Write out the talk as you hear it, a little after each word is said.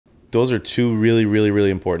those are two really, really,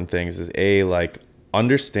 really important things. Is A, like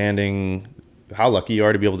understanding how lucky you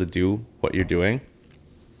are to be able to do what you're doing.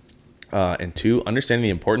 And two, understanding the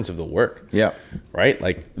importance of the work. Yeah. Right?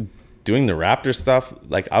 Like doing the Raptor stuff,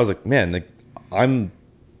 like I was like, man, like I'm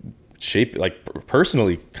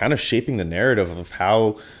personally kind of shaping the narrative of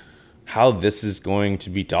how this is going to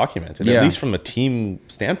be documented, at least from a team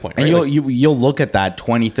standpoint. And right? you'll look at that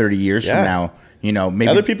 20, 30 years from now, you know, maybe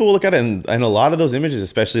other people will look at it, and a lot of those images,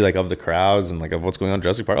 especially like of the crowds and like of what's going on in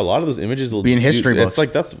Jurassic Park, a lot of those images will be in history books. It's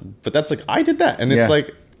like that's like I did that, and it's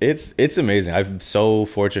like it's amazing. I'm so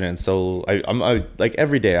fortunate, and so I'm like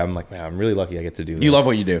every day I'm like, man, I'm really lucky I get to do this. You love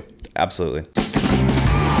what you do. Absolutely.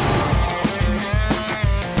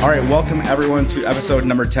 All right, welcome everyone to episode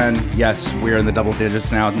number 10. Yes, we're in the double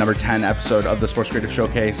digits now. Number 10 episode of the Sports Creative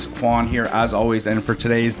Showcase. Juan here as always, and for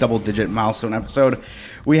today's double digit milestone episode,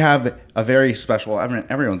 we have a very special, I mean,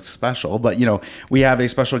 everyone's special, but you know, we have a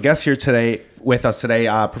special guest here today with us today,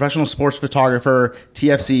 professional sports photographer,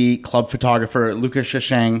 TFC club photographer, Lucas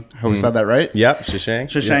Kschischang. I hope I said that right? Yep,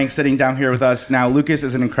 Kschischang Sitting down here with us. Now, Lucas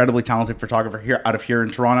is an incredibly talented photographer here out of here in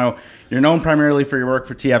Toronto. You're known primarily for your work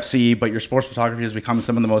for TFC, but your sports photography has become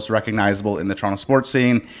some of the most recognizable in the Toronto sports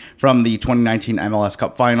scene, from the 2019 MLS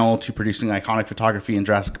Cup Final to producing iconic photography in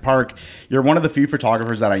Jurassic Park. You're one of the few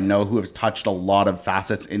photographers that I know who have touched a lot of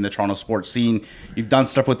facets in the Toronto sports scene. You've done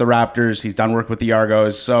stuff with the Raptors. He's done work with the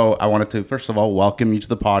Argos. So I wanted to, first of all, welcome you to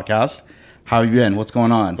the podcast. How have you been? What's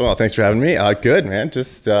going on? Well, thanks for having me. Good, man.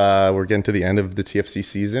 Just we're getting to the end of the TFC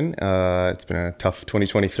season. It's been a tough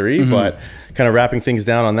 2023, but kind of wrapping things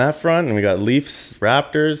down on that front. And we got Leafs,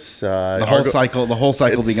 Raptors. The whole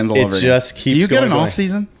cycle begins all over again. It just keeps going. Do you get an off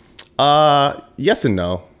season? Yes and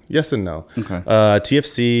no. Yes and no. Okay.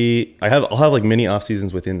 TFC, I'll have like mini off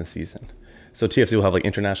seasons within the season. So TFC will have like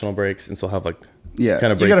international breaks, and so I'll have like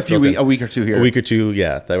kind of breaks. You got a week or two here. A week or two,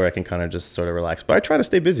 that where I can kind of just sort of relax. But I try to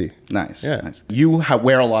stay busy. Nice. You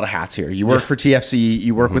wear a lot of hats here. You work for TFC.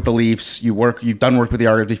 You work with the Leafs. You've done work with the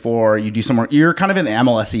Argos before. You do some work. You're kind of in the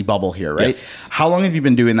MLSE bubble here, right? Yes. How long have you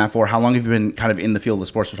been doing that for? How long have you been kind of in the field of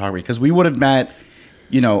sports photography? Because we would have met,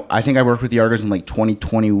 you know, I think I worked with the Argos in like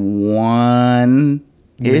 2021.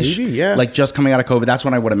 Ish, maybe, yeah. Like just coming out of COVID, that's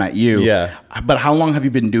when I would have met you. Yeah. But how long have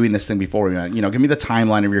you been doing this thing before we met? You know, give me the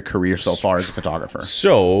timeline of your career so far as a photographer.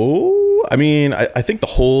 So, I mean, I think the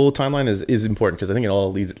whole timeline is important because I think it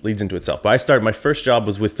all leads into itself. But my first job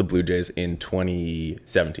was with the Blue Jays in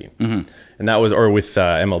 2017. And that was, or with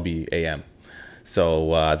MLB AM.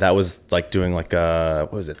 So that was like doing like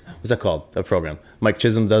what was it? What's that called? The program. Mike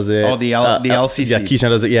Chisholm does it. Oh, the LCC. Yeah, Kschischang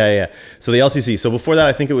does it. Yeah. So the LCC. So before that,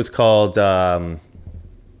 I think it was called...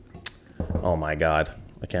 oh my God,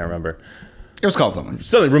 I can't remember. It was called something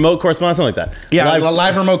remote correspondent, something like that. Yeah,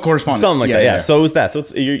 live remote correspondent, something like that. Yeah. So it was that. So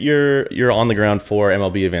it's you're on the ground for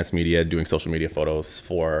MLB Advanced Media, doing social media photos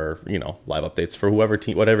for live updates for whatever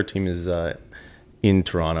team is in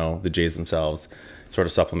Toronto, the Jays themselves, sort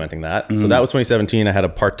of supplementing that. So that was 2017. I had a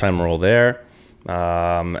part-time role there,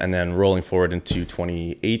 and then rolling forward into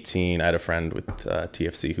 2018, I had a friend with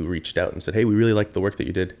TFC who reached out and said, "Hey, we really like the work that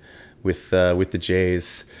you did with the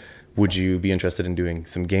Jays. Would you be interested in doing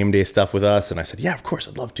some game day stuff with us?" And I said, "Yeah, of course,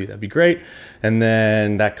 I'd love to. That'd be great." And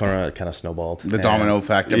then that kind of snowballed. The domino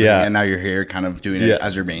effect. And now you're here kind of doing it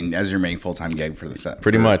as your main full-time gig for the set.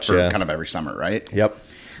 Pretty much, kind of every summer, right? Yep.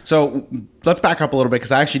 So let's back up a little bit,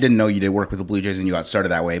 because I actually didn't know you did work with the Blue Jays and you got started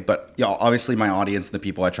that way. But obviously my audience, the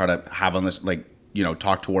people I try to have on this,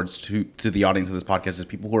 talk towards to the audience of this podcast, is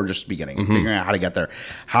people who are just beginning, figuring out how to get there.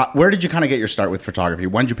 Where did you kind of get your start with photography?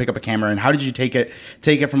 When did you pick up a camera, and how did you take it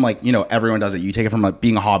from everyone does it? You take it from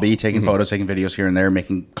being a hobby, taking photos, taking videos here and there,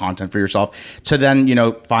 making content for yourself, to then,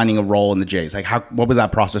 finding a role in the Jays. Like what was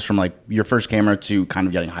that process from your first camera to kind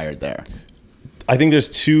of getting hired there? I think there's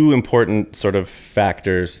two important sort of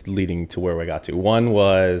factors leading to where we got to. One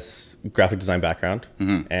was graphic design background,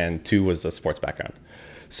 and two was a sports background.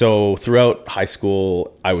 So throughout high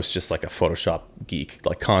school, I was just like a Photoshop geek,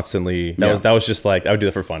 like constantly. That was just like, I would do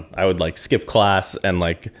that for fun. I would like skip class and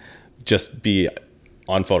like just be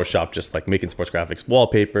on Photoshop, just like making sports graphics,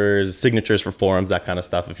 wallpapers, signatures for forums, that kind of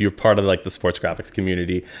stuff. If you're part of like the sports graphics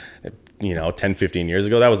community, 10, 15 years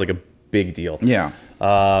ago, that was like a big deal. Yeah.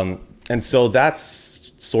 And so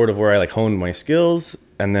that's sort of where I like honed my skills.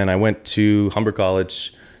 And then I went to Humber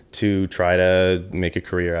College to try to make a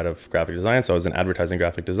career out of graphic design. So I was in advertising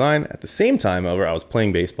graphic design. At the same time, however, I was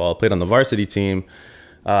playing baseball, played on the varsity team,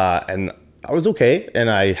 and I was okay. And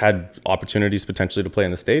I had opportunities potentially to play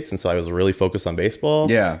in the States. And so I was really focused on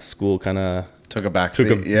baseball. Yeah. School kind of took a back seat.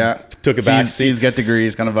 Took a back seat. C's get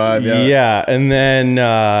degrees kind of vibe. Yeah. And then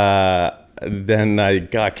then I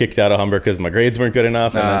got kicked out of Humber because my grades weren't good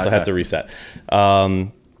enough, and then so I had to reset.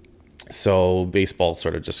 So baseball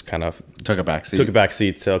sort of just kind of took a back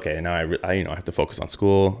seat. So okay, now I have to focus on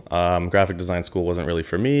school. Graphic design school wasn't really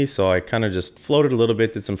for me, so I kind of just floated a little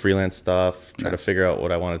bit, did some freelance stuff, tried to figure out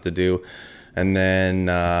what I wanted to do. And then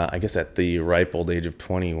I guess at the ripe old age of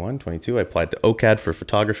 21, 22, I applied to OCAD for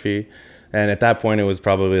photography. And at that point, it was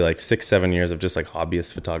probably like 6-7 years of just like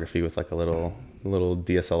hobbyist photography with like a little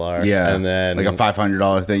DSLR. Yeah. And then like a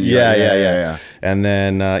 $500 thing. Yeah. And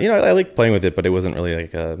then, I liked playing with it, but it wasn't really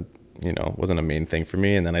like wasn't a main thing for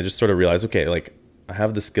me. And then I just sort of realized, okay, like I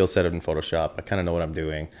have the skill set in Photoshop. I kind of know what I'm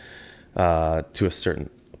doing to a certain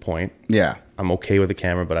point. Yeah. I'm okay with the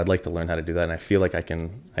camera, but I'd like to learn how to do that. And I feel like I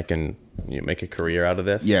can make a career out of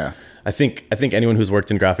this. Yeah. I think anyone who's worked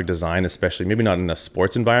in graphic design, especially maybe not in a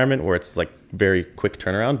sports environment where it's like very quick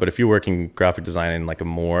turnaround, but if you're working graphic design in like a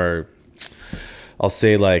more, I'll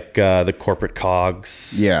say like the corporate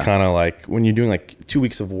cogs, kind of like when you're doing like 2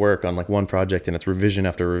 weeks of work on like one project and it's revision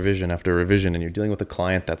after revision after revision, and you're dealing with a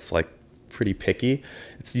client that's like pretty picky,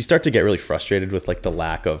 you start to get really frustrated with like the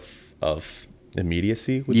lack of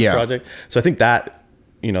immediacy with the project. So I think that,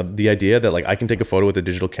 the idea that like I can take a photo with a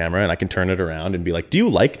digital camera and I can turn it around and be like, do you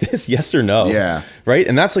like this? Yes or no? Yeah. Right.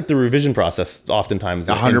 And that's like the revision process oftentimes.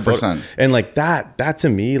 100%. And like that to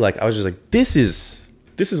me, like I was just like, this is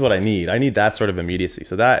what I need. I need that sort of immediacy.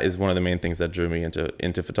 So that is one of the main things that drew me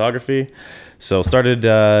into photography. So started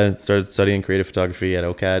studying creative photography at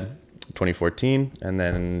OCAD 2014, and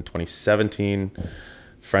then in 2017,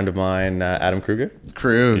 friend of mine, Adam Kruger.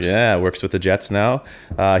 Yeah, works with the Jets now.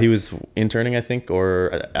 He was interning, I think,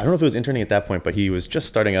 or I don't know if he was interning at that point, but he was just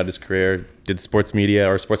starting out his career, did sports media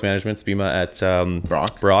or sports management, SPIMA at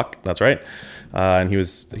Brock. That's right. And he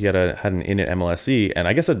had an in at MLSE, and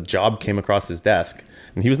I guess a job came across his desk,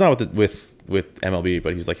 and he was not with MLB,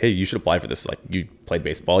 but he's like, hey, you should apply for this. Like, you played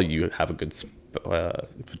baseball, you have a good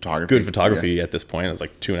photography at this point. It was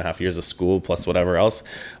like 2.5 years of school plus whatever else,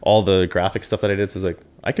 all the graphic stuff that I did. So I was like,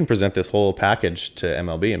 I can present this whole package to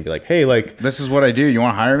MLB and be like, hey, like, this is what I do. You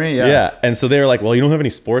want to hire me? Yeah. And so they were like, well, you don't have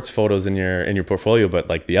any sports photos in your portfolio, but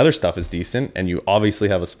like the other stuff is decent, and you obviously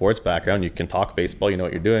have a sports background. You can talk baseball. You know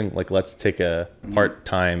what you're doing. Like, let's take a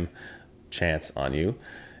part-time chance on you.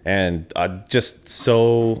 And I'm just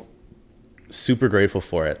so super grateful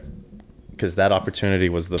for it, because that opportunity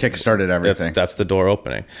was the kickstarted everything. That's the door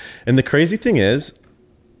opening. And the crazy thing is,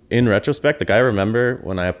 in retrospect, like I remember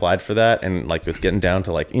when I applied for that, and like it was getting down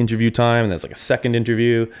to like interview time, and there's like a second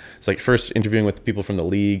interview. It's like first interviewing with the people from the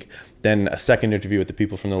league, then a second interview with the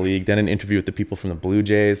people from the league, then an interview with the people from the Blue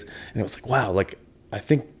Jays. And it was like, wow, like I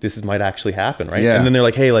think this might actually happen, right? Yeah. And then they're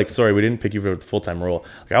like, hey, like, sorry, we didn't pick you for the full-time role.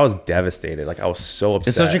 Like, I was devastated. Like, I was so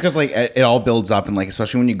upset. Especially because, like, it all builds up, and, like,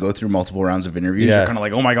 especially when you go through multiple rounds of interviews, you're kind of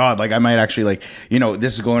like, oh, my God, like, I might actually, like,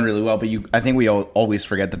 this is going really well. But I think we always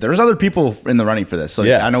forget that there's other people in the running for this. So,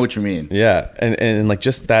 I know what you mean. Yeah. And like,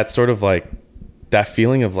 just that sort of, like, that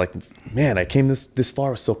feeling of, like, man, I came this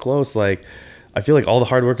far, was so close. Like, I feel like all the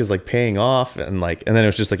hard work is like paying off, and then it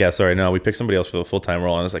was just like, yeah, sorry, no, we picked somebody else for the full-time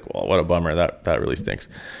role. And it's like, well, what a bummer. That really stinks.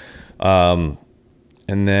 And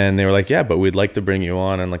then they were like, yeah, but we'd like to bring you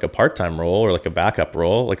on like a part-time role or like a backup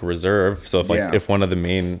role, like a reserve. So if one of the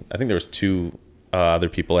main, I think there was 2 other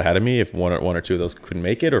people ahead of me, if one or two of those couldn't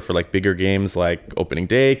make it, or for like bigger games like opening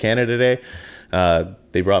day, Canada Day,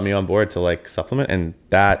 they brought me on board to like supplement. And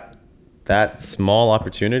that small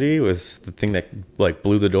opportunity was the thing that like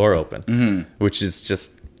blew the door open, which is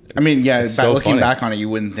just, I mean, so looking funny. back on it, you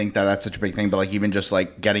wouldn't think that that's such a big thing, but like even just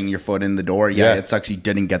like getting your foot in the door, it sucks you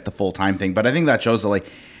didn't get the full-time thing. But I think that shows that, like,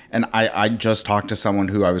 and I just talked to someone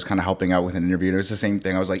who I was kind of helping out with an interview, and it was the same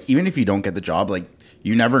thing. I was like, even if you don't get the job, like,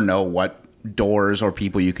 you never know what doors or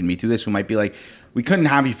people you can meet through this who might be like, we couldn't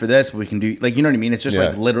have you for this, but we can do, like, you know what I mean? It's just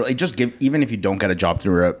like literally just even if you don't get a job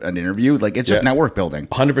through an interview, like, it's just network building.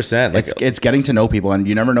 100%. Like, it's getting to know people, and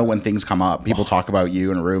you never know when things come up. People talk about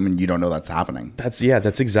you in a room and you don't know that's happening. That's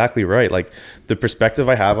exactly right. Like, the perspective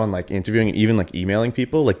I have on like interviewing and even like emailing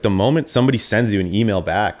people, like the moment somebody sends you an email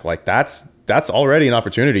back, like that's already an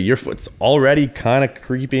opportunity. Your foot's already kind of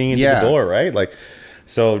creeping into the door, right? Like,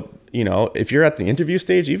 so, if you're at the interview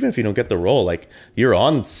stage, even if you don't get the role, like, you're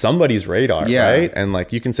on somebody's radar, right? And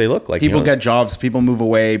like, you can say, look, like, people get jobs, people move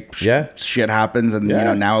away, shit happens, and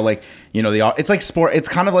now, like, it's like sport. It's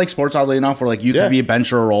kind of like sports, oddly enough, where like you could be a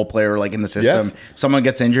bench or a role player, like in the system. Someone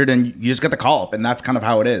gets injured, and you just get the call up, and that's kind of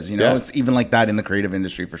how it is. It's even like that in the creative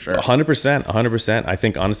industry for sure. 100%. I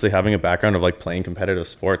think honestly, having a background of like playing competitive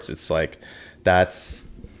sports, it's like that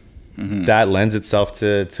lends itself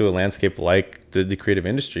to a landscape like the creative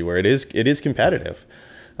industry, where it is competitive.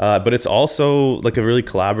 but it's also like a really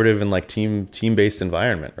collaborative and like team-based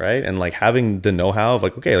environment, right? And like having the know-how of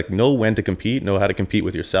like, okay, like know when to compete, know how to compete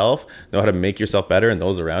with yourself, know how to make yourself better and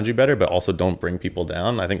those around you better, but also don't bring people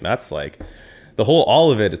down. I think that's like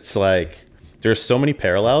all of it. It's like there's so many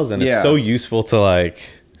parallels, and it's so useful to like.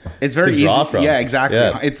 It's very easy. From. Yeah, exactly.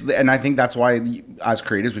 Yeah. And I think that's why as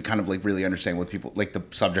creators we kind of like really understand what people like the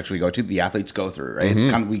subjects we go to, the athletes go through, right? It's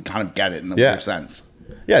kind of we kind of get it in the weird sense.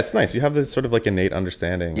 Yeah, it's nice. You have this sort of like innate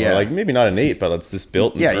understanding. Yeah. Or like maybe not innate, but it's this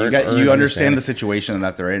built. Yeah, you understand the situation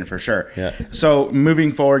that they're in for sure. Yeah. So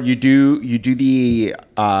moving forward, you do the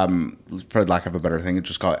for lack of a better thing, it's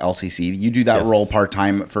just called LCC. You do that role part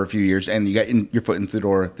time for a few years, and you get your foot in the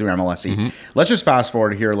door through MLSE. Let's just fast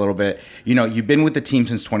forward here a little bit. You know, you've been with the team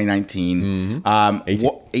since 2019,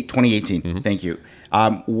 2018. Thank you.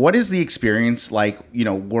 What is the experience like, you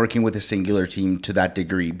know, working with a singular team to that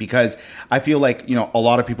degree? Because I feel like, you know, a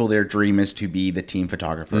lot of people, their dream is to be the team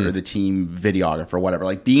photographer or the team videographer, whatever,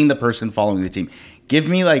 like being the person following the team. Give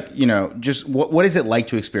me like, you know, just what is it like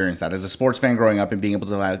to experience that as a sports fan growing up and being able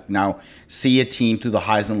to like now see a team through the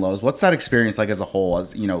highs and lows? What's that experience like as a whole,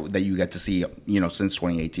 as you know, that you get to see, you know, since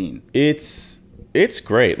 2018? It's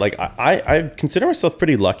great. Like I consider myself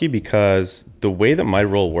pretty lucky because the way that my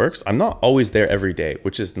role works, I'm not always there every day,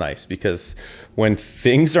 which is nice because when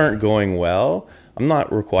things aren't going well, I'm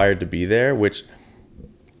not required to be there, which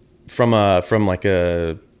from like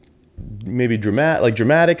a maybe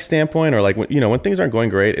dramatic standpoint, or like when, you know, when things aren't going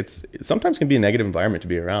great, it sometimes can be a negative environment to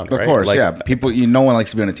be around. Of course, like, yeah. People, no one likes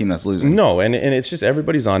to be on a team that's losing. No, and it's just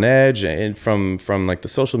everybody's on edge, and from like the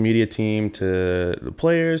social media team to the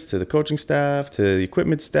players to the coaching staff to the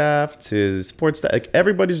equipment staff to the sports staff, like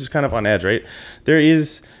everybody's just kind of on edge, right? There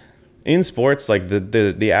is in sports like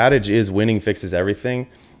the adage is winning fixes everything.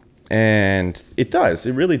 And it does.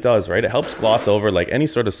 It really does, right? It helps gloss over like any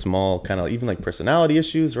sort of small kind of even like personality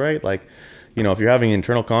issues, right? Like, you know, if you're having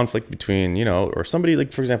internal conflict between, you know, or somebody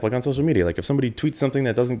like, for example, like on social media, like if somebody tweets something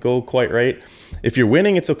that doesn't go quite right, if you're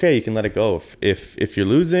winning, it's okay. You can let it go. If you're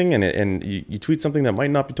losing and you tweet something that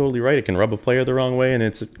might not be totally right, it can rub a player the wrong way, and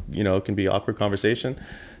it's, you know, it can be awkward conversation.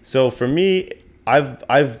 So for me,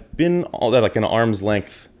 I've been all that like an arm's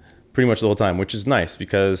length pretty much the whole time, which is nice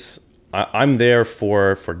because I'm there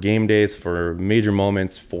for game days, for major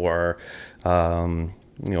moments, for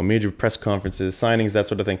you know, major press conferences, signings, that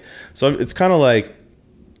sort of thing. So it's kind of like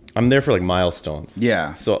I'm there for like milestones.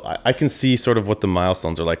 Yeah. So I can see sort of what the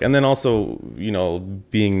milestones are like, and then also, you know,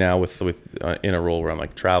 being now with in a role where I'm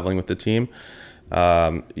like traveling with the team,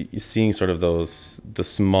 seeing sort of those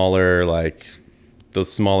smaller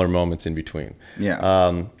moments in between.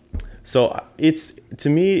 Yeah. So it's, to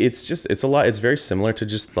me, it's a lot. It's very similar to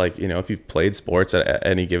just like, you know, if you've played sports at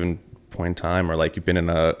any given point in time, or like you've been in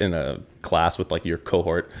a class with like your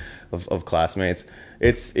cohort of classmates,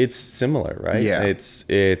 it's similar, right? Yeah.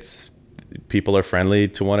 It's people are friendly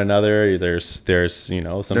to one another. There's you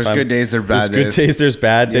know, sometimes there's good days, there's bad days. There's good days, there's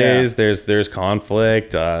bad days. There's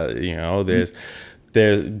conflict. You know,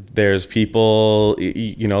 there's people,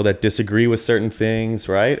 you know, that disagree with certain things,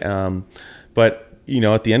 right? But you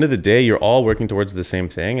know, at the end of the day, you're all working towards the same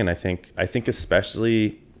thing. And I think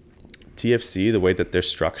especially TFC, the way that they're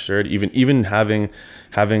structured, even having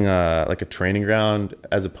like a training ground,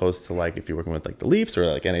 as opposed to like if you're working with like the Leafs or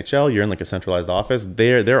like NHL, you're in like a centralized office.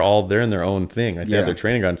 They're in their own thing. Like they have their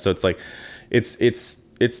training ground. So it's like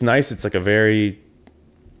it's nice. It's like a very,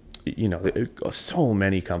 you know, so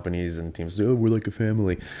many companies and teams, oh, we're like a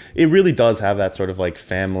family. It really does have that sort of like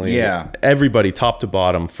family. Yeah. Everybody, top to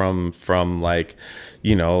bottom, from like,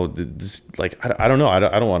 you know, like I don't know. I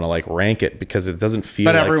don't want to like rank it because it doesn't feel.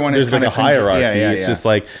 But like everyone is like a hierarchy. It's just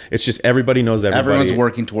like everybody knows everybody. Everyone's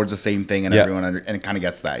working towards the same thing, and everyone and it kind of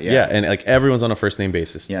gets that. Yeah, and like everyone's on a first name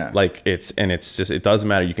basis. Yeah, like it's just, it doesn't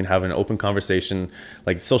matter. You can have an open conversation.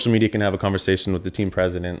 Like social media can have a conversation with the team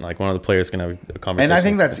president. Like one of the players can have a conversation. And I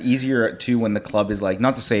think that's easier too when the club is like,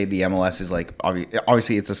 not to say the MLS is like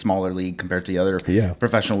obviously it's a smaller league compared to the other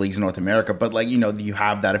professional leagues in North America, but like, you know, you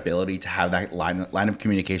have that ability to have that line of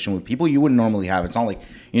communication with people you wouldn't normally have. It's not like,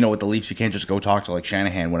 you know, with the Leafs, you can't just go talk to like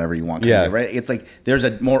Shanahan whenever you want. Right? It's like there's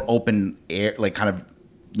a more open air, like kind of,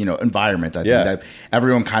 you know, environment. I think that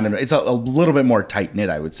everyone kind of, it's a little bit more tight knit,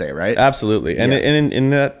 I would say, right? Absolutely. And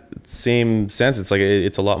in that same sense, it's like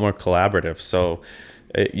it's a lot more collaborative. So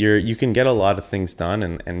you can get a lot of things done,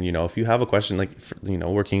 and you know, if you have a question, like, you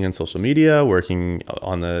know, working in social media, working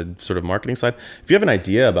on the sort of marketing side, if you have an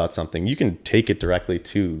idea about something, you can take it directly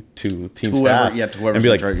to team staff and be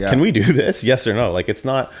like, can we do this? Yes or no? Like, it's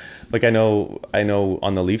not like, I know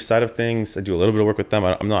on the Leaf side of things, I do a little bit of work with them.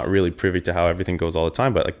 I'm not really privy to how everything goes all the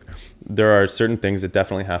time, but like there are certain things that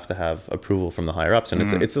definitely have to have approval from the higher ups, and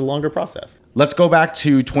it's a longer process. Let's go back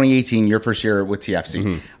to 2018, your first year with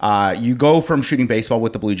TFC. You go from shooting baseball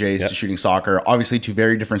with the Blue Jays to shooting soccer. Obviously, two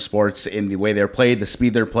very different sports in the way they're played, the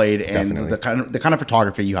speed they're played, and the kind of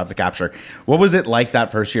photography you have to capture. What was it like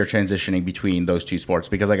that first year transitioning between those two sports?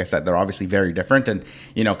 Because, like I said, they're obviously very different. And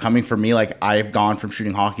coming from me, like I've gone from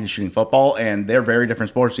shooting hockey to shooting football, and they're very different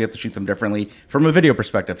sports. So you have to shoot them differently from a video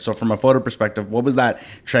perspective. So from a photo perspective, what was that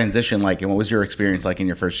transition like, and what was your experience like in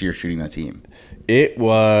your first year shooting that team? It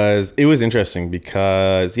was interesting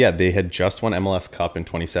because they had just won MLS Cup in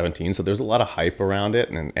 2017, so there's a lot of hype around it,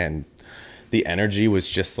 and the energy was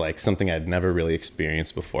just like something I'd never really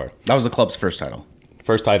experienced before. That was the club's first title.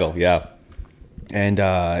 First title, yeah. And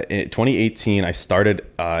in 2018, I started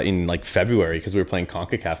in like February because we were playing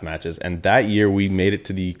CONCACAF matches, and that year we made it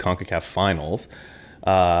to the CONCACAF finals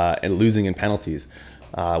and losing in penalties,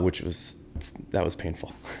 which was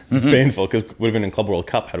painful. It's painful because we would have been in Club World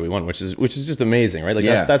Cup had we won, which is just amazing, right? Like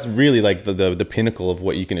that's really like the pinnacle of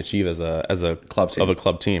what you can achieve as a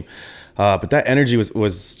club team. But that energy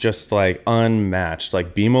was just like unmatched.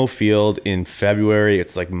 Like BMO Field in February,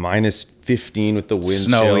 it's like minus 15 with the wind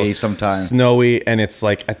snowy sometimes. Snowy, and it's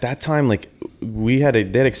like at that time like they had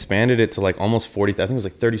expanded it to like almost 40. I think it was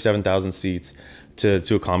like 37,000 seats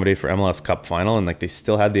to accommodate for MLS Cup final, and like they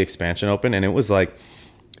still had the expansion open, and it was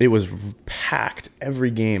packed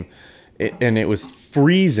every game, and it was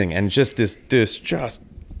freezing, and just this just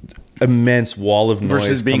immense wall of noise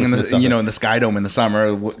versus being in the in the Sky Dome in the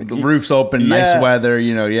summer, the roof's open, nice weather,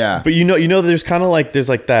 But there's kind of like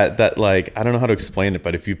that like I don't know how to explain it,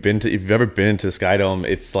 but if you've ever been to the Sky Dome,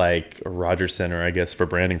 it's like a Rogers Center, I guess, for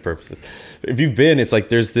branding purposes. If you've been, it's like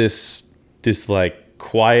there's this like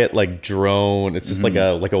quiet like drone. It's just like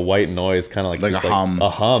a white noise, kind of like hum. A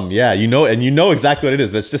hum, yeah. And you know exactly what it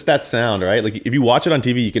is. That's just that sound, right? Like if you watch it on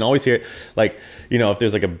TV, you can always hear it. Like if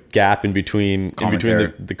there's like a gap in between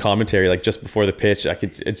the commentary, like just before the pitch,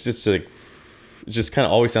 it's just like it just kind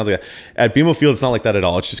of always sounds like that. At BMO Field, it's not like that at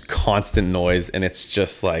all. It's just constant noise, and it's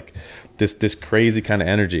just like this crazy kind of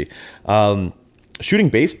energy. Shooting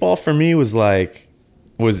baseball for me was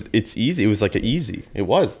it's easy. It was like easy. It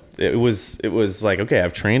was like, okay,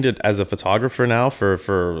 I've trained it as a photographer now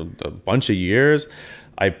for a bunch of years.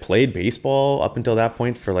 I played baseball up until that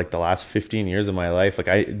point for like the last 15 years of my life. Like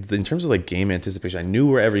in terms of like game anticipation, I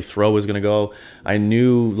knew where every throw was going to go. I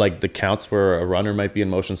knew like the counts where a runner might be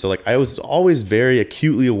in motion. So like I was always very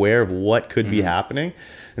acutely aware of what could be happening.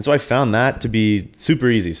 And so I found that to be super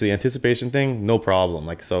easy. So the anticipation thing, no problem.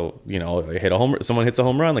 Like, so, someone hits a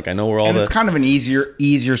home run. Like I know where all it's kind of an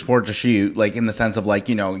easier sport to shoot. Like in the sense of like,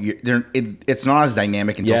 it's not as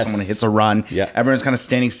dynamic until someone hits a run. Yeah. Everyone's kind of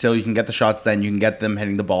standing still. You can get the shots, then you can get them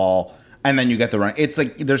hitting the ball, and then you get the run. It's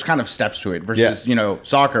like, there's kind of steps to it versus,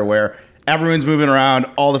 soccer where everyone's moving around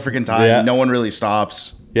all the freaking time. Yeah. No one really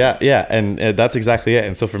stops. Yeah. And that's exactly it.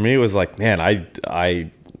 And so for me, it was like, man,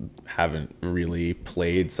 I haven't really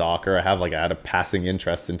played soccer. I had a passing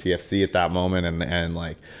interest in TFC at that moment, and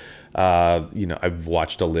like I've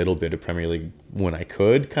watched a little bit of Premier League when I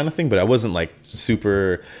could, kind of thing, but I wasn't like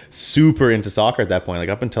super into soccer at that point. Like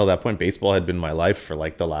up until that point, baseball had been my life for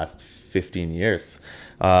like the last 15 years,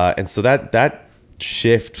 and so that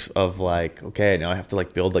shift of like, okay, now I have to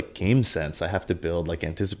like build like game sense. I have to build like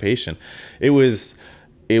anticipation. It was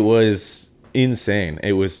insane.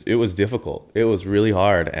 It was difficult. It was really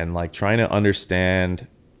hard, and like trying to understand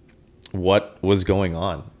what was going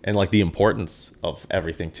on and like the importance of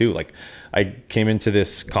everything too. Like I came into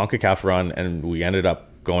this CONCACAF run and we ended up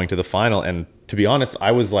going to the final, and to be honest,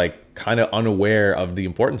 I was like kind of unaware of the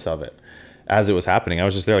importance of it as it was happening. I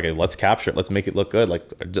was just there like, let's capture it, let's make it look good, I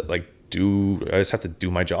just have to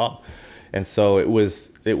do my job. And so it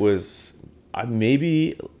was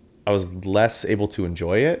maybe I was less able to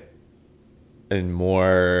enjoy it and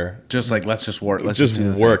more just like, let's just work. Let's just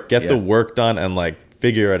work, get the work done and like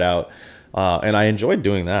figure it out. And I enjoyed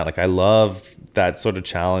doing that. Like I love that sort of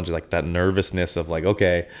challenge, like that nervousness of like,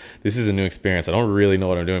 okay, this is a new experience. I don't really know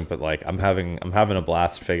what I'm doing, but like I'm having a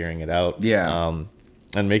blast figuring it out. Yeah.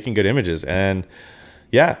 And making good images. And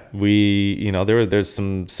yeah, there's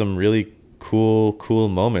some really cool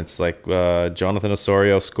moments, like Jonathan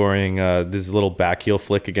Osorio scoring this little back heel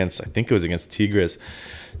flick against Tigres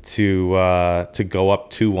to go up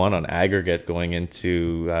 2-1 on aggregate going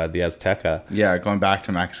into the Azteca. Yeah, going back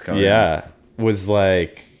to Mexico. Yeah, was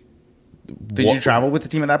like Did you travel with the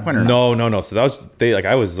team at that point or no? So that was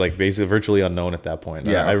I was like basically virtually unknown at that point.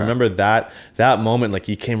 Yeah, I remember that moment, like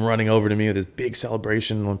he came running over to me with this big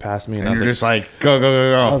celebration and went past me, and I was you're like, just like, go, go,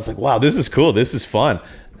 go, go. I was like, wow, this is cool, this is fun.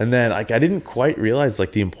 And then like I didn't quite realize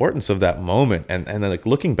like the importance of that moment, and then like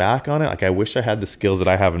looking back on it, like I wish I had the skills that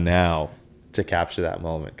I have now to capture that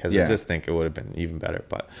moment, because I just think it would have been even better.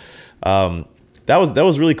 But that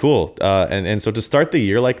was really cool, and so to start the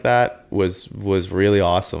year like that was really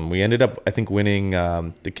awesome. We ended up, I think, winning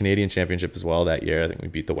the Canadian Championship as well that year. I think we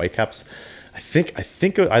beat the Whitecaps. I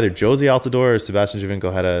think either Josie Altidore or Sebastian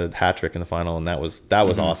Javinko had a hat trick in the final, and that was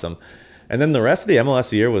awesome. And then the rest of the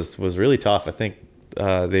MLS year was really tough. I think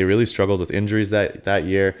they really struggled with injuries that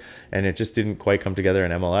year, and it just didn't quite come together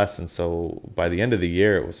in MLS. And so by the end of the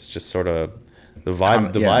year, it was just sort of the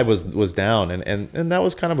vibe was down, and that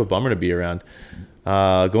was kind of a bummer to be around.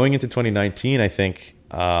 Going into 2019, I think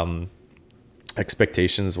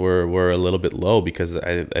expectations were a little bit low, because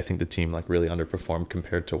I think the team like really underperformed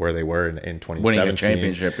compared to where they were in 2017, winning a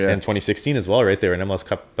championship, and 2016 as well, right? They were in MLS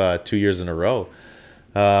Cup 2 years in a row.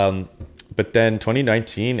 But then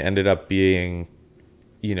 2019 ended up being,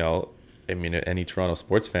 I mean, any Toronto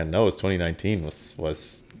sports fan knows 2019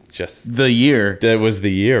 was just the year. That was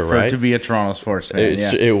the year, for right? it to be a Toronto sports fan.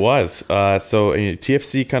 It was. So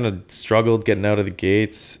TFC kind of struggled getting out of the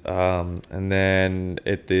gates, and then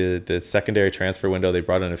at the secondary transfer window, they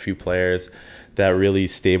brought in a few players that really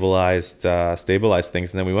stabilized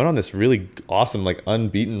things, and then we went on this really awesome like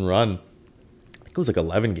unbeaten run. I think it was like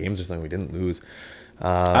 11 games or something we didn't lose.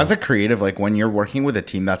 As a creative, like when you're working with a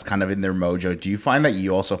team that's kind of in their mojo, do you find that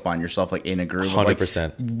you also find yourself like in a groove 100%.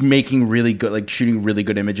 of like making really good, like shooting really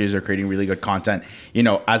good images or creating really good content?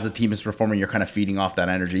 As the team is performing, you're kind of feeding off that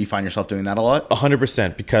energy. You find yourself doing that a lot?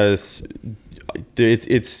 100%, because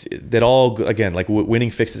it's that all, again, like winning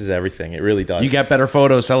fixes everything. It really does. You get better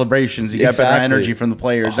photos, celebrations. You get better energy from the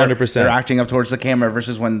players. 100%. They're acting up towards the camera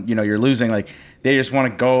versus when you're losing. Like they just want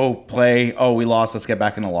to go play. Oh, we lost. Let's get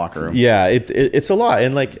back in the locker room. Yeah, it's a lot,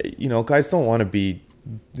 and like guys don't want to be.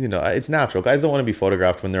 It's natural. Guys don't want to be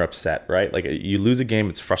photographed when they're upset, right? Like you lose a game,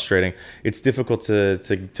 it's frustrating. It's difficult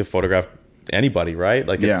to photograph anybody, right?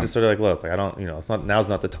 Like it's just sort of like, look, like I don't, now's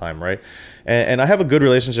not the time, right? And I have a good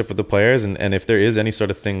relationship with the players, and if there is any sort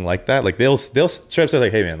of thing like that, like they'll straight up say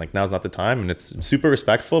like, hey man, like now's not the time, and it's super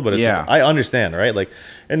respectful, but it's just, I understand, right? Like,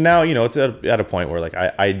 and now it's at a point where like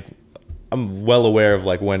I'm well aware of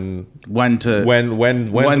like when's appropriate, and when's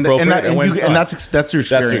not. And that's your experience.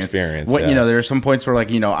 That's your experience. There are some points where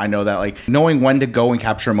like I know that like knowing when to go and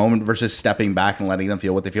capture a moment versus stepping back and letting them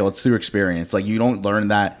feel what they feel. It's through experience. Like you don't learn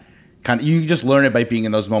that. You just learn it by being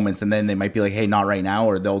in those moments, and then they might be like, hey, not right now,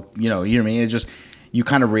 or they'll you know what I mean. It's just you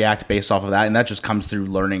kind of react based off of that, and that just comes through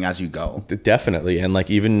learning as you go. Definitely. And like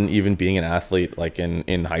even being an athlete, like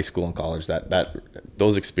in high school and college, that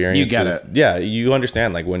those experiences, you get it. Yeah, you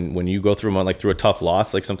understand, like when you go through a tough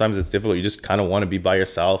loss, like sometimes it's difficult. You just kind of want to be by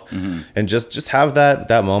yourself and just have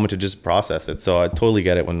that moment to just process it. So I totally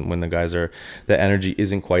get it when the guys the energy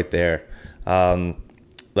isn't quite there.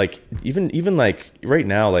 Like even like right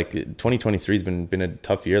now, like 2023 has been a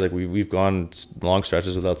tough year. Like we've gone long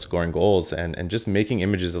stretches without scoring goals, and just making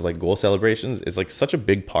images of like goal celebrations is like such a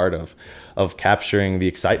big part of capturing the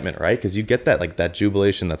excitement, right? Because you get that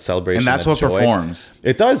jubilation, that celebration, and that's what joy. Performs.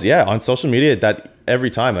 It does, yeah. On social media, that every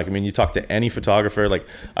time, like I mean, you talk to any photographer. Like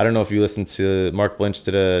I don't know if you listened to Mark Blinch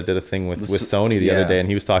did a thing with Sony the other day, and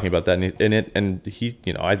he was talking about that, and he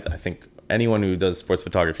I think anyone who does sports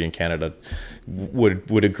photography in Canada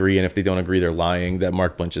would agree, and if they don't agree, they're lying, that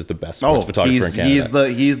Mark Blinch is the best sports photographer in Canada.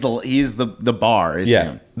 He's the bar.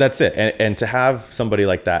 Yeah, that's it. And to have somebody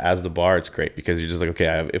like that as the bar, it's great, because you're just like,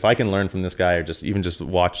 okay, if I can learn from this guy, or just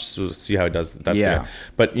watch, see how he does. That's it.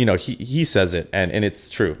 But he says it, and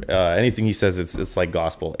it's true. Anything he says, it's like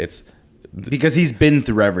gospel. It's because he's been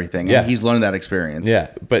through everything, and he's learned that experience.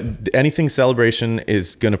 Yeah, but anything celebration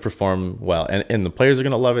is going to perform well, and the players are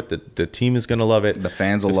going to love it. The team is going to love it. The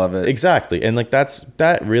fans will love it. Exactly, and like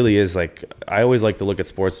that really is like, I always like to look at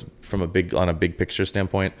sports from on a big picture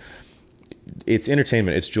standpoint. It's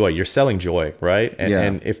entertainment. It's joy. You're selling joy, right?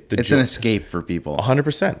 And if it's an escape for people,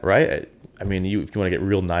 100%, right? I mean, if you want to get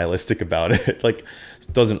real nihilistic about it, like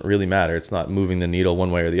it doesn't really matter. It's not moving the needle one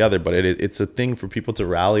way or the other, but it's a thing for people to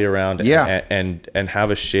rally around and have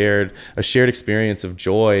a shared experience of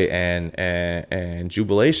joy and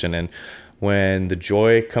jubilation. And when the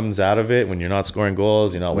joy comes out of it, when you're not scoring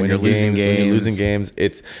goals, you're not winning games, when you're losing games,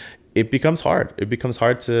 it becomes hard. It becomes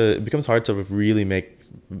hard to really make.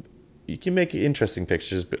 You can make interesting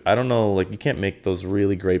pictures, but I don't know, like you can't make those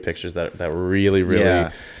really great pictures that really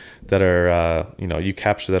that are you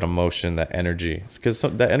capture that emotion, that energy, because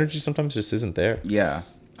that energy sometimes just isn't there. Yeah.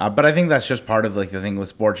 But I think that's just part of like the thing with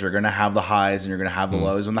sports. You're going to have the highs and you're going to have the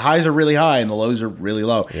lows. When the highs are really high and the lows are really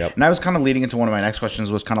low. Yep. And I was kind of leading into one of my next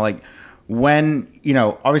questions was kind of like when,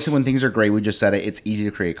 obviously when things are great, we just said it, it's easy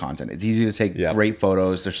to create content. It's easy to take great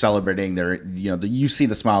photos. They're celebrating. You see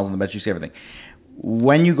the smiles on the bench, you see everything.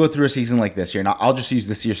 When you go through a season like this year, I'll just use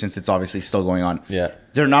this year since it's obviously still going on. Yeah.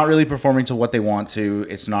 They're not really performing to what they want to.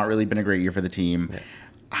 It's not really been a great year for the team. Yeah.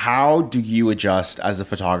 How do you adjust as a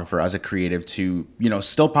photographer, as a creative to,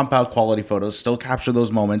 still pump out quality photos, still capture those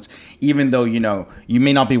moments, even though, you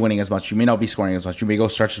may not be winning as much, you may not be scoring as much, you may go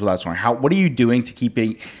stretches without scoring. What are you doing to keep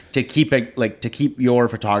your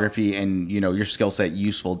photography and, your skill set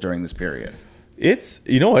useful during this period? It's,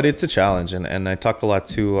 it's a challenge. And I talk a lot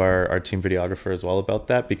to our team videographer as well about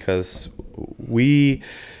that, because we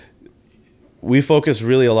focus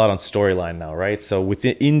really a lot on storyline now, right? So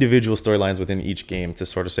within individual storylines within each game to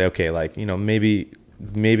sort of say, okay, like, maybe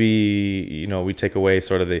we take away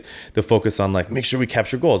sort of the focus on like, make sure we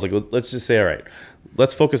capture goals. Like, let's just say, all right,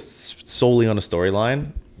 let's focus solely on a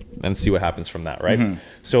storyline and see what happens from that, right? Mm-hmm.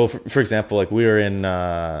 So for example, like we were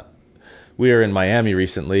in Miami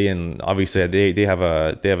recently, and obviously they have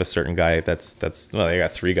a certain guy that's they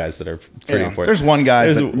got three guys that are pretty important. There's one guy,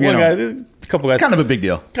 a couple guys, kind of a big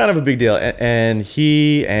deal, and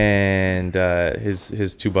he and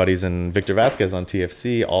his two buddies and Victor Vasquez on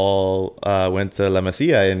TFC all went to La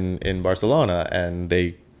Masia in Barcelona, and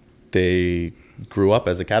they grew up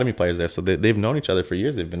as academy players there, so they've known each other for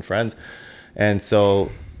years. They've been friends, and so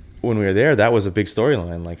when we were there, that was a big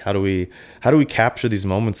storyline. Like, how do we capture these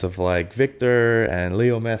moments of like Victor and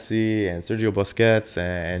Leo Messi and Sergio Busquets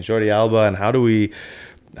and Jordi Alba, and how do we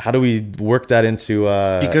work that into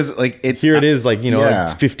because like it is like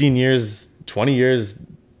 15 years, 20 years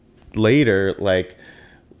later, like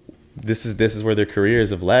this is where their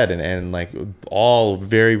careers have led, and like all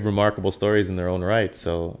very remarkable stories in their own right.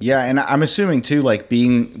 So yeah, and I'm assuming too, like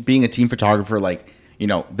being a team photographer, like,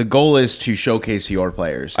 the goal is to showcase your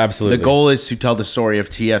players. Absolutely. The goal is to tell the story of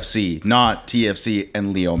TFC, not TFC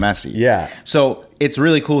and Leo Messi. Yeah. So it's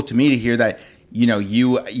really cool to me to hear that,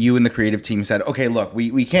 you and the creative team said, okay, look,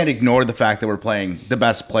 we can't ignore the fact that we're playing the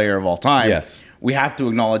best player of all time. Yes. We have to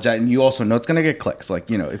acknowledge that, and you also know it's going to get clicks. Like,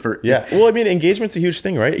 well, I mean, engagement's a huge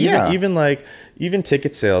thing, right? Yeah. Even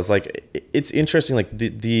ticket sales, like it's interesting. Like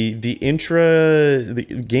the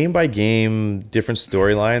game by game different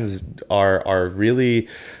storylines are really,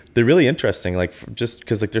 they're really interesting. Like just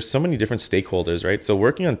because like there's so many different stakeholders, right? So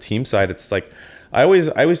working on team side, it's like I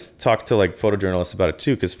always talk to like photojournalists about it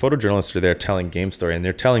too, because photojournalists are there telling game story, and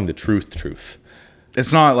they're telling the truth.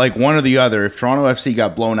 It's not like one or the other. If Toronto FC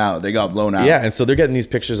got blown out, they got blown out. Yeah, and so they're getting these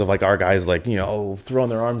pictures of like our guys like, throwing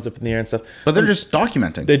their arms up in the air and stuff. But they're just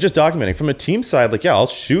documenting. They're just documenting. From a team side, like, yeah, I'll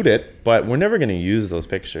shoot it, but we're never going to use those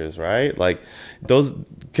pictures, right? Like those,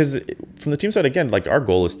 because from the team side, again, like our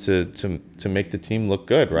goal is to make the team look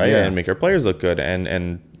good, right? Yeah. And make our players look good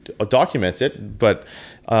and document it, but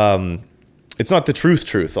it's not the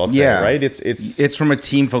truth, I'll say, right? It's from a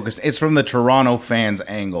team focus. It's from the Toronto fans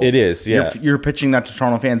angle. It is, yeah. You're pitching that to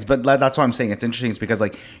Toronto fans, but that's why I'm saying it's interesting. It's because,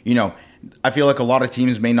 like, I feel like a lot of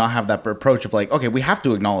teams may not have that approach of like, okay, we have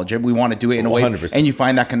to acknowledge it. We want to do it in a way, 100%. and you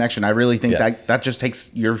find that connection. I really think Yes. that just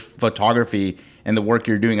takes your photography and the work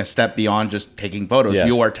you're doing a step beyond just taking photos. Yes.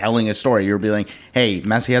 You are telling a story. You're being like, hey,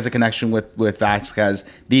 Messi has a connection with Vasquez.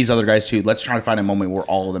 These other guys too. Let's try to find a moment where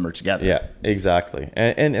all of them are together. Yeah, exactly.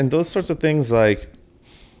 And those sorts of things, like,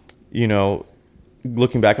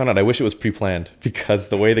 looking back on it, I wish it was pre-planned, because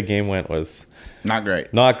the way the game went was not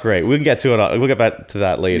great. We can get to it. We'll get back to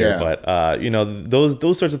that later. Yeah. But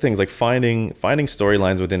those sorts of things, like finding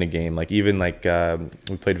storylines within a game. Like even like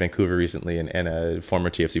we played Vancouver recently, and a former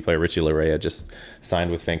TFC player, Richie Larea, just signed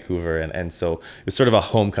with Vancouver, and so it was sort of a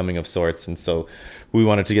homecoming of sorts. And so we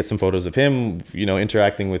wanted to get some photos of him,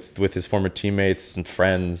 interacting with his former teammates and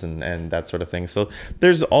friends and that sort of thing. So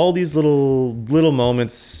there's all these little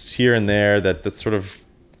moments here and there that sort of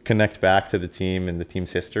connect back to the team and the team's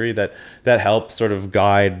history that help sort of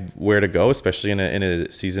guide where to go, especially in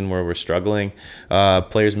a season where we're struggling.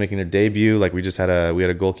 Players making their debut, like we had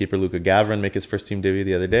a goalkeeper, Lucas Kschischang, make his first team debut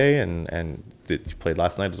the other day, and he played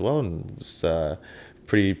last night as well, and was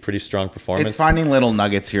pretty strong performance. It's finding little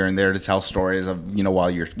nuggets here and there to tell stories of, you know,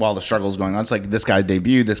 while the struggle is going on. It's like this guy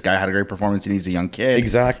debuted, this guy had a great performance, and he's a young kid.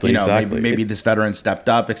 Exactly. You know, exactly. maybe this veteran stepped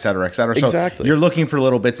up, et cetera, et cetera. So exactly. you're looking for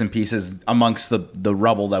little bits and pieces amongst the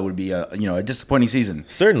rubble that would be a disappointing season.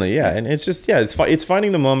 Certainly, yeah. And it's just, yeah, it's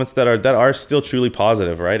finding the moments that are still truly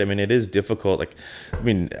positive, right? I mean, it is difficult. Like, I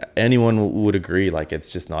mean, anyone would agree, like,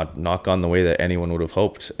 it's just not gone the way that anyone would have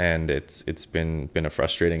hoped, and it's been a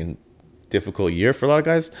frustrating and difficult year for a lot of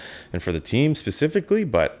guys and for the team specifically.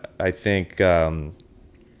 But I think there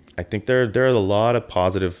are a lot of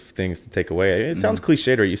positive things to take away. It sounds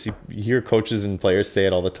cliched, or you hear coaches and players say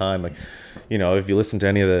it all the time. Like, you know, if you listen to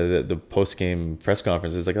any of the post game press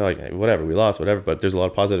conferences, like, oh, whatever, we lost, whatever. But there's a lot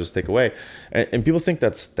of positives to take away, and people think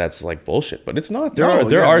that's like bullshit, but it's not.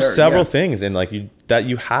 There are several things, and like you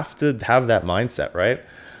have to have that mindset, right?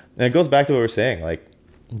 And it goes back to what we're saying, like,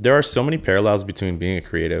 there are so many parallels between being a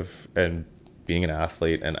creative and being an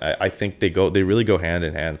athlete, and I think they really go hand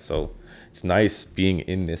in hand. So it's nice being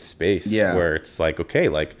in this space where it's like, okay,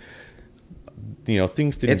 like, you know,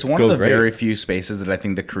 things didn't It's one go of the great. very few spaces that I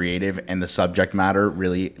think the creative and the subject matter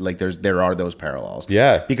really, like, there are those parallels.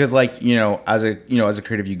 Yeah. Because, like, as a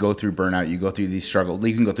creative, you go through burnout, you go through these struggles,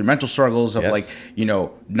 you can go through mental struggles of like,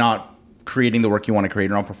 not creating the work you want to create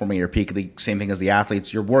or not performing at your peak. The same thing as the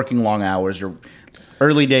athletes. You're working long hours, you're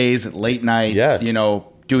early days, late nights,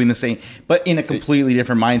 doing the same, but in a completely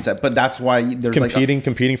different mindset. But that's why there's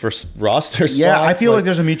competing for roster spots. Yeah, I feel like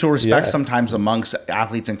there's a mutual respect sometimes amongst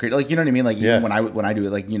athletes and creators. Like, you know what I mean? Like, even when I do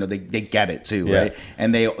it, like, you know, they get it too, right?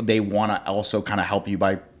 And they want to also kind of help you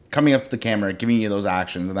by coming up to the camera, giving you those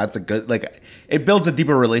actions, and that's a good, like, it builds a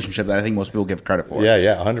deeper relationship that I think most people give credit for. Yeah,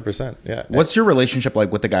 100%. Yeah. What's your relationship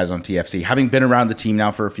like with the guys on TFC? Having been around the team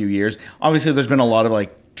now for a few years, obviously there's been a lot of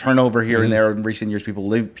like turnover here and there in recent years, people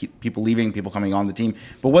leaving, people coming on the team.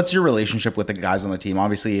 But what's your relationship with the guys on the team?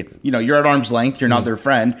 Obviously, you know, you're at arm's length, you're not their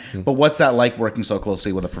friend, but what's that like working so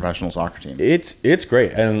closely with a professional soccer team? It's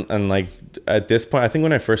great. And like, at this point, I think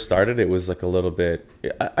when I first started, it was like a little bit,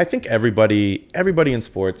 I think everybody in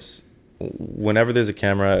sports, whenever there's a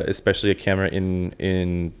camera, especially a camera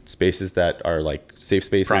in spaces that are like safe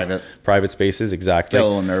spaces, private spaces, exactly. Get a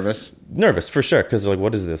little nervous for sure, because like,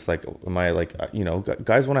 what is this, like, am I like, you know,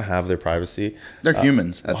 guys want to have their privacy. They're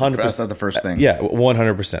humans. 100%. That's the first thing. Yeah,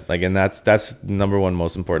 100%. Like, and that's number one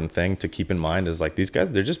most important thing to keep in mind is like, these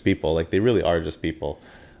guys, they're just people. Like, they really are just people.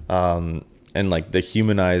 And like the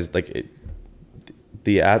humanized, like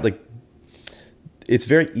it's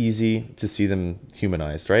very easy to see them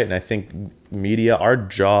humanized, right? And I think media, our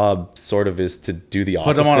job sort of is to do the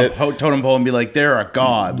opposite. Put them on a totem pole and be like, they're a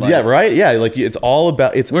god. Like, yeah, right? Yeah, like, it's all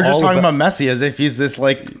about... We're just talking about Messi as if he's this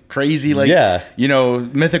like crazy, like, you know,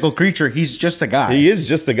 mythical creature. He's just a guy. He is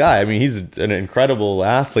just a guy. I mean, he's an incredible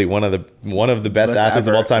athlete, one of the best athletes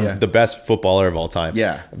of all time, the best footballer of all time.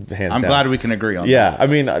 Yeah, hands I'm down. glad we can agree on that. Yeah, I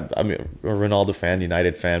mean, I'm a Ronaldo fan,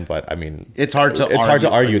 United fan, but I mean, it's hard to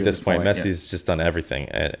argue at this point. Messi's just done everything,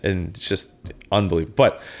 and it's just unbelievable.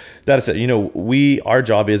 But that is it. You know, our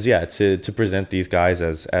job is to present these guys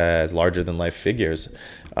as larger than life figures.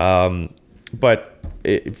 But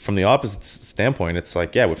from the opposite standpoint, it's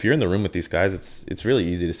like, if you're in the room with these guys, it's really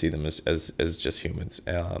easy to see them as just humans.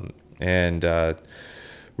 And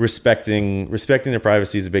respecting their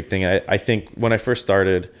privacy is a big thing. I think when I first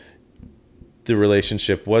started, the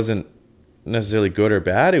relationship wasn't necessarily good or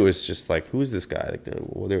bad. It was just like, who is this guy? Like,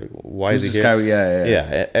 why is he here?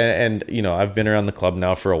 Yeah. And you know, I've been around the club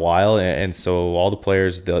now for a while, and so all the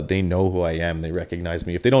players, they know who I am. They recognize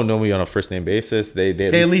me. If they don't know me on a first name basis, they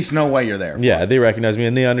at least know why you're there. Yeah, they recognize me,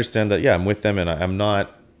 and they understand that I'm with them, and I'm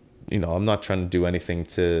not trying to do anything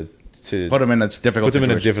to put them in a difficult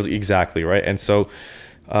situation. Exactly, right. And so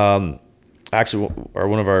actually,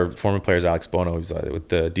 one of our former players, Alex Bono, he's with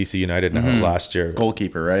the DC United now, last year.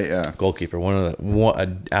 Goalkeeper, right? Yeah. Goalkeeper.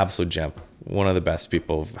 An absolute gem. One of the best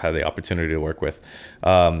people I've had the opportunity to work with.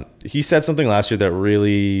 He said something last year that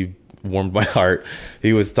really warmed my heart.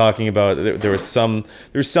 He was talking about there was some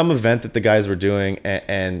event that the guys were doing,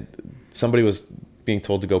 and somebody was being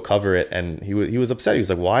told to go cover it, and he was upset. He was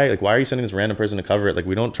like, why are you sending this random person to cover it? Like,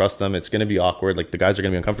 we don't trust them. It's going to be awkward. Like, the guys are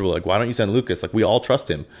going to be uncomfortable. Like, why don't you send Lucas? Like, we all trust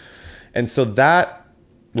him. And so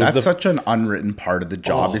that's such an unwritten part of the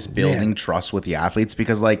job, is building trust with the athletes,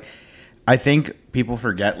 because like, I think people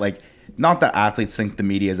forget, like, not that athletes think the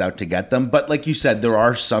media is out to get them, but like you said, there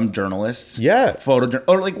are some journalists,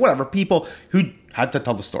 or like whatever, people who had to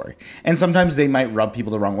tell the story, and sometimes they might rub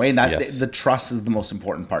people the wrong way, and that the trust is the most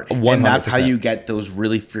important part. 100%. And that's how you get those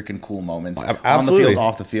really freaking cool moments on the field,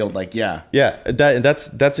 off the field. Like,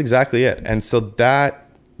 that's exactly it. And so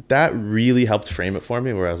that really helped frame it for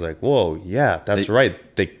me, where I was like, whoa, yeah, that's right.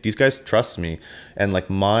 These guys trust me. And like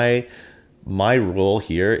my role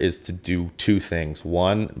here is to do two things.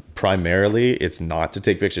 One, primarily, it's not to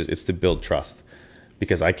take pictures, it's to build trust,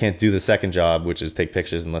 because I can't do the second job, which is take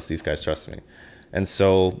pictures, unless these guys trust me. And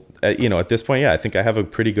so, you know, at this point, yeah, I think I have a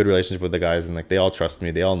pretty good relationship with the guys, and like they all trust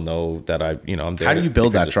me. They all know that I'm there. How do you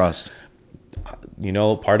build that trust? You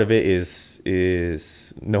know, part of it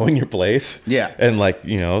is knowing your place. Yeah. And like,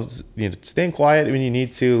 staying quiet when you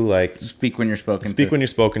need to, like speak when you're spoken to. Speak when you're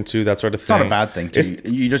spoken to, that sort of thing. It's not a bad thing too.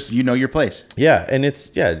 You know your place. Yeah. And it's,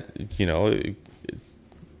 they're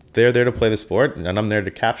there to play the sport, and I'm there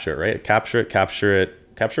to capture it, right? Capture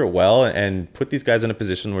it well, and put these guys in a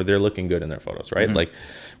position where they're looking good in their photos, right? Mm-hmm. Like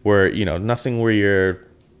where, nothing where you're,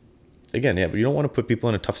 again, yeah, but you don't want to put people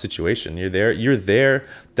in a tough situation. You're there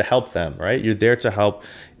to help them, right? You're there to help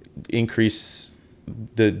increase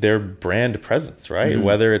their brand presence, right? Mm-hmm.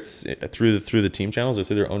 Whether it's through the team channels or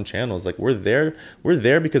through their own channels. Like we're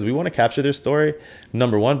there because we want to capture their story,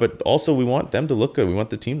 number one, but also we want them to look good. We want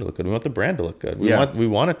the team to look good. We want the brand to look good. We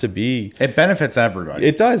want it to be. It benefits everybody.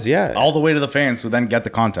 It does, yeah. All the way to the fans who then get the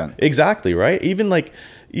content. Exactly, right? Even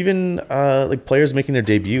players making their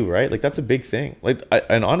debut, right? Like that's a big thing.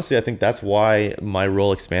 And honestly, I think that's why my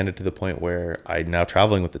role expanded to the point where I'm now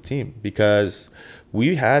traveling with the team, because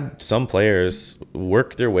we had some players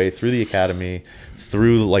work their way through the academy,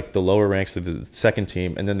 through like the lower ranks of the second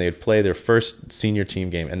team, and then they'd play their first senior team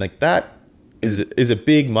game. And like that is a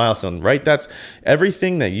big milestone, right? That's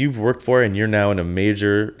everything that you've worked for, and you're now in a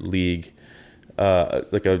major league,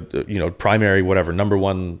 like a primary, whatever, number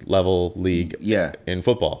one level league in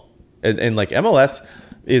football. And like MLS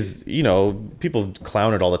is, people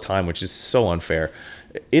clown it all the time, which is so unfair.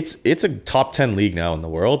 It's a top 10 league now in the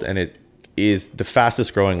world, and it is the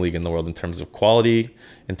fastest growing league in the world in terms of quality,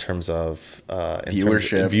 in terms of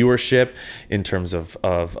viewership, in terms of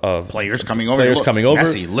players coming over.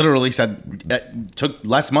 Messi literally said it took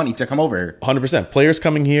less money to come over here. 100%. Players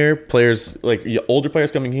coming here, players like older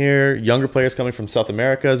players coming here, younger players coming from South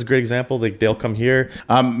America is a great example. They'll come here.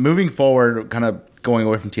 Moving forward, kind of going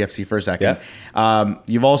away from TFC for a second. Yeah.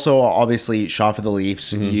 You've also obviously shot for the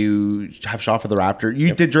Leafs. Mm-hmm. You have shot for the Raptors.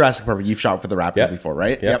 You did Jurassic Park, but you've shot for the Raptors before,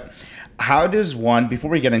 right? Yep. How does one,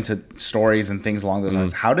 before we get into stories and things along those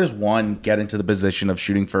lines, how does one get into the position of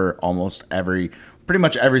shooting for pretty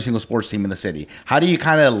much every single sports team in the city? How do you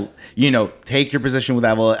kind of, take your position with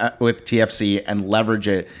TFC and leverage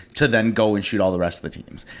it to then go and shoot all the rest of the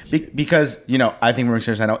teams? Because, I think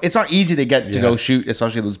I know it's not easy to get to go shoot,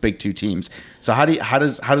 especially those big two teams. So how do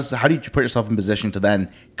you put yourself in position to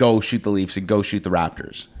then go shoot the Leafs and go shoot the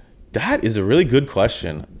Raptors? That is a really good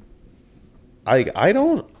question.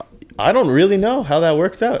 I don't really know how that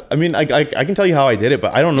worked out. I mean, I can tell you how I did it,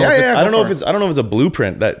 but I don't know. I don't know if it's a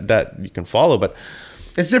blueprint that you can follow, but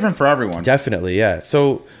it's different for everyone. Definitely, yeah.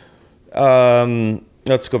 So,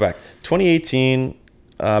 let's go back. 2018,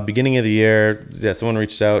 beginning of the year, someone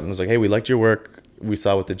reached out and was like, "Hey, we liked your work. We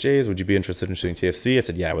saw with the Jays. Would you be interested in shooting TFC?" I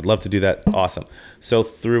said, "Yeah, I would love to do that." Awesome. So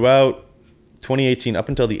throughout 2018, up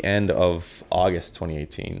until the end of August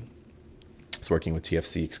 2018. I was working with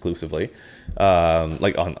TFC exclusively,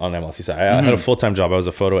 like on MLC side. I had a full-time job. I was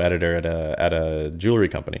a photo editor at a jewelry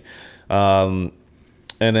company. And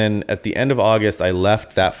then at the end of August, I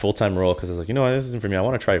left that full-time role because I was like, this isn't for me. I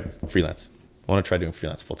want to try freelance. I want to try doing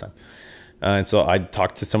freelance full-time. And so I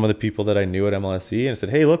talked to some of the people that I knew at MLSE and I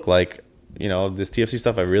said, hey, look, this TFC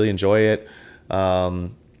stuff, I really enjoy it.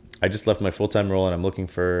 I just left my full-time role and I'm looking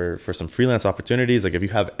for some freelance opportunities. Like if you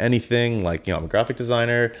have anything, I'm a graphic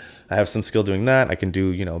designer, I have some skill doing that. I can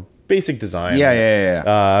do, basic design.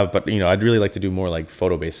 Yeah. But I'd really like to do more like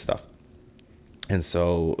photo-based stuff. And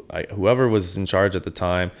so whoever was in charge at the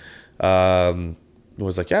time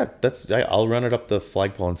was like, I'll run it up the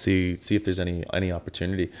flagpole and see if there's any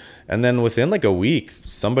opportunity. And then within like a week,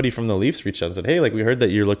 somebody from the Leafs reached out and said, hey, we heard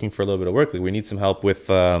that you're looking for a little bit of work. We need some help with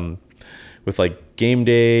like game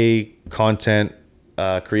day content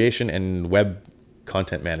creation and web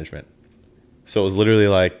content management. So it was literally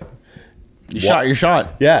like shot your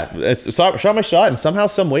shot. Yeah, shot my shot, and somehow,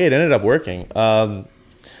 some way, it ended up working.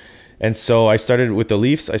 And so I started with the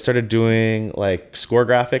Leafs. I started doing like score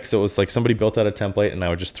graphics. So it was like somebody built out a template, and I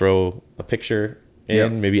would just throw a picture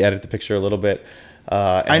in, maybe edit the picture a little bit.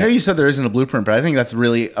 I know you said there isn't a blueprint, but I think that's a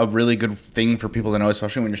really good thing for people to know,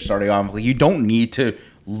 especially when you're starting off. Like, you don't need to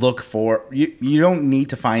look for you don't need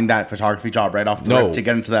to find that photography job right off the rip to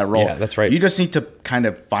get into that role. Yeah, that's right. You just need to kind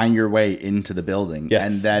of find your way into the building,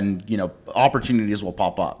 and then opportunities will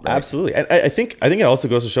pop up. Right? Absolutely. And I think it also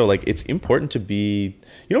goes to show like it's important to be.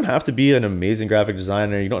 You don't have to be an amazing graphic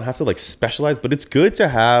designer. You don't have to like specialize, but it's good to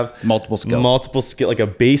have multiple skills, like a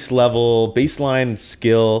baseline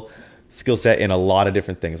skill set in a lot of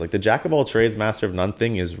different things. Like the jack of all trades, master of none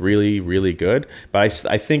thing is really, really good. But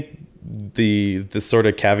I think the sort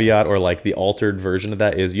of caveat or like the altered version of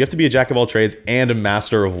that is you have to be a jack of all trades and a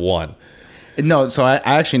master of one. No, so I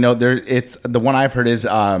actually know it's the one I've heard is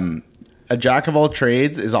a jack of all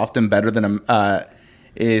trades is often better than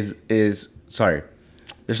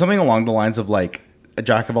there's something along the lines of like a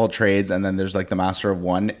jack of all trades, and then there's like the master of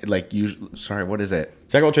one. Like what is it?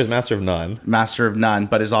 Jack of all trades, master of none. Master of none,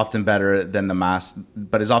 but is often better than a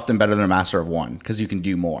master of one because you can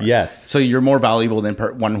do more. Yes. So you're more valuable than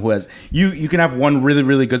one who has you can have one really,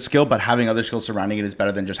 really good skill, but having other skills surrounding it is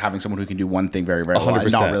better than just having someone who can do one thing very, very well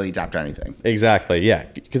and not really adapt to anything. Exactly. Yeah,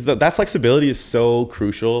 because that flexibility is so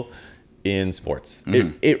crucial in sports.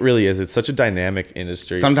 It really is. It's such a dynamic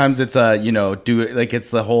industry. Sometimes it's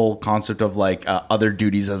it's the whole concept of like other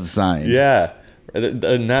duties as assigned. Yeah.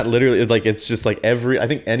 And that literally like it's just like I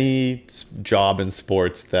think any job in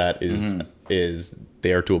sports that is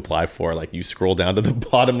there to apply for, like you scroll down to the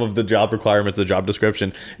bottom of the job requirements, the job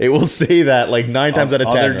description, it will say that like 9 times out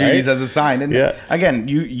of 10 other duties as assigned. And again,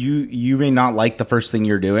 you may not like the first thing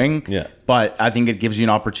you're doing, but I think it gives you an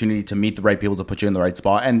opportunity to meet the right people to put you in the right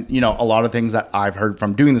spot. And a lot of things that I've heard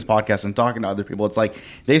from doing this podcast and talking to other people, it's like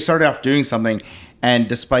they started off doing something, and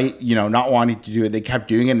despite not wanting to do it, they kept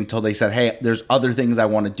doing it until they said, "Hey, there's other things I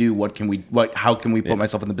want to do. How can we put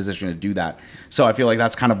myself in the position to do that?" So I feel like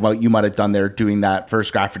that's kind of what you might have done there, doing that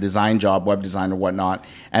first graphic design job, web design or whatnot.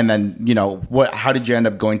 And then how did you end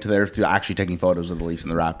up going to there through actually taking photos of the Leafs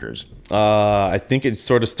and the Raptors? I think it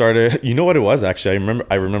sort of started. You know what it was actually?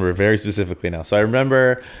 I remember very specifically now. So I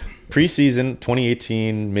remember preseason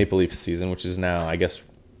 2018 Maple Leafs season, which is now I guess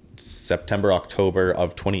September, October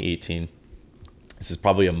of 2018. This is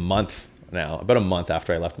probably about a month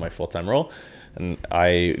after I left my full-time role. And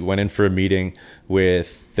I went in for a meeting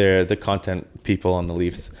with the content people on the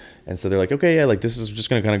Leafs. And so they're like, okay, yeah, like this is just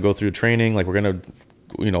going to kind of go through training. Like we're going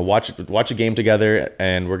to, watch a game together,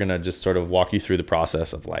 and we're going to just sort of walk you through the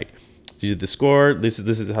process of like, these are the score. This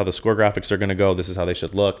is how the score graphics are going to go. This is how they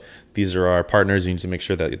should look. These are our partners. You need to make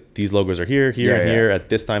sure that these logos are here, here at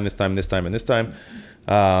this time, and this time.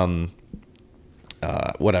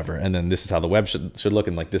 Whatever, and then this is how the web should look,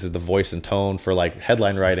 and like this is the voice and tone for like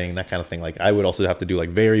headline writing, that kind of thing. Like I would also have to do like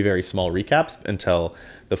very, very small recaps until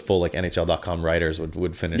the full like NHL.com writers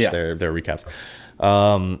would finish their recaps.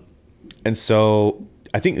 And so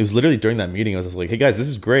I think it was literally during that meeting I was just like, hey guys, this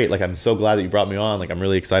is great, like I'm so glad that you brought me on, like I'm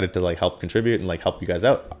really excited to like help contribute and like help you guys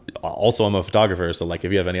out. Also I'm a photographer, so like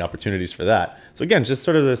if you have any opportunities for that. So again, just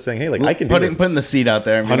sort of just saying, hey, like I can putting the seat out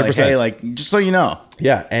there and be 100%. Like, hey, like just so you know.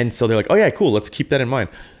 Yeah. And so they're like, oh yeah, cool, let's keep that in mind.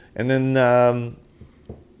 And then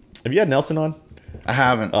have you had Nelson on? I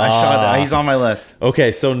haven't. He's on my list.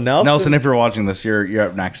 Okay, so Nelson, if you're watching this, you're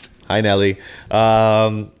up next. Hi Nelly.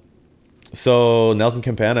 So Nelson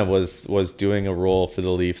Campana was doing a role for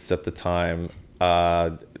the Leafs at the time,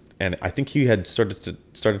 and I think he had started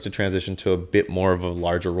to transition to a bit more of a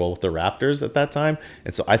larger role with the Raptors at that time.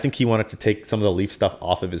 And so I think he wanted to take some of the Leaf stuff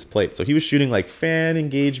off of his plate. So he was shooting like fan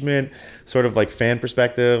engagement, sort of like fan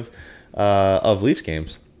perspective of Leafs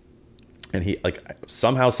games. And he like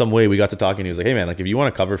somehow, some way we got to talking. He was like, "Hey man, like if you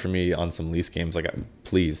want to cover for me on some Leafs games, like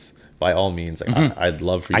please." By all means, like I'd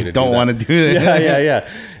love for you to do that. I don't want to do that. Yeah.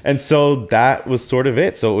 And so that was sort of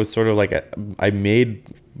it. So it was sort of like I made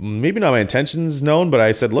maybe not my intentions known, but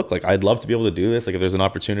I said, look, like I'd love to be able to do this. Like if there's an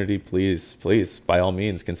opportunity, please, by all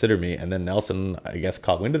means, consider me. And then Nelson, I guess,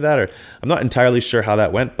 caught wind of that, or I'm not entirely sure how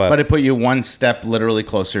that went, but it put you one step literally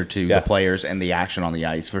closer to the players and the action on the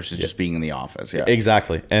ice versus just being in the office. Yeah,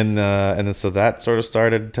 exactly. And then so that sort of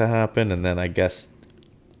started to happen, and then I guess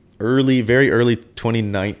very early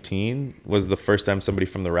 2019 was the first time somebody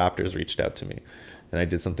from the Raptors reached out to me, and I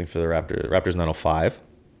did something for the Raptors 905,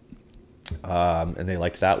 and they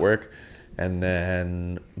liked that work. And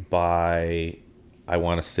then by, I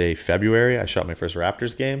want to say February, I shot my first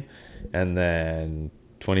Raptors game, and then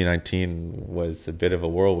 2019 was a bit of a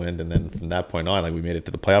whirlwind. And then from that point on, like we made it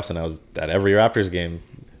to the playoffs, and I was at every Raptors game.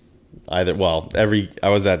 I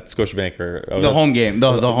was at Scotiabank or the home game,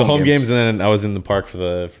 the home games, and then I was in the park for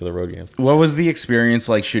the road games. What was the experience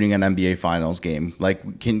like shooting an NBA Finals game?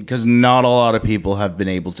 Like, because not a lot of people have been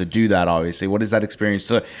able to do that. Obviously, what is that experience?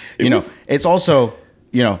 So, it's also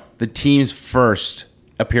the team's first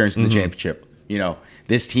appearance in the championship.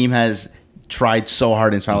 this team has tried so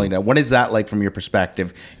hard in final league. What is that like from your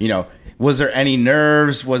perspective? You know, was there any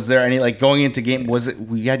nerves? Was there any like going into game? Was it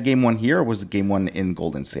we had game one here, or was it game one in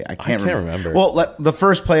Golden State? I can't remember. Well, the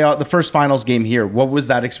first the first finals game here. What was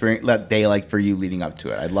that experience, that day like for you leading up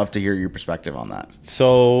to it? I'd love to hear your perspective on that.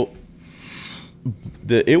 So,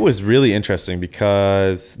 it was really interesting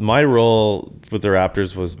because my role with the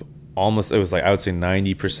Raptors was almost, it was like I would say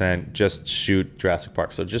 90% just shoot Jurassic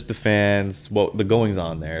Park. So just the fans, the goings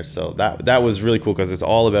on there. So that was really cool because it's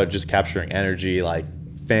all about just capturing energy, like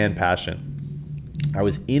fan passion. I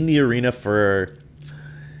was in the arena for,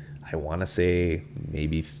 I want to say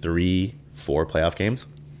maybe 3-4 playoff games.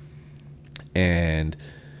 And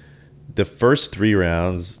the first 3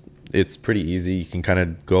 rounds, it's pretty easy. You can kind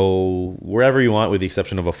of go wherever you want with the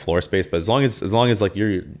exception of a floor space. But as long as like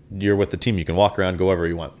you're with the team, you can walk around, go wherever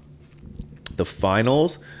you want. The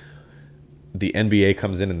finals, the NBA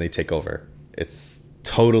comes in and they take over. It's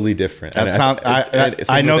totally different. I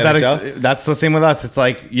know that that's the same with us. It's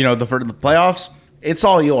like, you know, the playoffs, it's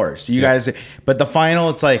all yours. You guys, but the final,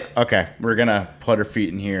 it's like, okay, we're gonna put our feet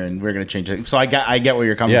in here and we're gonna change it. So I get where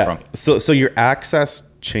you're coming from. So your access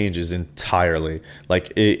changes entirely.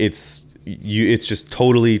 Like it's just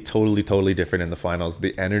totally different in the finals.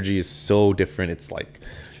 The energy is so different. It's like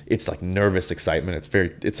nervous excitement.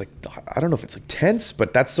 It's like, I don't know if it's like tense,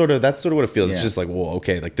 but that's sort of what it feels. Yeah. It's just like, whoa,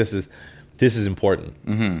 okay, like this is important.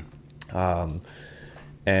 Mm-hmm.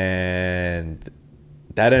 And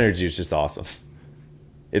that energy is just awesome.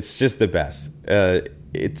 It's just the best.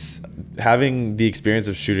 It's having the experience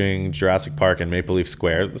of shooting Jurassic Park and Maple Leaf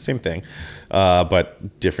Square, the same thing,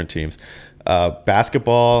 but different teams.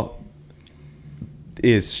 Basketball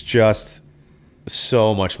is just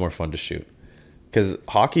so much more fun to shoot. Because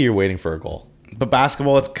hockey, you're waiting for a goal. But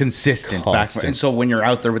basketball, it's consistent. And so when you're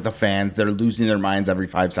out there with the fans, they're losing their minds every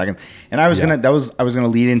 5 seconds. And I was gonna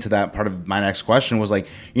lead into that part of my next question was like,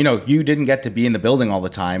 you know, you didn't get to be in the building all the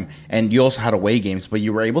time, and you also had away games, but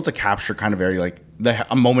you were able to capture kind of very like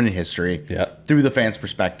a moment in history through the fans'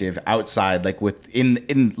 perspective outside, like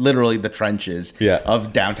in literally the trenches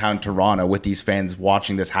of downtown Toronto with these fans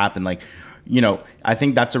watching this happen. Like, you know, I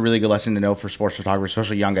think that's a really good lesson to know for sports photographers,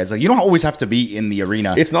 especially young guys. Like, you don't always have to be in the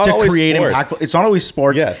arena. It's not always create sports. Impactful. It's not always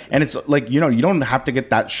sports. Yes. And it's like, you know, you don't have to get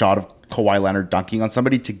that shot of Kawhi Leonard dunking on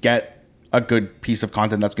somebody to get a good piece of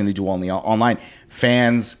content that's going to do well online.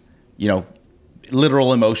 Fans, you know,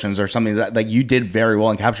 literal emotions or something that like you did very well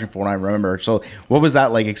in capturing for what I remember. So what was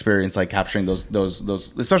that like experience, like capturing those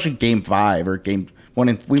especially game 5 or game 6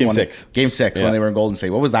 when they were in Golden State?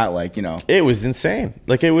 What was that like, you know? It was insane.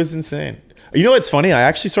 Like, it was insane. You know what's funny? I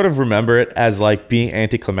actually sort of remember it as like being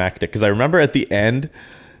anticlimactic because I remember at the end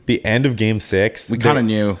of game 6, we kind of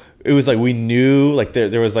knew. It was like we knew like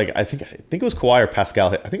there was like I think it was Kawhi or Pascal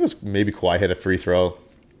hit. I think it was maybe Kawhi hit a free throw.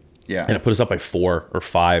 Yeah. And it put us up by 4 or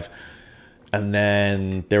 5. And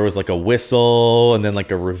then there was like a whistle and then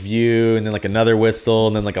like a review and then like another whistle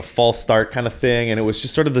and then like a false start kind of thing. And it was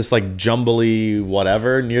just sort of this like jumbly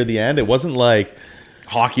whatever near the end. It wasn't like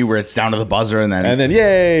hockey where it's down to the buzzer and then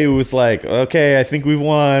yay, it was like, okay, I think we've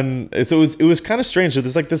won. So it was kind of strange. So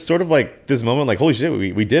there's like this sort of like this moment like, holy shit,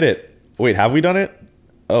 we did it. Wait, have we done it?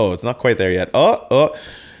 Oh, it's not quite there yet. Oh.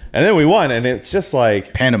 And then we won. And it's just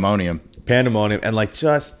like pandemonium. And like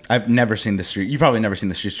just I've never seen the street. You've probably never seen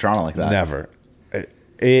the streets of Toronto like that. Never.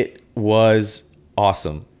 It was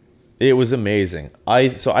awesome. It was amazing. I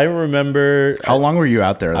remember. How long were you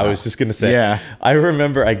out there? I was just gonna say. Yeah. I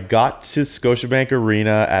remember I got to Scotiabank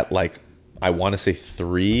Arena at like I want to say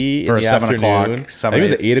 3 for in the 7 afternoon. o'clock. I think it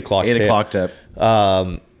was at 8 o'clock. 8 o'clock tip.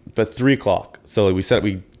 But 3 o'clock. So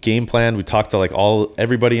we game planned. We talked to like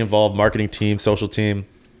everybody involved, marketing team, social team.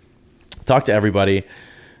 Talked to everybody.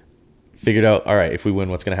 Figured out, all right, if we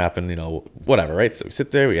win, what's going to happen, you know, whatever, right? So we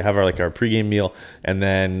sit there, we have our pregame meal, and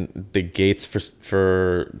then the gates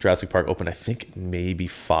for Jurassic Park opened, I think maybe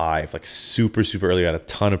 5, like super, super early. We had a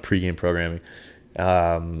ton of pregame programming.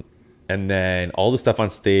 And then all the stuff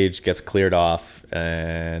on stage gets cleared off,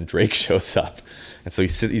 and Drake shows up. And so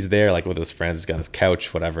he's there like with his friends, he's got his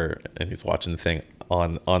couch, whatever, and he's watching the thing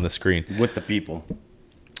on the screen. With the people.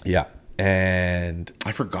 Yeah. And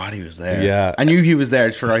I forgot he was there. Yeah. I knew he was there. I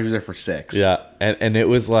just forgot he was there for 6. Yeah. And it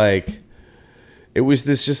was like, it was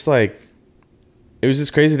this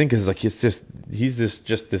crazy thing. Cause like, he's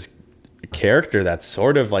this character that's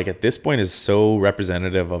sort of like at this point is so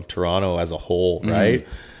representative of Toronto as a whole. Right.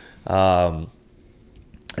 And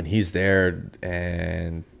he's there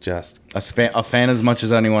and just a fan as much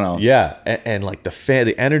as anyone else. Yeah. And like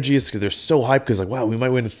the energy is because they're so hyped because like, wow, we might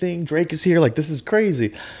win a thing. Drake is here. Like, this is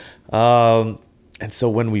crazy. And so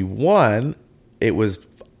when we won, it was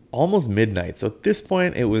almost midnight. So at this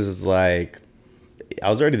point, it was like I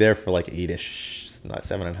was already there for like 8-ish, not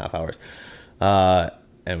 7.5 hours.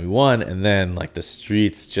 And we won, and then like the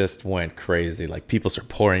streets just went crazy. Like people start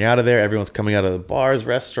pouring out of there. Everyone's coming out of the bars,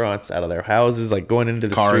 restaurants, out of their houses, like going into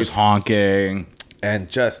the Cars streets, honking, and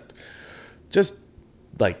just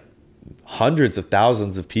like hundreds of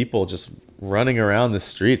thousands of people just running around the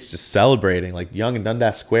streets, just celebrating. Like Yonge and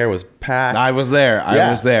Dundas Square was packed. I was there,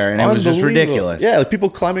 and it was just ridiculous. Yeah, like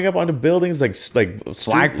people climbing up onto buildings, like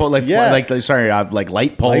flagpole, like light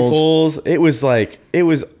poles.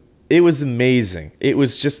 It was amazing. It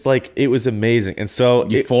was just like, it was amazing. And so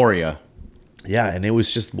euphoria. And it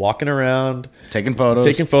was just walking around, taking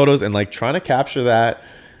photos and like trying to capture that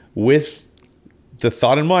with the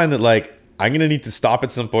thought in mind that like, I'm going to need to stop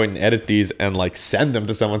at some point and edit these and like send them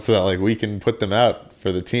to someone so that like we can put them out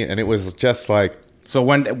for the team. And it was just like, so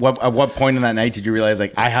at what point in that night did you realize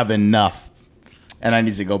like, I have enough and I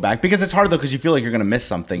need to go back? Because it's hard though, because you feel like you're going to miss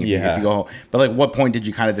something if you go home. But like, what point did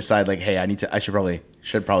you kind of decide like, hey, I should probably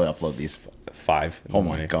upload these? 5. Oh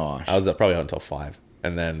my gosh. I was up probably until 5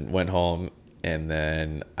 and then went home. And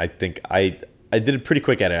then I think I did a pretty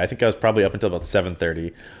quick edit. I think I was probably up until about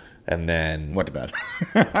 7:30 and then went to bed.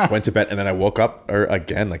 And then I woke up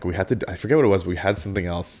again, like we had to, I forget what it was. We had something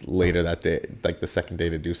else later that day, like the second day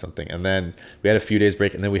to do something. And then we had a few days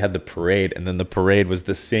break and then we had the parade. And then the parade was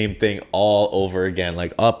the same thing all over again,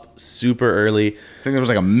 like up super early. I think there was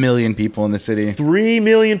like 1 million people in the city. 3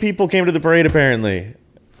 million people came to the parade apparently.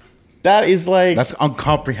 That is like, that's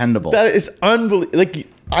incomprehensible. That is unbelievable. Like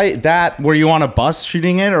were you on a bus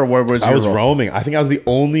shooting it, or where was I was roaming? I think I was the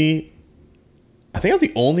only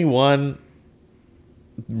one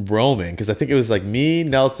roaming, because I think it was like me,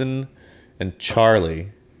 Nelson, and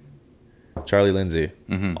Charlie Lindsay,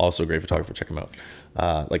 also a great photographer. Check him out.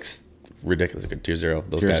 Like ridiculous, good Tier Zero.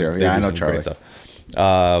 Those guys, Zero. Yeah, I know Charlie. Great stuff.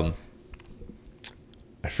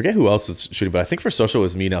 I forget who else was shooting, but I think for social it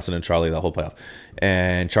was me, Nelson, and Charlie the whole playoff.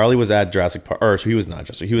 And Charlie was at Jurassic Park, or he was not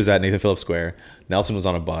Jurassic. He was at Nathan Phillips Square. Nelson was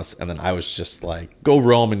on a bus, and then I was just like, go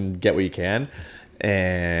roam and get what you can.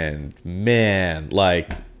 And man,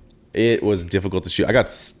 like it was difficult to shoot. I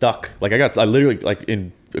got stuck. Like I literally like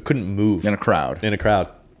I couldn't move in a crowd.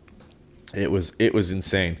 It was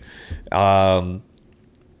insane. That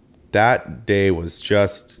day was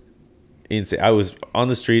just insane. I was on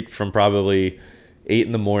the street from probably 8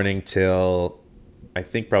 in the morning till I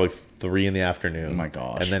think probably 3 in the afternoon. Oh my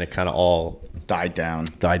gosh. And then it kind of all died down.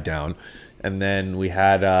 And then we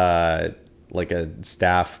had like a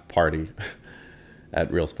staff party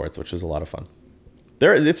at Real Sports, which was a lot of fun.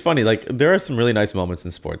 It's funny, like there are some really nice moments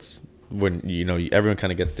in sports when everyone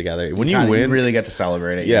kind of gets together. When you win, you really get to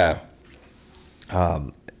celebrate it. Yeah.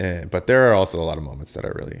 But there are also a lot of moments that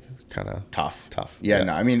are really kind of tough. Yeah.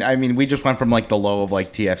 No, I mean, we just went from like the low of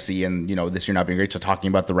like TFC and this year not being great to talking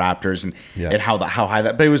about the Raptors and how high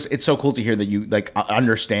that. But it's so cool to hear that you like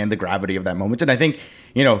understand the gravity of that moment. And I think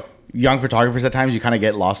young photographers at times you kind of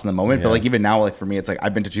get lost in the moment. But like even now, like for me, it's like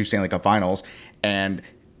I've been to 2 Stanley Cup finals, and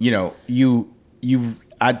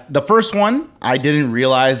the first one, I didn't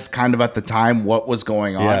realize kind of at the time what was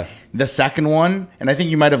going on. Yeah. The second one, and I think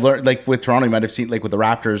you might have learned, like with Toronto, you might have seen, like with the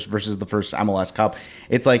Raptors versus the first MLS Cup.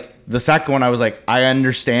 It's like the second one, I was like, I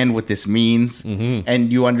understand what this means,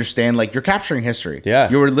 and you understand, like you're capturing history. Yeah,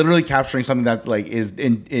 you were literally capturing something that's like is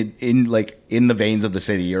in like in the veins of the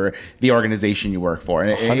city or the organization you work for,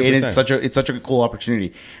 and it's such a cool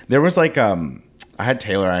opportunity. There was like I had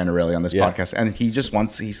Taylor Iannarelli on this podcast, and he's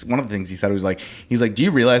one of the things he said was like, do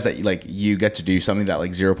you realize that like you get to do something that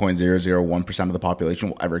like 0.001% of the population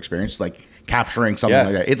will ever experience, like capturing something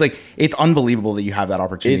like that? It's like, it's unbelievable that you have that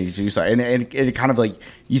opportunity to do so, and it kind of like,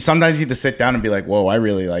 you sometimes need to sit down and be like, whoa, I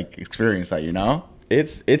really like experienced that,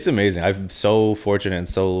 It's amazing. I'm so fortunate, and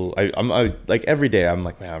so I'm like every day I'm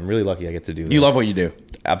like, man, I'm really lucky I get to do this. You love what you do.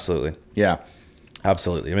 Absolutely. Yeah,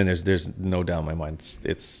 absolutely. I mean, there's no doubt in my mind.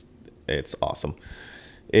 It's awesome.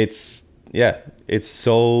 It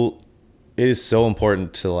is so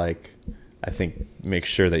important to like, I think, make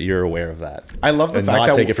sure that you're aware of that. I love the fact not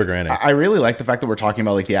that take it for granted. I really like the fact that we're talking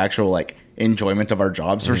about like the actual like enjoyment of our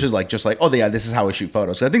jobs versus like just like, oh yeah, this is how I shoot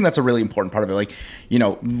photos. So I think that's a really important part of it. Like,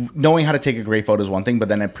 knowing how to take a great photo is one thing, but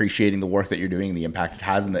then appreciating the work that you're doing and the impact it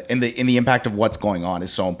has and the impact of what's going on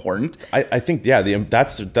is so important. I think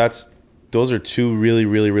those are two really,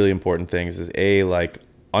 really, really important things. Is A, like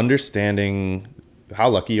understanding how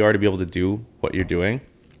lucky you are to be able to do what you're doing,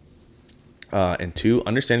 and 2,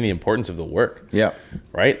 understanding the importance of the work. Yeah,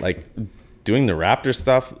 right. Like doing the Raptor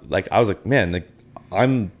stuff. Like I was like, man, like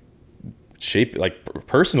I'm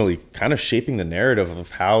personally kind of shaping the narrative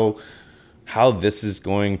of how how this is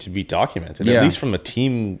going to be documented, at least from a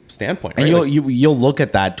team standpoint. And right? you'll look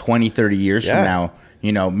at that 20, 30 years from now.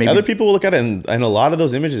 You know, maybe other people will look at it, and a lot of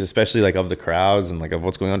those images, especially like of the crowds and like of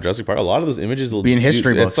what's going on in Jurassic Park, a lot of those images will be in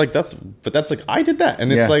history books. It's like that's like I did that,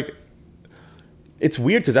 and it's like it's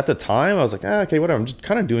weird because at the time I was like, okay, whatever. I'm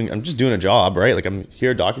just doing a job, right? Like I'm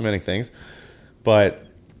here documenting things, but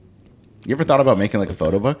you ever thought about making like a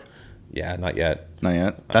photo book? Yeah, not yet. Not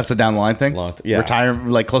yet. That's a down the line thing. Retire,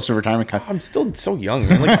 like close to retirement. I'm still so young,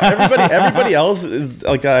 man. Like everybody else,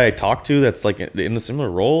 like I talk to, that's like in a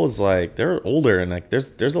similar role, is like they're older, and like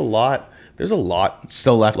there's a lot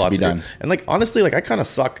still left to be done. And like honestly, like I kind of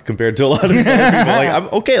suck compared to a lot of people. Like I'm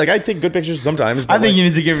okay. Like I take good pictures sometimes. But I think you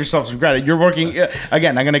need to give yourself some credit. You're working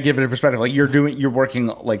again. I'm gonna give it a perspective. Like you're working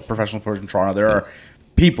like professional person in Toronto. There are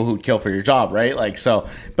people who'd kill for your job, right? Like so,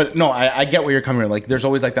 but no, I get where you're coming from. Like there's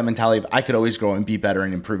always like that mentality of I could always grow and be better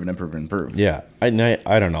and improve and improve and improve. Yeah, I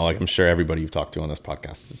don't know. Like I'm sure everybody you've talked to on this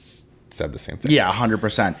podcast has said the same thing. Yeah,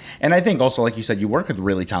 100%. And I think also, like you said, you work with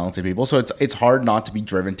really talented people, so it's hard not to be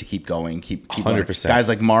driven to keep going, keep 100%. Guys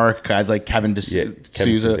like Mark, guys like Kevin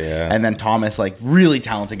D'Souza, and then Thomas, like really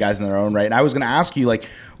talented guys in their own right. And I was going to ask you, like,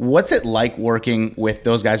 what's it like working with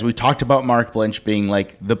those guys? We talked about Mark Blinch being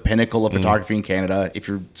like the pinnacle of photography in Canada. If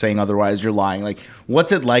you're saying otherwise, you're lying. Like,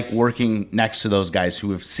 what's it like working next to those guys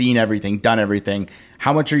who have seen everything, done everything?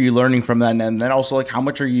 How much are you learning from them? And then also, like, how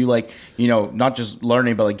much are you, like, you know, not just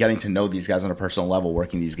learning, but like getting to know these guys on a personal level,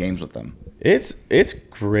 working these games with them? It's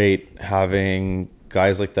great having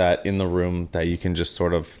guys like that in the room that you can just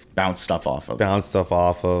sort of bounce stuff off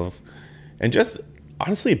of. And just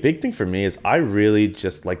honestly, a big thing for me is I really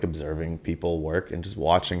just like observing people work and just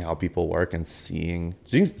watching how people work and seeing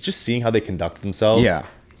how they conduct themselves. Yeah.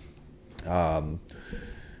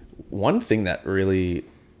 One thing that really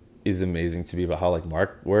is amazing to me about how like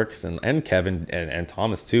Mark works and Kevin and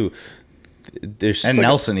Thomas too. There's and like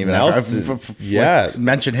Nelson even. I've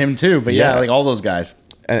mentioned him too, but like all those guys.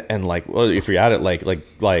 And like, well, if you're at it,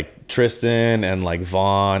 like Tristan and like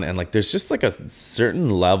Vaughn and like, there's just like a certain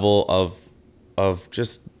level of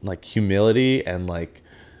just like humility and like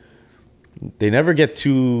they never get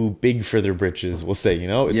too big for their britches. We'll say, you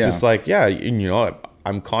know, it's just like, you know,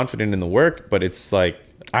 I'm confident in the work, but it's like,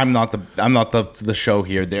 I'm not the show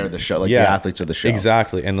here. They're the show. Like the athletes are the show.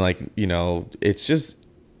 Exactly. And like, you know, it's just,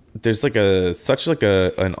 there's like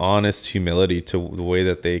an honest humility to the way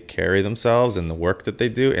that they carry themselves and the work that they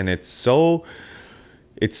do. And it's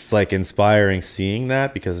like inspiring seeing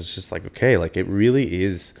that, because it's just like, okay, like it really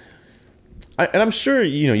is. And I'm sure,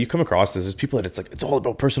 you know, you come across this as people that it's like, it's all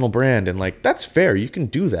about personal brand. And like, that's fair. You can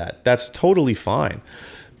do that. That's totally fine.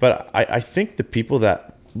 But I think the people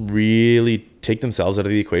that really take themselves out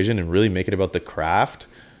of the equation and really make it about the craft,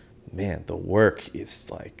 man, the work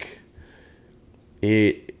is like,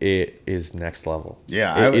 it is next level.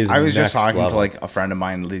 Yeah, I was just talking to like a friend of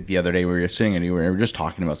mine the other day. We were sitting and we were just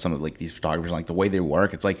talking about some of like these photographers, like the way they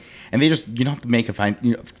work. It's like, and they just, you don't have to make a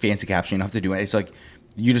fancy caption. You don't have to do it. It's like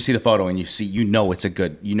you just see the photo and you know it's a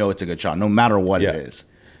good shot, no matter what it is.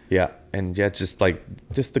 Yeah, and just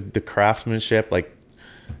the craftsmanship, like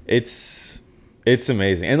it's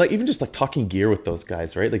amazing. And like even just like talking gear with those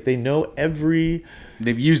guys, right? Like they know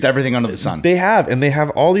they've used everything under the sun. They have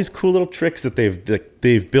all these cool little tricks that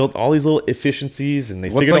they've built, all these little efficiencies, and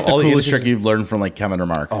What's like the coolest trick you've learned from like Kevin or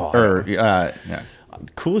Mark? The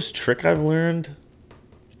coolest trick I've learned,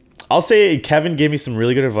 I'll say Kevin gave me some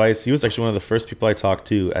really good advice. He was actually one of the first people I talked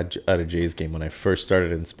to at a Jays game when I first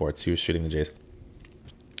started in sports. He was shooting the Jays,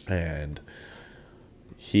 and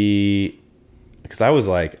because I was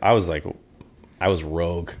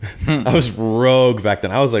rogue. I was rogue back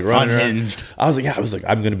then. I was like running around. I was like,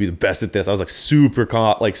 I'm gonna be the best at this. I was like super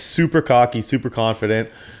cocky, super confident,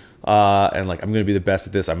 and like I'm gonna be the best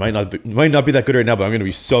at this. I might not be that good right now, but I'm gonna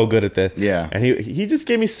be so good at this. Yeah. And he just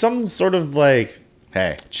gave me some sort of like,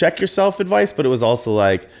 hey, check yourself advice, but it was also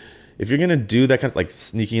like, if you're gonna do that kind of like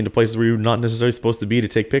sneaking into places where you're not necessarily supposed to be to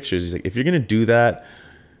take pictures, he's like, if you're gonna do that,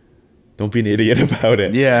 don't be an idiot about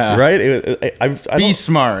it. Yeah. Right. Be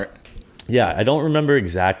smart. Yeah, I don't remember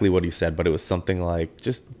exactly what he said, but it was something like,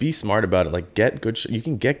 just be smart about it. Like, get good. You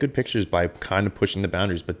can get good pictures by kind of pushing the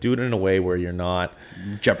boundaries, but do it in a way where you're not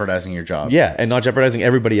jeopardizing your job. Yeah, and not jeopardizing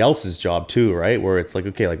everybody else's job too, right? Where it's like,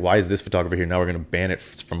 okay, like why is this photographer here? Now we're going to ban it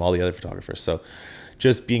from all the other photographers. So,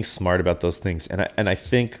 just being smart about those things, and I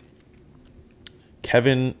think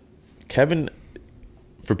Kevin,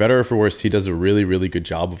 for better or for worse, he does a really, really good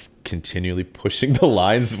job of continually pushing the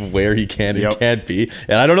lines of where he can and can't be.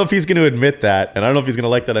 And I don't know if he's going to admit that, and I don't know if he's going to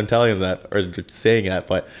like that I'm telling him that or saying that,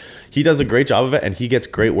 but he does a great job of it, and he gets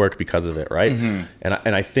great work because of it, right? Mm-hmm.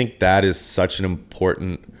 And I think that is such an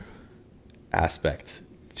important aspect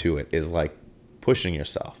to it is like pushing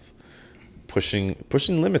yourself, pushing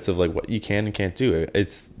limits of like what you can and can't do.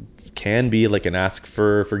 It's can be like an ask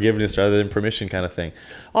for forgiveness rather than permission kind of thing.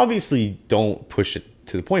 Obviously, don't push it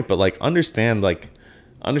to the point, but like understand like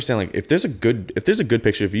if there's a good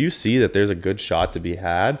picture, if you see that there's a good shot to be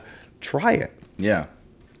had, try it. Yeah.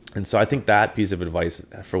 And so I think that piece of advice,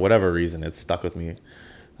 for whatever reason, it's stuck with me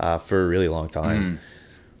for a really long time.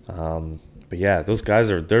 But yeah, those guys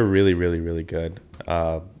they're really, really, really good.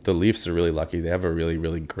 The Leafs are really lucky. They have a really,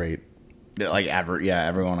 really great, like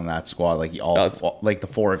everyone on that squad, like like the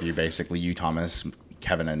four of you basically, you, Thomas,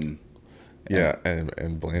 Kevin, and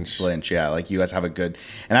Blanche. Yeah, like you guys have a good.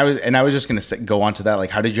 And I was just gonna go on to that. Like,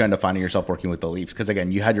 how did you end up finding yourself working with the Leafs? Because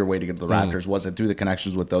again, you had your way to get to the Raptors. Was it through the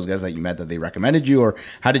connections with those guys that you met that they recommended you, or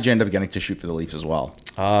how did you end up getting to shoot for the Leafs as well?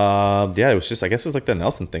 Yeah, it was just, I guess it was like the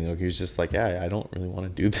Nelson thing. Like, he was just like, yeah, I don't really want to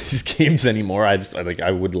do these games anymore. I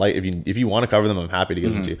would like, if you want to cover them, I'm happy to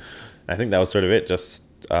give them to you. I think that was sort of it.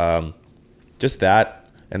 Just that,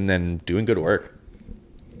 and then doing good work.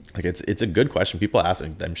 Like it's a good question. People ask,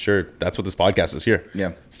 I'm sure that's what this podcast is here.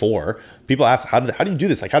 Yeah. For people ask, how do you do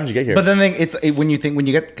this? Like, how did you get here? But then when you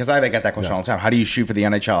get, because I get that question all the time. How do you shoot for the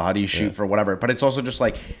NHL? How do you shoot for whatever? But it's also just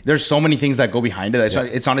like there's so many things that go behind it.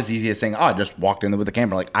 It's not as easy as saying, I just walked in with the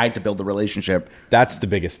camera. Like, I had to build the relationship. That's the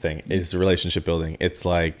biggest thing, is the relationship building. It's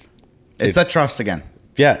like it's that trust again.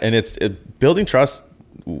 Yeah, and it's building trust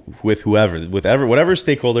with whatever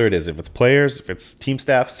stakeholder it is. If it's players, if it's team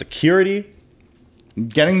staff, security.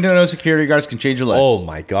 Getting to know security guards can change your life. Oh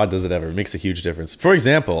my God, does it ever? It makes a huge difference. For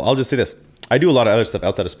example, I'll just say this. I do a lot of other stuff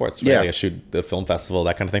outside of sports, right? Yeah. Like I shoot the film festival,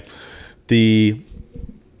 that kind of thing.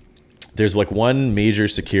 There's like one major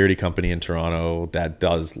security company in Toronto that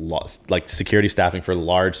does like security staffing for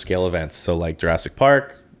large scale events. So like Jurassic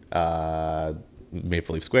Park,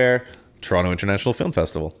 Maple Leaf Square, Toronto International Film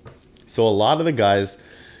Festival. So a lot of the guys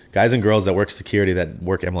and girls that work security, that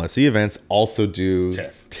work MLSE events, also do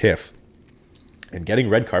TIFF. And getting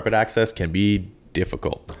red carpet access can be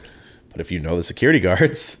difficult. But if you know the security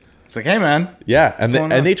guards, it's like, hey man, yeah, and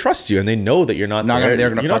they trust you, and they know that you're not there. They're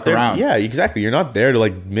gonna fuck around. Yeah, exactly. You're not there to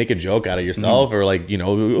like make a joke out of yourself or like,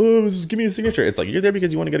 oh, give me a signature. It's like you're there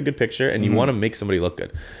because you want to get a good picture and you want to make somebody look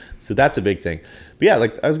good. So that's a big thing. But yeah,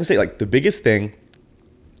 like I was gonna say, like the biggest thing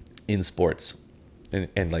in sports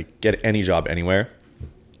and like get any job anywhere,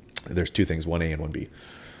 there's two things: 1A and 1B.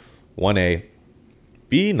 1A,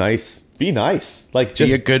 be nice. Be nice. Like,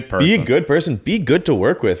 just be a good person. Be a good person. Be good to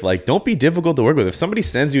work with. Like, don't be difficult to work with. If somebody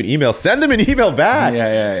sends you an email, send them an email back.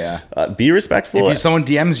 Yeah. Be respectful. If someone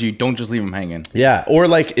DMs you, don't just leave them hanging. Yeah. Or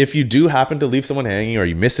like, if you do happen to leave someone hanging or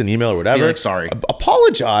you miss an email or whatever, be like, sorry.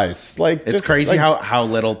 Apologize. Like, it's crazy how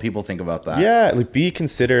little people think about that. Yeah. Like, be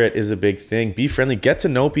considerate is a big thing. Be friendly. Get to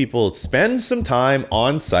know people. Spend some time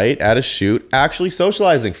on site at a shoot, actually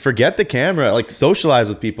socializing. Forget the camera. Like, socialize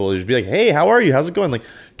with people. Just be like, hey, how are you? How's it going? Like,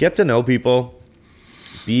 get to know people.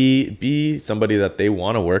 Be somebody that they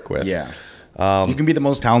want to work with. Yeah. You can be the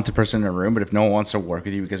most talented person in a room, but if no one wants to work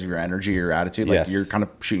with you because of your energy or your attitude, like you're kind of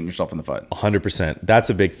shooting yourself in the foot. 100%. That's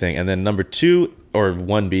a big thing. And then number 2 or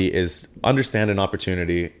 1B is understand an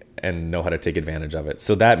opportunity and know how to take advantage of it.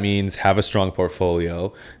 So that means have a strong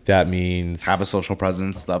portfolio. That means have a social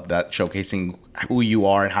presence, stuff that showcasing who you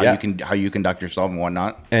are and how you conduct yourself and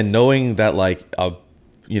whatnot. And knowing that like a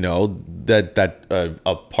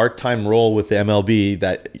part-time role with the MLB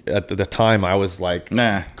that at the time I was like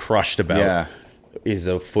crushed about is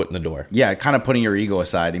a foot in the door. Yeah, kind of putting your ego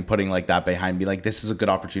aside and putting like that behind, be like, this is a good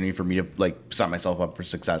opportunity for me to like set myself up for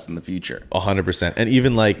success in the future. 100%. And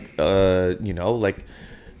even like, like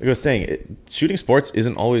I was saying, shooting sports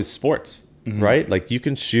isn't always sports, right? Like you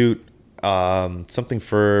can shoot something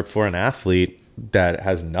for an athlete that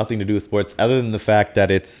has nothing to do with sports other than the fact that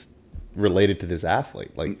it's related to this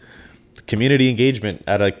athlete, like community engagement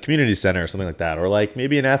at a community center or something like that, or like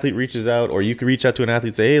maybe an athlete reaches out, or you could reach out to an athlete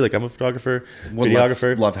and say, hey, like I'm a photographer,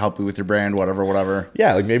 videographer, love to help you with your brand, whatever.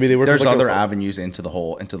 Yeah, like maybe they work. There's with like other avenues into the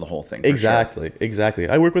whole thing. Exactly.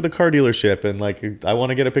 I work with a car dealership, and like I want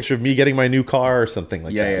to get a picture of me getting my new car or something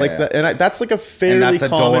like that. That, and that's like a fairly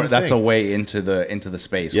common thing. That's a way into the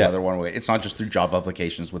space. Yeah, one way. It's not just through job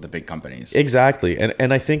applications with the big companies. Exactly,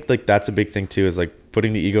 and I think like that's a big thing too, is like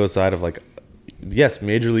putting the ego aside of like, yes,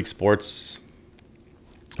 Major League Sports,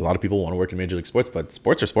 a lot of people want to work in Major League Sports, but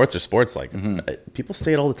sports are sports. Like people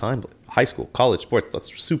say it all the time, high school, college, sports,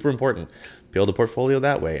 that's super important. Build a portfolio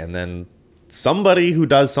that way, and then somebody who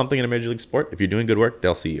does something in a major league sport, if you're doing good work,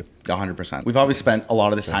 they'll see you. 100%. We've always spent a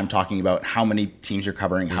lot of this time talking about how many teams you're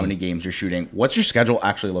covering, how many games you're shooting. What's your schedule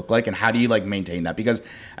actually look like, and how do you like maintain that? Because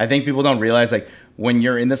I think people don't realize like when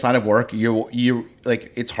you're in this line of work, you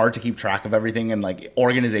like it's hard to keep track of everything, and like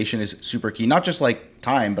organization is super key. Not just like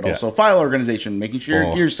time, but also file organization, making sure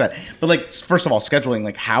your gear's set. But like first of all, scheduling.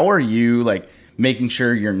 Like how are you like making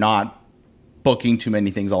sure you're not booking too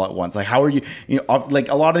many things all at once? Like how are you like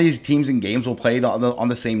a lot of these teams and games will play on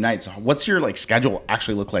the same night. So what's your like schedule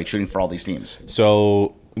actually look like shooting for all these teams?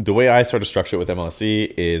 So the way I sort of structure it with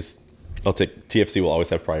MLSE is I'll take TFC will always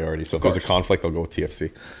have priority. So if there's a conflict, I'll go with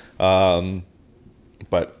TFC.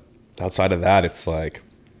 But outside of that, it's like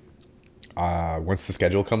once the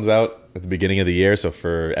schedule comes out at the beginning of the year. So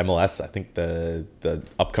for MLS, I think the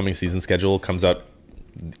upcoming season schedule comes out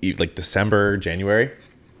like December, January.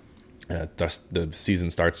 The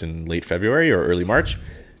season starts in late February or early March.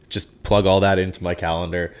 Just plug all that into my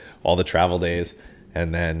calendar, all the travel days,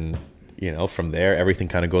 and then from there everything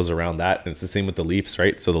kind of goes around that. And it's the same with the Leafs,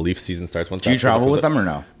 right? So the Leafs season starts once. Do you travel with them or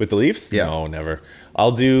no? With the Leafs? Yeah. No, never.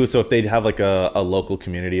 I'll do so if they'd have like a local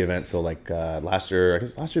community event. So like last year,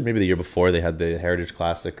 maybe the year before, they had the Heritage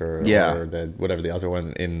Classic or the whatever the other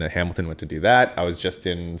one in Hamilton went to do that. I was just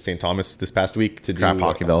in St. Thomas this past week to do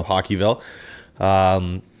Hockeyville.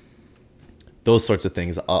 Those sorts of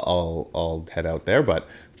things, I'll head out there. But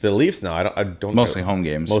for the Leafs, no, I don't. Mostly home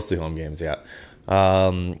games. Mostly home games, yeah.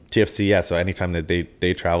 TFC, yeah. So anytime that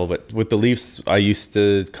they travel, but with the Leafs, I used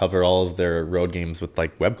to cover all of their road games with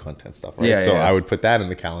like web content stuff, right? Yeah, so I would put that in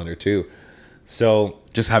the calendar too. So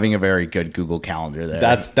just having a very good Google Calendar there.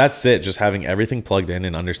 That's it. Just having everything plugged in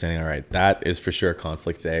and understanding. All right, that is for sure a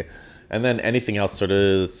conflict day. And then anything else sort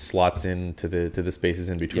of slots into the spaces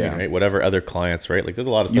in between, right? Whatever other clients, right? Like there's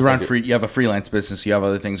a lot of stuff. You have a freelance business, you have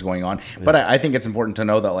other things going on. Yeah. But I think it's important to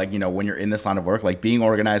know that like, when you're in this line of work, like being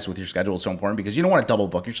organized with your schedule is so important because you don't want to double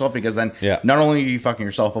book yourself because then not only are you fucking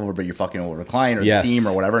yourself over, but you're fucking over the client or the team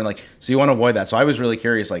or whatever. And like, so you want to avoid that. So I was really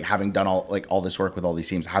curious, like having done all this work with all these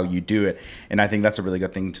teams, how you do it. And I think that's a really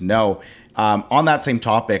good thing to know. On that same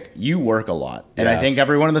topic, you work a lot. And I think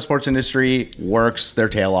everyone in the sports industry works their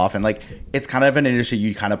tail off. And like, it's kind of an industry,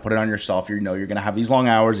 you kind of put it on yourself. You're going to have these long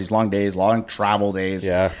hours, these long days, long travel days.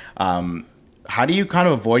 Yeah. How do you kind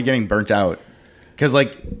of avoid getting burnt out? Because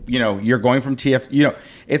like, you're going from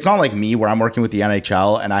it's not like me where I'm working with the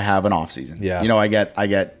NHL and I have an off season. Yeah. I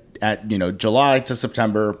get at, July to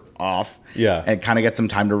September off. Yeah. And kind of get some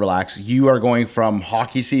time to relax. You are going from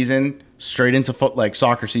hockey season straight into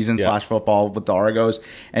soccer season / football with the Argos,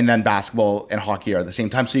 and then basketball and hockey are at the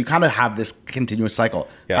same time. So you kind of have this continuous cycle.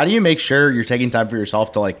 Yeah. How do you make sure you're taking time for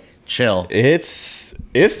yourself to like chill? It's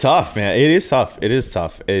tough, man. It is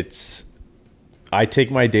tough. I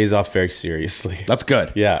take my days off very seriously. That's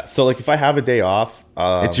good. Yeah. So like if I have a day off,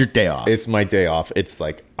 it's your day off. It's my day off. It's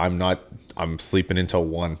like I'm sleeping until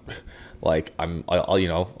 1. Like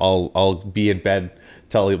I'll be in bed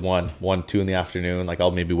till 1, 2 in the afternoon. Like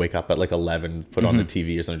I'll maybe wake up at like 11, put on the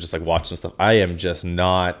TV or something, just like watch some stuff. I am just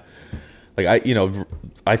not like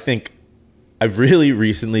I think I've really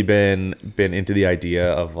recently been into the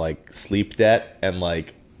idea of like sleep debt and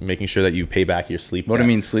like making sure that you pay back your sleep debt. What do you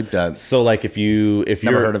mean sleep debt? So like if you're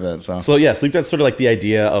never heard of it. So yeah, sleep debt's sort of like the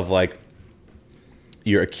idea of like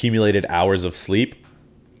your accumulated hours of sleep.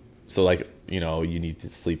 So like, you need to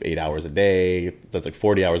sleep 8 hours a day. That's like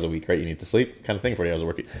 40 hours a week, right? You need to sleep kind of thing, 40 hours a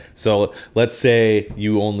work week. So let's say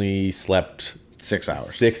you only slept 6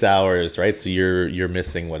 hours. 6 hours, right? So you're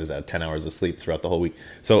missing, what is that, 10 hours of sleep throughout the whole week.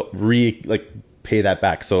 So pay that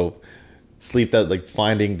back. So sleep that, like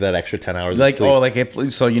finding that extra 10 hours of sleep. Oh, like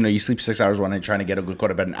you sleep 6 hours one and trying to get a good go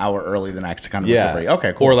to bed an hour early the next to kind of recuperate.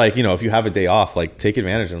 Okay, cool. Or like, if you have a day off, like take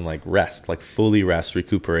advantage and like rest, like fully rest,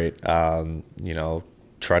 recuperate,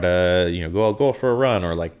 try to go for a run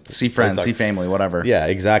or like see friends, see family, whatever. Yeah,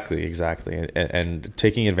 exactly. And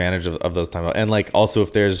taking advantage of those time. And like also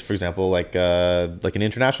if there's, for example, like an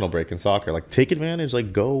international break in soccer, like take advantage,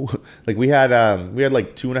 like go. Like we had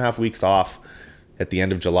like 2.5 weeks off at the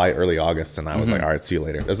end of July, early August, and I was like, all right, see you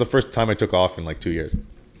later. That's the first time I took off in like 2 years.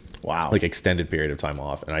 Wow. Like extended period of time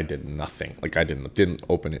off, and I did nothing. Like I didn't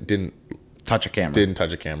open it, didn't touch a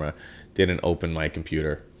camera, didn't open my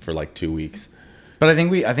computer for like 2 weeks. But I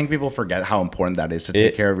think people forget how important that is to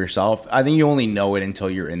take care of yourself. I think you only know it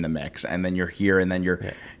until you're in the mix, and then you're here, and then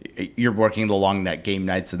you're working the long game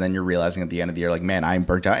nights, and then you're realizing at the end of the year, like, man, I'm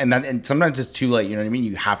burnt out. And sometimes it's too late. You know what I mean?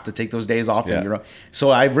 You have to take those days off. Yeah. And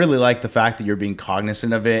so I really like the fact that you're being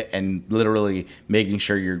cognizant of it and literally making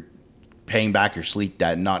sure you're paying back your sleep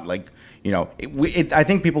debt, not like I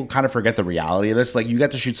think people kind of forget the reality of this. Like, you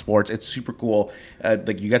get to shoot sports, it's super cool.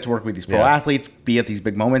 Like, you get to work with these pro athletes, be at these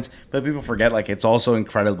big moments, but people forget, like, it's also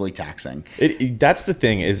incredibly taxing. That's the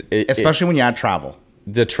thing especially when you add travel.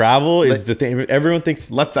 The travel is the thing. Everyone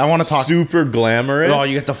thinks I want to talk super glamorous. Oh,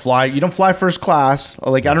 you get to fly. You don't fly first class.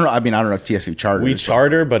 Like, I don't know. I mean, I don't know if TFC charters. We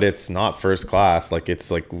charter, but it's not first class. Like, it's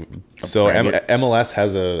like MLS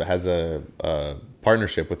has a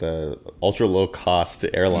partnership with a ultra low cost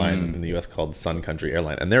airline in the US called Sun Country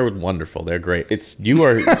Airline, and they're wonderful. They're great. It's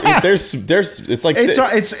like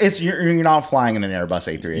you're not flying in an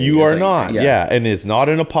Airbus A380. You are not, and it's not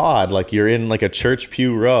in a pod. Like, you're in like a church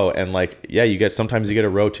pew row, and like sometimes you get a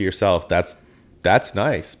row to yourself. That's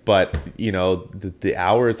nice, but the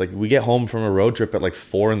hours, like, we get home from a road trip at like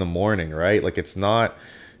 4 a.m, right? Like, it's not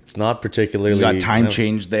particularly. You got time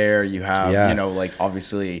change there. You have like,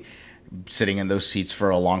 obviously, sitting in those seats for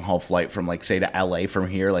a long haul flight from, like, say, to LA from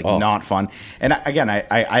here, like, not fun. And again,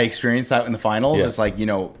 I experienced that in the finals. It's like,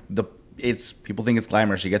 people think it's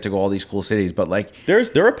glamorous. You get to go all these cool cities, but like, there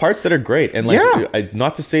are parts that are great, and like,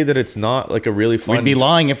 not to say that it's not like a really fun. We'd be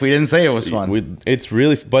lying if we didn't say it was fun. It's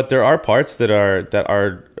really, but there are parts that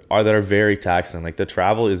are very taxing. Like, the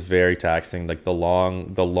travel is very taxing. Like, the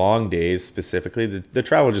long days specifically, the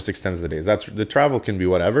travel just extends the days. The travel can be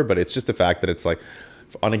whatever, but it's just the fact that it's like,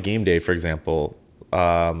 on a game day, for example.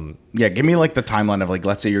 Give me like the timeline of, like,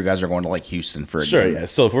 let's say you guys are going to like Houston for a game. Yeah.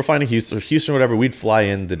 So if we're flying to Houston or whatever, we'd fly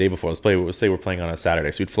in the day before. Let's say we're playing on a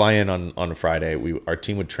Saturday, so we'd fly in on a Friday. Our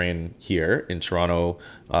team would train here in Toronto,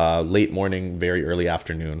 late morning, very early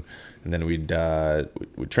afternoon, and then we'd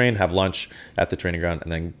train, have lunch at the training ground,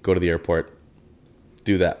 and then go to the airport,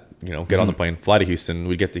 do that. Get on the plane, fly to Houston.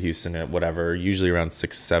 We get to Houston at whatever, usually around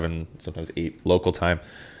 6, 7, sometimes 8 local time.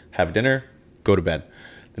 Have dinner, go to bed.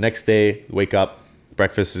 The next day, wake up.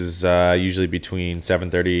 Breakfast is usually between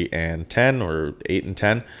 7:30 and 10, or 8 and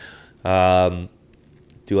 10.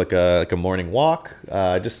 Do like a morning walk,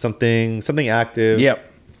 just something active.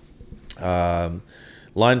 Yep.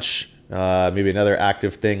 Lunch, maybe another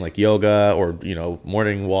active thing like yoga, or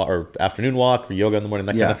morning walk or afternoon walk, or yoga in the morning,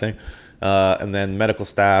 that kind of thing. And then medical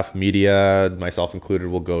staff, media, myself included,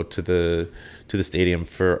 will go to the stadium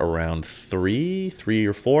for around 3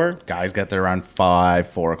 or 4. Guys get there around 5,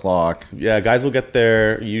 4 o'clock. Yeah, guys will get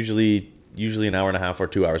there usually an hour and a half or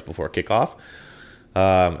 2 hours before kickoff.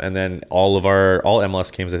 And then all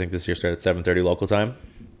MLS games, I think this year, start at 7:30 local time.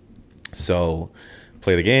 So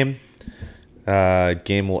play the game.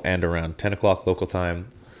 Game will end around 10 o'clock local time.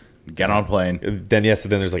 Get on a plane. Then so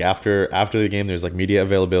then there's like after the game, there's like media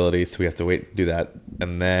availability, so we have to wait, do that,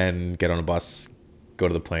 and then get on a bus, go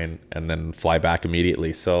to the plane, and then fly back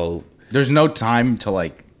immediately. So there's no time to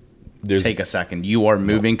like take a second. You are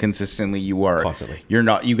moving consistently. You are constantly. You're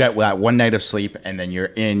not. You get that one night of sleep, and then you're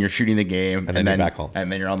shooting the game, and then you're back home,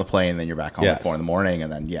 and then you're on the plane, and then you're back home at 4 a.m,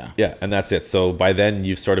 and then and that's it. So by then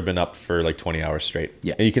you've sort of been up for like 20 hours straight.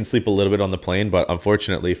 Yeah, and you can sleep a little bit on the plane, but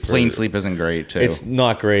unfortunately, plane sleep isn't great too. It's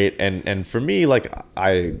not great, and for me, like,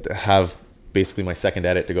 I have basically my second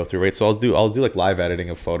edit to go through, right? So I'll do like live editing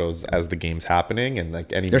of photos as the game's happening, and like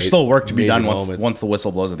there's still work to be done once the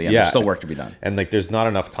whistle blows at the end. There's still work to be done, and like there's not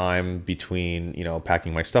enough time between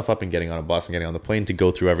packing my stuff up and getting on a bus and getting on the plane to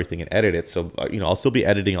go through everything and edit it. So I'll still be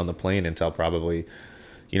editing on the plane until probably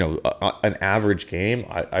an average game.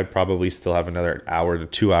 I probably still have another hour to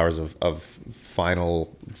 2 hours of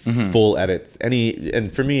final full edits.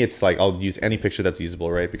 And for me, it's like I'll use any picture that's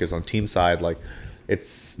usable, right? Because on team side, like,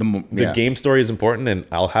 it's the game story is important, and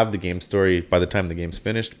I'll have the game story by the time the game's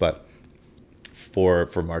finished. But for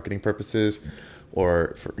marketing purposes,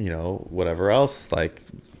 or for whatever else, like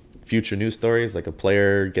future news stories, like a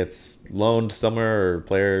player gets loaned somewhere, or a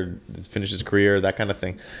player finishes his career, that kind of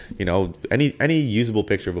thing. Any usable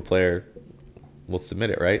picture of a player, we'll submit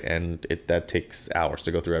it, right? And that takes hours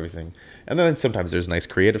to go through everything. And then sometimes there's nice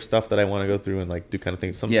creative stuff that I want to go through and like do kind of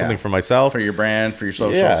things, something for myself, for your brand, for your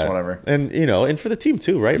socials, whatever. And and for the team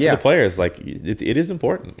too, right? For the players, like it is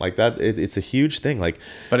important, like that. It's a huge thing, like.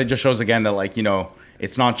 But it just shows again that like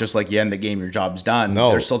it's not just like you end the game, your job's done. No,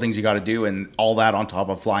 there's still things you got to do, and all that on top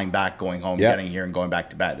of flying back, going home, getting here, and going back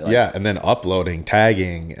to bed. Like, and then uploading,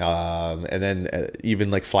 tagging, and then even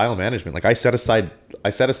like file management. Like I set aside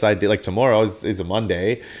like tomorrow is a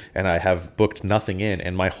Monday, and I have booked nothing in,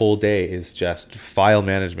 and my whole day is just file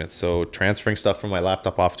management. So transferring stuff from my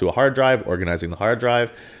laptop off to a hard drive, organizing the hard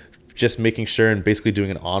drive, just making sure and basically doing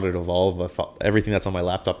an audit of all of everything that's on my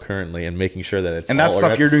laptop currently, and making sure that it's and that's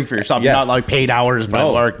stuff you're doing for yourself. You're not like paid hours by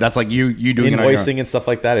work. That's like you doing invoicing and stuff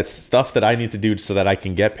like that. It's stuff that I need to do so that I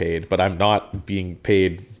can get paid, but I'm not being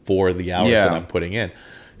paid for the hours that I'm putting in.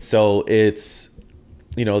 So it's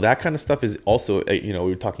you know, that kind of stuff is also, you know,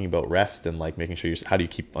 we were talking about rest and like making sure how do you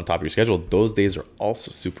keep on top of your schedule. Those days are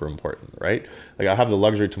also super important, right? Like I have the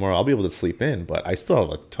luxury tomorrow, I'll be able to sleep in, but I still have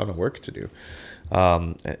a ton of work to do.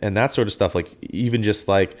 And that sort of stuff, like even just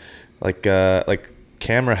like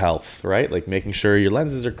camera health, right? Like making sure your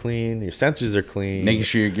lenses are clean, your sensors are clean, making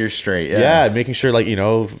sure your gear's straight. Yeah, making sure, like, you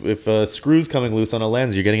know, if a screw's coming loose on a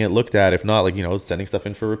lens, you're getting it looked at. If not, like, you know, sending stuff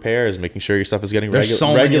in for repairs, making sure your stuff is getting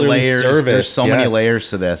regularly serviced. There's so many layers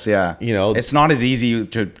to this. Yeah, you know, it's not as easy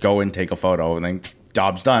to go and take a photo and then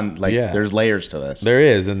job's done. Like, there's layers to this. There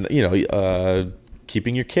is, and you know,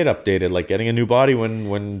 keeping your kit updated, like getting a new body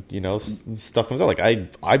when you know stuff comes out. Like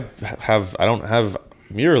I don't have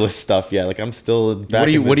mirrorless stuff yet. Like I'm still back.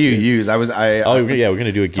 What do you use? We're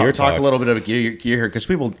gonna do a gear talk a little bit of a gear here because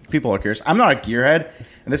people are curious. I'm not a gearhead,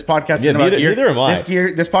 and this podcast isn't about gear. Neither am I.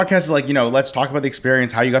 This podcast is like, you know, let's talk about the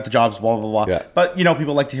experience, how you got the jobs, blah blah blah. Yeah. But you know,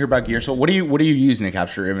 people like to hear about gear. So what are you using to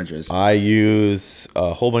capture images? I use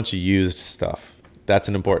a whole bunch of used stuff. That's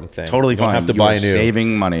an important thing. Totally fine. You don't have to buy new.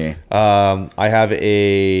 Saving money. I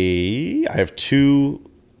have two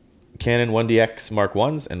Canon 1DX Mark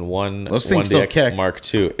 1s and one 1DX Mark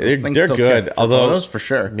 2. They're good. Although photos, for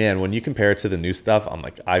sure. Man, when you compare it to the new stuff,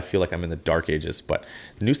 I feel like I'm in the dark ages, but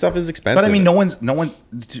the new stuff is expensive. But I mean, no one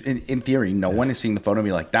in theory, no one is seeing the photo and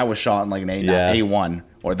be like, that was shot on like an A1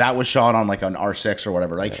 or that was shot on like an R6 or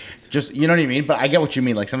whatever. Like just, you know what I mean? But I get what you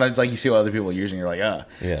mean. Like sometimes like you see what other people are using, you're like,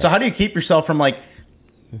 Yeah. So how do you keep yourself from like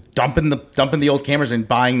dumping the old cameras and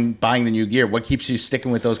buying the new gear? What keeps you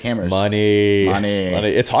sticking with those cameras? Money.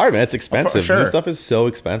 It's hard, man. It's expensive. New stuff is so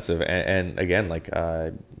expensive, and again, like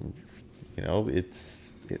you know,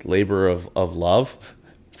 it's labor of love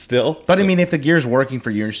still. But I mean, if the gear's working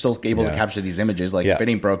for you, you're still able to capture these images. Like if it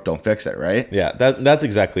ain't broke, don't fix it, right? Yeah, that's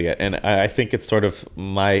exactly it. And I think it's sort of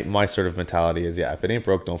my sort of mentality is, if it ain't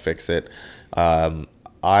broke, don't fix it. I'm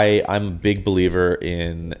a big believer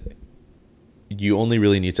in, you only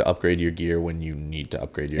really need to upgrade your gear when you need to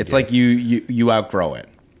upgrade your gear. It's like you outgrow it.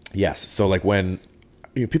 Yes. So like when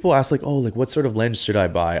people ask like, oh, like what sort of lens should I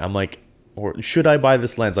buy? I'm like, or should I buy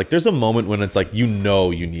this lens? Like there's a moment when it's like, you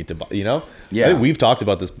know, you need to buy, you know? Yeah. I think we've talked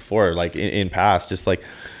about this before, like in past, just like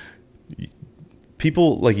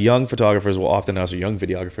people, like young photographers will often ask, or young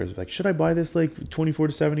videographers, like, should I buy this like 24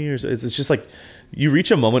 to 70 years? It's just like, you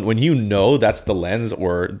reach a moment when you know that's the lens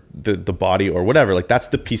or the body or whatever, like that's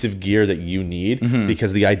the piece of gear that you need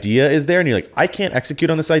because the idea is there and you're like, I can't execute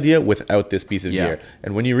on this idea without this piece of gear.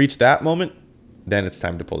 And when you reach that moment, then it's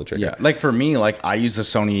time to pull the trigger. Yeah. Like for me, like I used a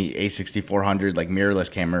Sony a6400 like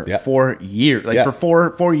mirrorless camera for years, like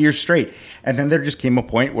for 4 years straight. And then there just came a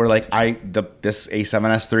point where like this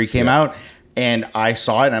A7S III came out. And I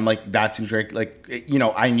saw it and I'm like, that seems great. Like, you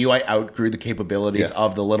know, I knew I outgrew the capabilities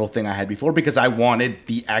of the little thing I had before because I wanted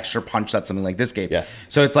the extra punch that something like this gave. Yes.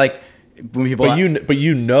 So it's like when people, but you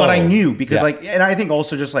know, but I knew because like, and I think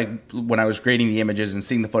also just like when I was grading the images and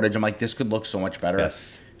seeing the footage, I'm like, this could look so much better.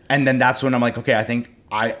 Yes. And then that's when I'm like, okay, I think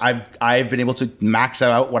I've been able to max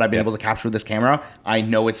out what I've been able to capture with this camera. I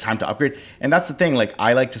know it's time to upgrade. And that's the thing. Like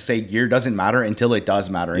I like to say gear doesn't matter until it does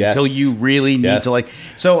matter. Until you really need to like,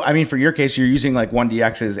 so I mean, for your case, you're using like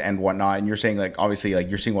 1DXs and whatnot. And you're saying like, obviously like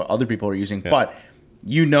you're seeing what other people are using, but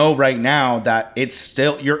you know right now that it's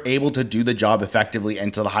still, you're able to do the job effectively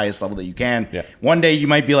and to the highest level that you can. One day you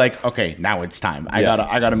might be like, okay, now it's time. I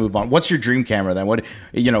gotta move on. What's your dream camera then? What,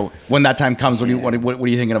 you know, when that time comes, what are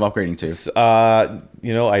you thinking of upgrading to?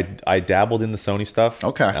 You know, I dabbled in the Sony stuff.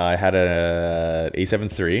 Okay. I had a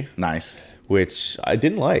A7 III. Nice. Which I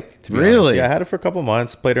didn't like, to be honest. Yeah, I had it for a couple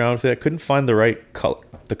months, played around with it. I couldn't find the right color.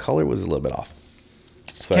 The color was a little bit off.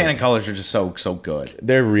 So, Canon colors are just so good.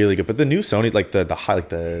 They're really good, but the new Sony, like the high, like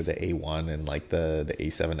the A1 and like the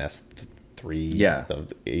A7S III, the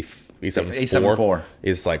A7 IV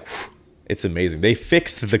is like, it's amazing. They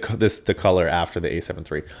fixed the color after the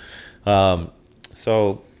A7 III.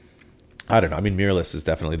 So I don't know. I mean, mirrorless is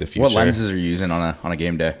definitely the future. What lenses are you using on a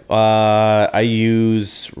game day? I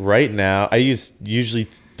use usually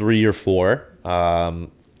 3 or 4.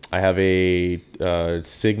 I have a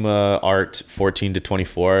Sigma Art 14 to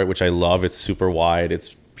 24, which I love. It's super wide.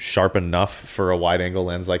 It's sharp enough for a wide angle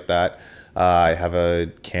lens like that. I have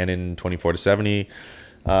a Canon 24 to 70,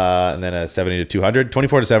 and then a 70 to 200.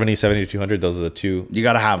 24 to 70, 70 to 200. Those are the two. You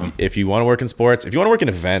got to have them. If you want to work in sports, if you want to work in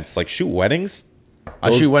events, like shoot weddings,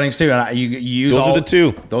 I shoot weddings too, and you use those are the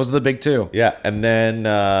two. Those are the big two. Yeah, and then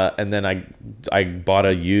I bought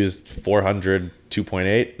a used 400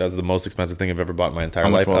 2.8. That was the most expensive thing I've ever bought in my entire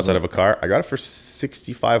life outside of a car. I got it for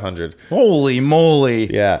 $6,500. Holy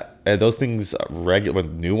moly! Yeah, and those things regular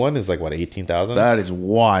new one is like what, 18,000. That is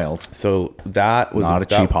wild. So that was not a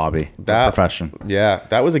cheap hobby. That profession. Yeah,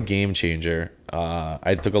 that was a game changer.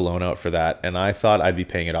 I took a loan out for that, and I thought I'd be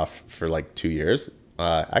paying it off for like 2 years.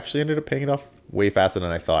 Actually ended up paying it off way faster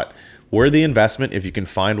than I thought. Worthy investment if you can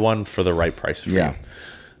find one for the right price for you.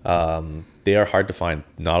 They are hard to find.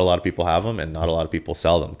 Not a lot of people have them, and not a lot of people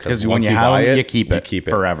sell them. Because when you have them, you keep it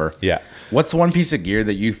forever. Yeah. What's one piece of gear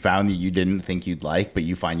that you found that you didn't think you'd like, but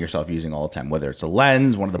you find yourself using all the time? Whether it's a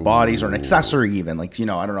lens, one of the bodies, or an accessory even. Like, I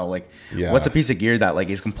don't know. Like, what's a piece of gear that like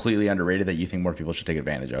is completely underrated that you think more people should take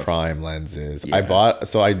advantage of? Prime lenses.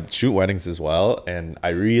 I shoot weddings as well, and I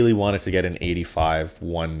really wanted to get an 85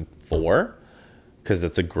 1.4. Because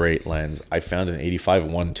it's a great lens. I found an 85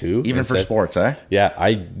 1.2. Even for sports, eh? Yeah,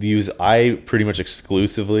 I pretty much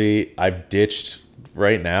exclusively, I've ditched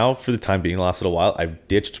right now, for the time being, the last little while, I've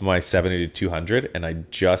ditched my 70-200 and I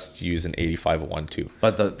just use an 85 1.2.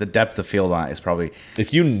 But the depth of field on it is probably...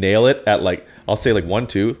 If you nail it at like, I'll say like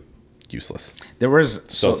 1.2, useless. There was...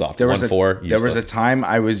 soft. 1.4, useless. There was a time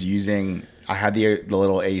I was using... I had the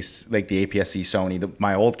little Ace, like the APS-C Sony,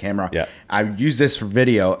 my old camera. Yeah. I would use this for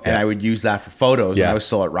video, and I would use that for photos. Yeah. When I was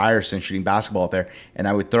still at Ryerson shooting basketball out there, and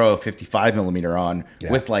I would throw a 55 millimeter on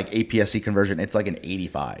with like APS-C conversion. It's like an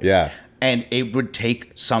 85. Yeah. And it would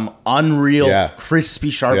take some unreal,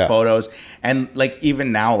 crispy, sharp photos. And like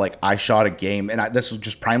even now, like I shot a game, and this was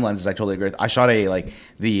just prime lenses. I totally agree with. I shot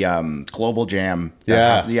the Global Jam.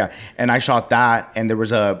 And I shot that, and there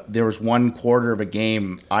was 1/4 of a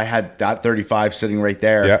game. I had that 35 sitting right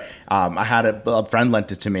there. Yeah. I had a friend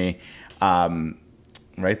lent it to me,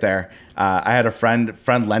 right there. I had a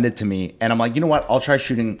friend lend it to me, and I'm like, you know what? I'll try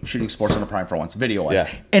shooting sports on a prime for once, video wise.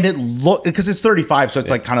 Yeah. And it looked, because it's 35, so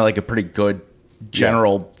it's like kind of like a pretty good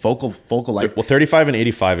general focal length. Well, 35 and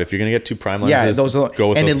 85. If you're gonna get two prime lenses, go with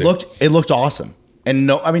those two. It looked awesome. And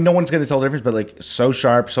no one's gonna tell the difference, but like so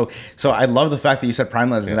sharp. So I love the fact that you said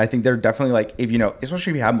prime lenses, and I think they're definitely like, if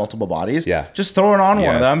especially if you have multiple bodies, just throw it on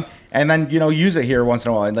one of them, and then use it here once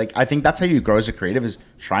in a while. And like I think that's how you grow as a creative, is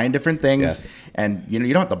trying different things. Yes. And you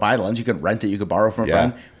don't have to buy the lens; you could rent it, you could borrow from a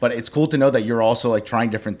friend. But it's cool to know that you're also like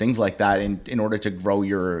trying different things like that in order to grow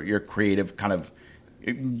your creative kind of.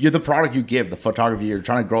 You're the product you give, the photography. You're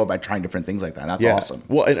trying to grow it by trying different things like that. And that's awesome.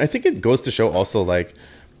 Well, and I think it goes to show also like.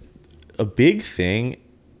 A big thing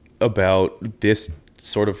about this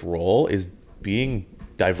sort of role is being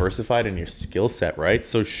diversified in your skill set, right?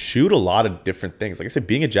 So shoot a lot of different things. Like I said,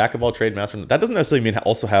 being a jack of all trade, master, that doesn't necessarily mean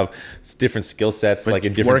also have different skill sets, but like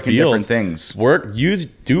in different fields. In different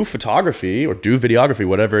things. Do photography or do videography,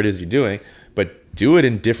 whatever it is you're doing, but do it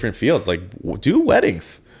in different fields. Like do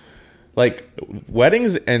weddings. Like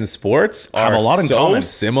weddings and sports have a lot in common.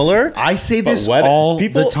 Similar. I say this all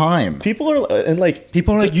the time. People are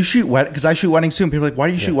like, you shoot weddings, because I shoot weddings too. And people are like, why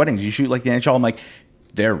do you shoot weddings? You shoot like the NHL. I'm like,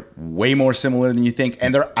 they're way more similar than you think,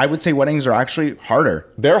 and I would say weddings are actually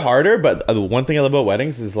harder. They're harder, but the one thing I love about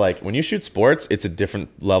weddings is like when you shoot sports, it's a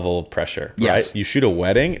different level of pressure, right? You shoot a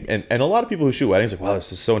wedding, and a lot of people who shoot weddings are like, wow,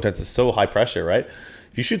 this is so intense, it's so high pressure, right?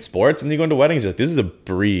 If you shoot sports and you go into weddings, you're like, this is a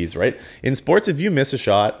breeze, right? In sports, if you miss a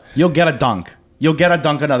shot, you'll get a dunk. You'll get a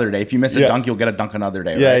dunk another day. If you miss a dunk, you'll get a dunk another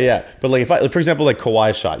day. Right? Yeah. But like for example, like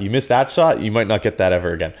Kawhi's shot, you miss that shot, you might not get that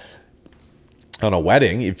ever again. On a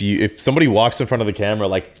wedding, if somebody walks in front of the camera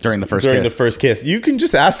like during the first kiss, you can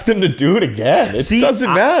just ask them to do it again. It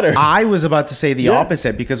doesn't matter. I was about to say the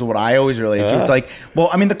opposite, because of what I always relate to. It's like, well,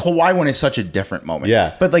 I mean, the Kawhi one is such a different moment.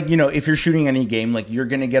 Yeah. But like, if you're shooting any game, like you're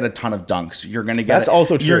gonna get a ton of dunks. You're gonna get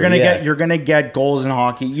also true. You're gonna get goals in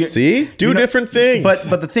hockey. Do different things.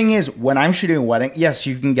 But the thing is, when I'm shooting a wedding, yes,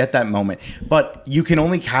 you can get that moment, but you can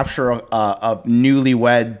only capture a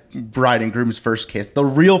newlywed bride and groom's first kiss, the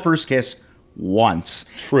real first kiss,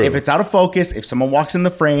 once. True. If it's out of focus, if someone walks in the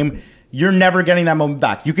frame, you're never getting that moment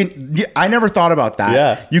back. I never thought about that.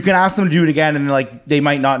 Yeah. You can ask them to do it again, and like they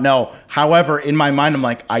might not know. However, in my mind, I'm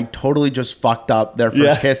like, I totally just fucked up their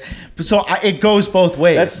first kiss. So it goes both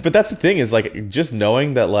ways. But that's the thing, is like just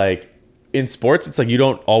knowing that like in sports, it's like you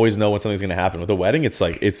don't always know when something's going to happen. With a wedding, it's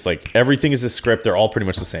like everything is a script. They're all pretty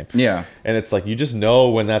much the same. Yeah. And it's like you just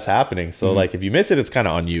know when that's happening. So like if you miss it, it's kind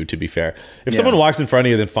of on you, to be fair. If someone walks in front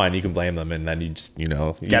of you, then fine, you can blame them, and then you just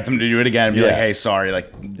get them to do it again and be like, hey, sorry,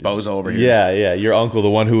 like bozo over here. Yeah. Your uncle, the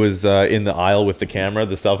one who was in the aisle with the camera,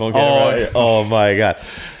 the cell phone camera. Oh my god.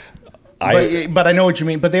 but I know what you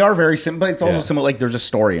mean. But they are very simple. But it's also Yeah. similar. Like there's a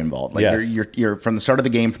story involved. Like Yes. you're from the start of the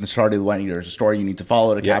game, from the start of the wedding. There's a story you need to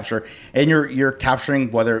follow to capture, and you're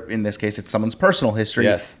capturing, whether in this case it's someone's personal history.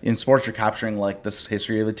 Yes. In sports, you're capturing like this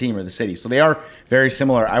history of the team or the city. So they are very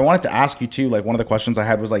similar. I wanted to ask you too. Like one of the questions I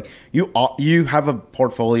had was like you have a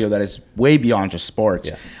portfolio that is way beyond just sports.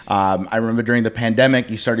 Yes. I remember during the pandemic,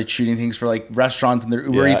 you started shooting things for like restaurants and their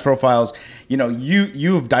Uber Eats profiles. You know,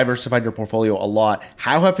 you've diversified your portfolio a lot.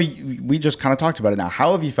 How have you, we just kind of talked about it now.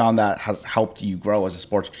 How have you found that has helped you grow as a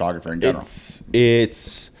sports photographer in general?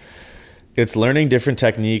 It's learning different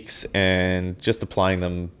techniques and just applying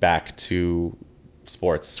them back to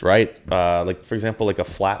sports, right? Like for example, like a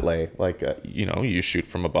flat lay, like you know, you shoot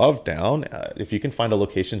from above down. If you can find a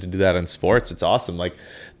location to do that in sports, it's awesome. Like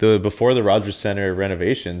before the Rogers Center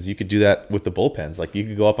renovations, you could do that with the bullpens. Like you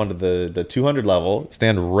could go up onto the 200 level,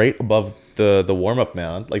 stand right above the warm up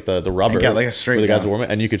mound, like the rubber, and get like a straight where the guys down. warm it,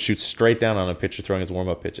 and you could shoot straight down on a pitcher throwing his warm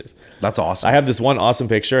up pitches. That's awesome. I have this one awesome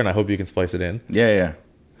picture, and I hope you can splice it in. Yeah.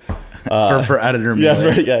 For editor,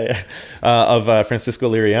 of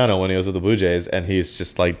Francisco Liriano when he was with the Blue Jays, and he's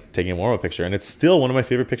just like taking a warm-up picture, and it's still one of my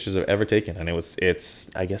favorite pictures I've ever taken, and it's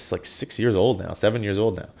I guess like 7 years old now. I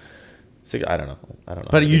don't know.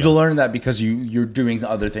 But you learn that because you're doing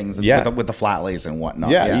other things with the flat lays and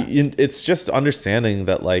whatnot. It's just understanding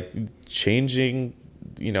that like changing,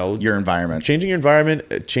 you know, your environment, changing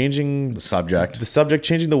the subject,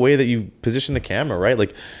 changing the way that you position the camera, right?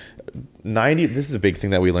 Like this is a big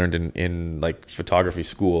thing that we learned in like photography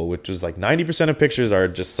school, which was like 90% of pictures are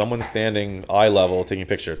just someone standing eye level taking a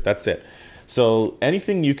picture. That's it. So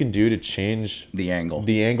anything you can do to change the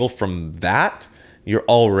angle from that, you're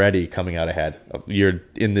already coming out ahead. You're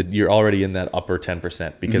already in that upper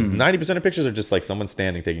 10%, because 90% of pictures are just like someone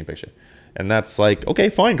standing taking a picture. And that's like, okay,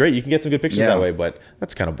 fine, great. You can get some good pictures that way, but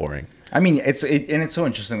that's kind of boring. I mean, it's so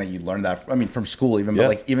interesting that you learned that. I mean, from school even, but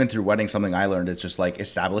like even through wedding, something I learned, it's just like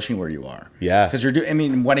establishing where you are. Yeah. Because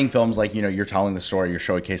in wedding films, like, you know, you're telling the story, you're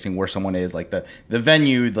showcasing where someone is, like the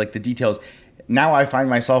venue, like the details. Now I find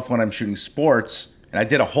myself when I'm shooting sports, and I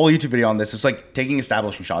did a whole YouTube video on this. It's like taking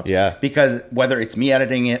establishing shots. Yeah. Because whether it's me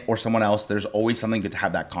editing it or someone else, there's always something good to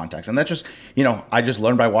have that context. And that's just, you know, I just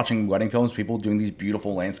learned by watching wedding films, people doing these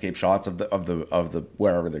beautiful landscape shots of the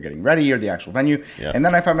wherever they're getting ready or the actual venue. Yeah. And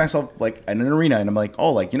then I find myself like in an arena, and I'm like,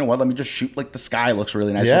 oh, like, you know what? Let me just shoot like the sky looks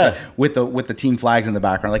really nice with the team flags in the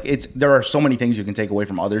background. Like there are so many things you can take away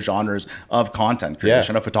from other genres of content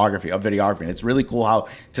creation, of photography, of videography. And it's really cool how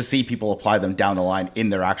to see people apply them down the line in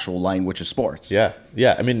their actual lane, which is sports. Yeah.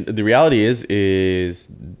 Yeah, I mean, the reality is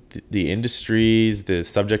the industries, the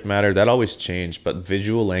subject matter, that always change, but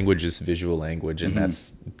visual language is visual language, and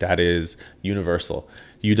that is universal.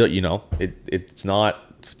 It's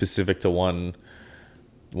not specific to one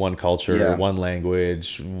culture, one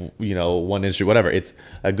language, you know, one industry, whatever. It's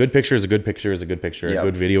a good picture is a good picture is a good picture. A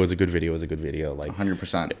good video is a good video is a good video. Like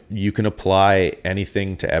 100%. You can apply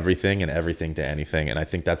anything to everything and everything to anything, and I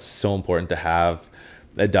think that's so important to have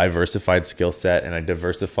a diversified skill set and a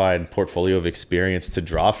diversified portfolio of experience to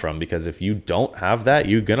draw from, because if you don't have that,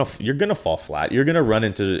 you're gonna fall flat. You're gonna run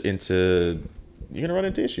into issues.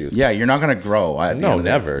 Yeah, you're not gonna grow. No,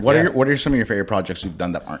 never. What are some of your favorite projects you've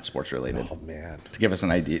done that aren't sports related? Oh man, to give us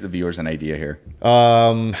an idea, the viewers an idea here.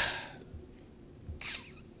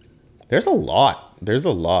 There's a lot.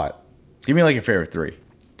 Give me like your favorite three.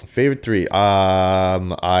 Favorite three. I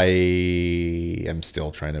am still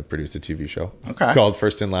trying to produce a TV show called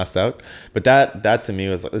First In Last Out, but that to me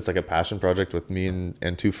it's like a passion project with me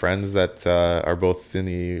and two friends that are both in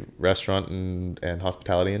the restaurant and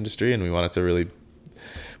hospitality industry, and we wanted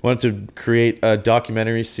to create a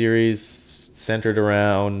documentary series centered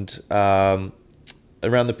around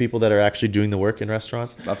the people that are actually doing the work in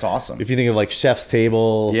restaurants. That's awesome. If you think of like Chef's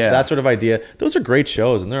Table, that sort of idea, those are great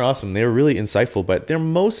shows and they're awesome. They're really insightful, but they're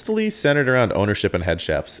mostly centered around ownership and head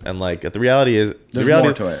chefs. And like the reality is, there's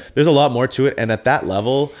more to it. There's a lot more to it. And at that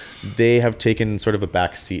level, they have taken sort of a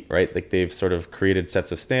back seat, right? Like they've sort of created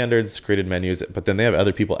sets of standards, created menus, but then they have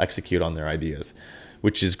other people execute on their ideas,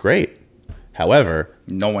 which is great. However,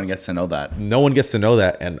 no one gets to know that.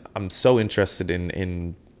 And I'm so interested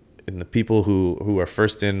in the people who are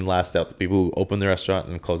first in, last out, the people who open the restaurant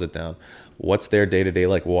and close it down. What's their day-to-day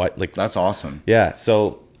like? That's awesome. Yeah.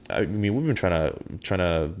 So I mean, we've been trying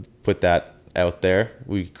to put that out there.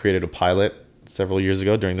 We created a pilot several years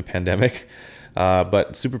ago during the pandemic,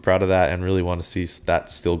 but super proud of that and really want to see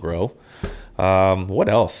that still grow. What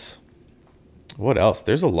else?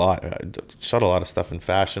 There's a lot. I shot a lot of stuff in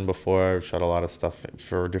fashion before. Shot a lot of stuff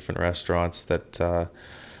for different restaurants that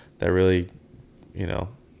really, you know.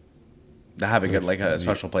 have a good like a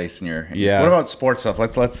special place in your. Yeah. What about sports stuff?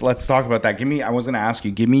 Let's talk about that. I was going to ask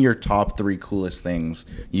you. Give me your top 3 coolest things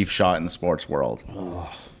you've shot in the sports world.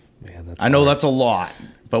 Oh man, I know that's a lot,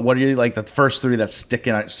 but what are you like the first 3 that's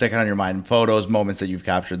sticking on your mind? Photos, moments that you've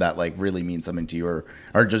captured that like really mean something to you,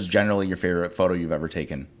 or just generally your favorite photo you've ever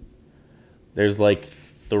taken. There's like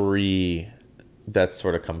 3 that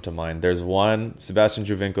sort of come to mind. There's one, Sebastian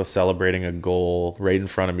Jovinko celebrating a goal right in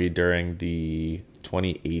front of me during the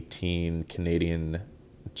 2018 Canadian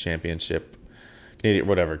Championship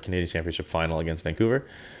final against Vancouver.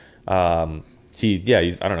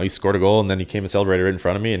 He scored a goal and then he came and celebrated right in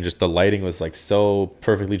front of me, and just the lighting was like so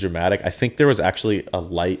perfectly dramatic. I think there was actually a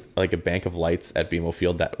light, like a bank of lights at BMO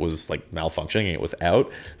Field that was like malfunctioning and it was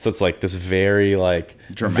out. So it's like this very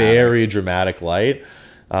dramatic light.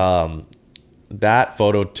 That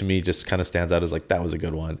photo to me just kind of stands out as like, that was a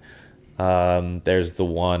good one. There's the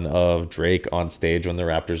one of Drake on stage when the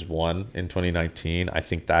Raptors won in 2019. I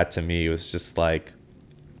think that to me was just like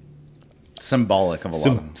symbolic of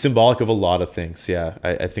a lot of things. Yeah.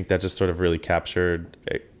 I think that just sort of really captured,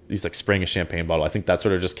 he's like spraying a champagne bottle. I think that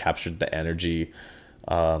sort of just captured the energy.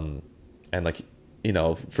 And like, you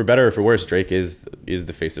know, for better or for worse, Drake is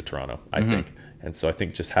the face of Toronto, I think. And so I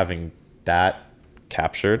think just having that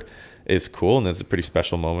captured is cool, and that's a pretty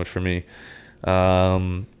special moment for me.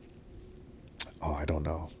 I don't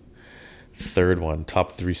know. Third one,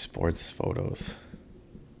 top 3 sports photos.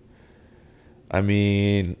 I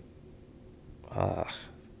mean,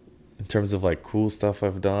 in terms of like cool stuff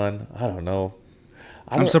I've done, I don't know.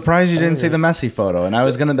 I'm surprised you didn't say the Messi photo, and that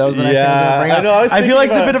was the next thing I was gonna bring up. I know, I feel like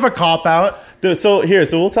it's a bit of a cop out. So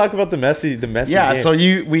we'll talk about the Messi Yeah, game. so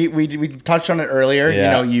we touched on it earlier.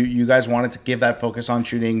 Yeah. You know, you guys wanted to give that focus on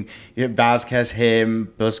shooting Vasquez,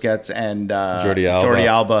 him, Busquets, and Jordi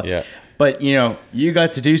Alba. Yeah. But you know, you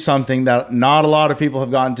got to do something that not a lot of people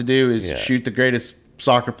have gotten to do, is shoot the greatest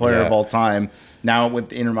soccer player of all time. Now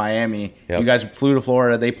with Inter Miami, you guys flew to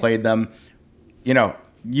Florida. They played them. You know,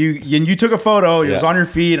 you took a photo. It was on your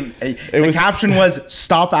feed. And the caption was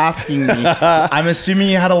 "Stop asking me." I'm assuming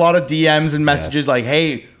you had a lot of DMs and messages like,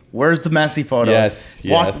 "Hey, where's the Messi photos?"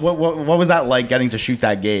 Yes. What was that like, getting to shoot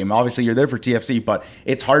that game? Obviously, you're there for TFC, but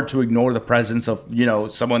it's hard to ignore the presence of, you know,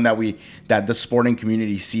 someone that the sporting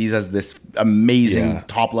community sees as this amazing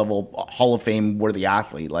top level Hall of Fame worthy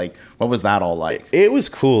athlete. Like, what was that all like? It was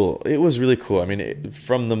cool. It was really cool. I mean,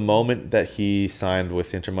 from the moment that he signed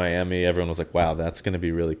with Inter Miami, everyone was like, "Wow, that's going to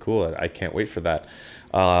be really cool. I can't wait for that."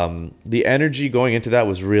 The energy going into that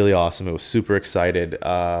was really awesome. It was super excited.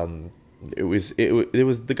 It was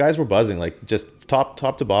the guys were buzzing, like just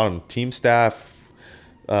top to bottom, team staff,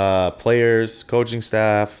 players, coaching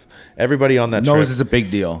staff, everybody on that knows trip. it's a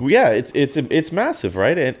big deal. Yeah, it's massive,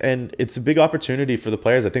 right? And it's a big opportunity for the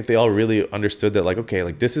players. I think they all really understood that, like, okay,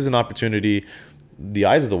 like this is an opportunity. The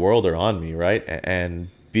eyes of the world are on me, right? And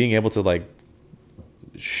being able to like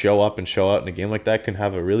show up and show out in a game like that can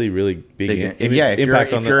have a really, really big impact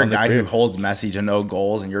if you're a guy who holds Messi to no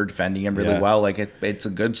goals and you're defending him really well, like it's a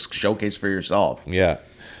good showcase for yourself. Yeah.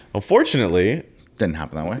 Unfortunately, didn't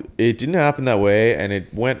happen that way. It didn't happen that way, and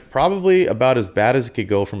it went probably about as bad as it could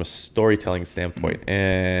go from a storytelling standpoint.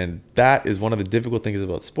 And that is one of the difficult things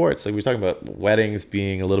about sports. Like we were talking about weddings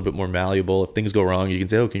being a little bit more malleable. If things go wrong, you can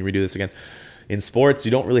say, "Oh, can you redo this again?" In sports,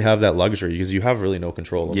 you don't really have that luxury because you have really no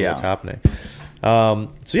control over what's happening.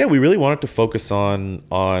 So yeah, we really wanted to focus on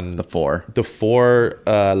the four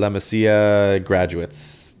La Masia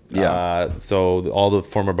graduates. So all the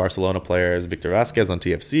former Barcelona players: Victor Vasquez on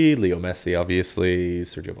TFC, Leo Messi, obviously,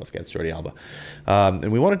 Sergio Busquets, Jordi Alba,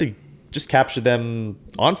 and we wanted to just capture them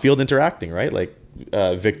on field interacting, right? Like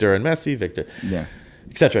Victor and Messi,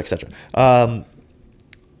 etc., etc.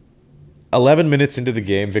 11 minutes into the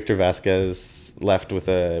game, Victor Vasquez left with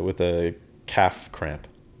a calf cramp.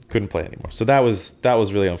 Couldn't play anymore. So that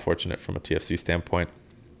was really unfortunate from a TFC standpoint.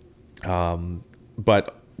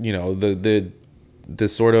 But you know, the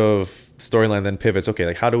sort of storyline then pivots. Okay,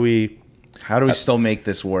 like how do we still make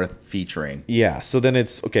this worth featuring? Yeah. So then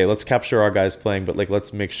it's okay. Let's capture our guys playing, but like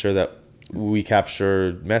let's make sure that we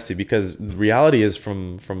capture Messi, because the reality is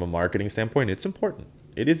from a marketing standpoint, it's important.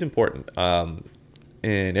 It is important. And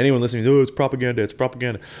anyone listening says, "Oh, it's propaganda. It's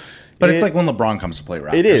propaganda." But it's like when LeBron comes to play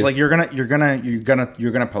Raptors. It is like you're gonna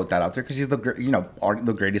put that out there because he's the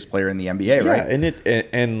greatest player in the NBA, right? Yeah,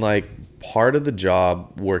 and like part of the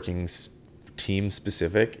job working team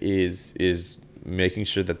specific is making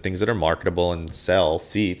sure that things that are marketable and sell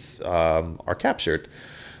seats are captured.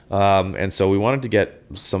 And so we wanted to get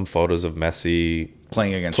some photos of Messi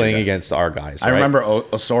playing against our guys. I remember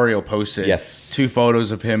Osorio posted 2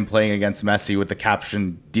 photos of him playing against Messi with the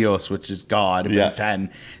caption "Dios," which is God, 10.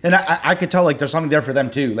 And I could tell like there's something there for them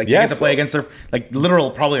too. Like they get to play against their like literal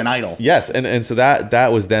probably an idol. Yes, and so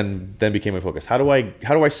that was then became my focus. How do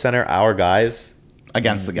I center our guys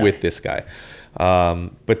against the guy with this guy?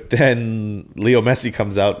 But then Leo Messi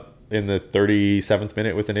comes out in the 37th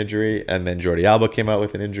minute with an injury, and then Jordi Alba came out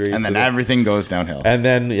with an injury, and then everything goes downhill. And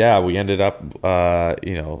then we ended up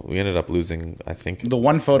losing. I think the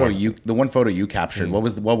one photo you captured.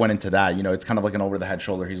 What went into that? It's kind of like an over the head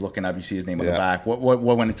shoulder. He's looking up. You see his name on the back. What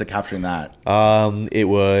went into capturing that? It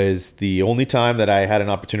was the only time that I had an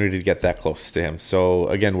opportunity to get that close to him. So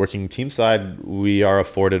again, working team side, we are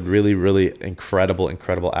afforded really, really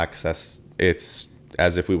incredible access. It's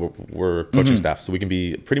as if we were coaching staff, so we can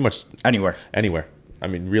be pretty much anywhere. I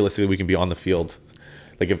mean, realistically, we can be on the field.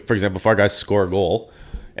 Like if, for example, if our guys score a goal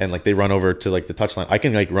and like they run over to like the touchline, I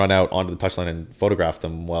can like run out onto the touchline and photograph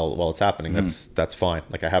them while it's happening. That's fine.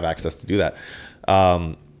 Like I have access to do that.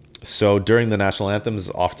 So during the national anthems,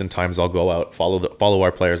 oftentimes I'll go out, follow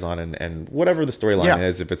our players on, and whatever the storyline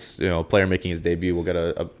is. If it's a player making his debut, we'll get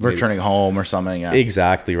a returning home or something. Yeah,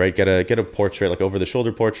 exactly right. Get a portrait, like over the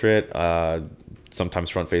shoulder portrait. Sometimes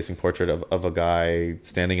front-facing portrait of a guy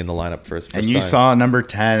standing in the lineup for his first time. And you saw number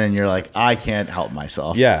 10, and you're like, I can't help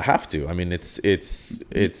myself. Yeah, have to. I mean, it's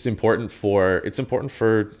important for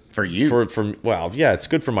you. Well, yeah, it's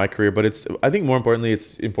good for my career, but I think more importantly,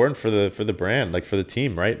 it's important for the brand, like for the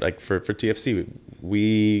team, right? Like for TFC,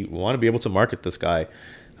 we want to be able to market this guy,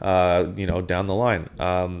 down the line.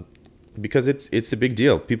 Because it's a big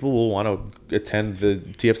deal. People will want to attend the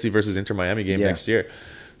TFC versus Inter Miami game next year.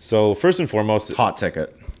 So first and foremost, hot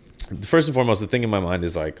ticket. First and foremost, the thing in my mind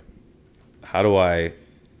is like, how do I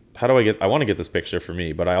I want to get this picture for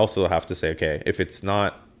me, but I also have to say, okay, if it's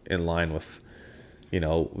not in line with,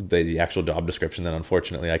 the actual job description, then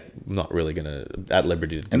unfortunately I'm not really at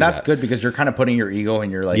liberty to do that. And that's good because you're kind of putting your ego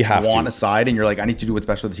and your want aside, and you're like, I need to do what's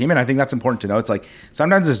best for the team. And I think that's important to know. It's like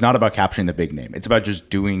sometimes it's not about capturing the big name; it's about just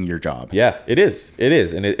doing your job. Yeah, it is,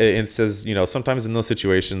 and it says sometimes in those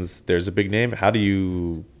situations there's a big name. How do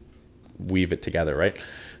you weave it together, right?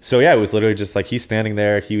 So yeah, it was literally just like he's standing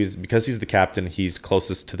there. Because he's the captain, he's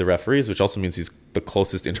closest to the referees, which also means he's the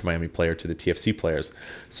closest Inter Miami player to the TFC players.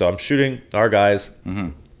 So I'm shooting our guys,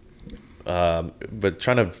 but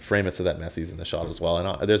trying to frame it so that Messi's in the shot as well.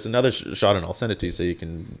 And there's another shot, and I'll send it to you so you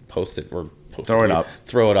can post it or throw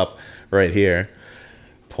it up right here.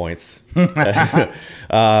 Points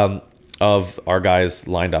of our guys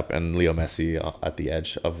lined up and Leo Messi at the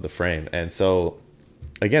edge of the frame, and so.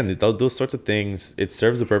 Again, those sorts of things, it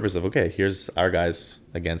serves the purpose of, okay, here's our guys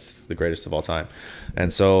against the greatest of all time.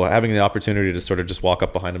 And so having the opportunity to sort of just walk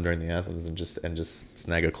up behind them during the anthems and just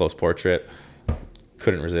snag a close portrait,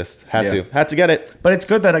 couldn't resist. Had to get it. But it's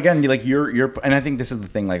good that, again, like you're and I think this is the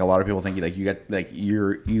thing, like a lot of people think like you get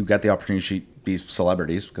the opportunity to be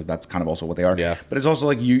celebrities, because that's kind of also what they are. Yeah. But it's also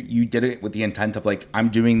like you did it with the intent of like, I'm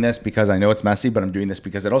doing this because I know it's messy, but I'm doing this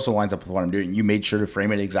because it also lines up with what I'm doing. You made sure to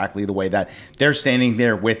frame it exactly the way that they're standing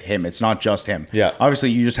there with him. It's not just him. Yeah.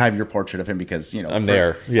 Obviously, you just have your portrait of him because I'm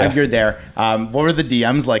there. Yeah. You're there. What were the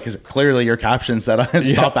DMs like? Because clearly your caption said,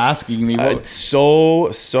 "Stop asking me."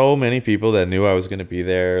 So many people that knew I was going to be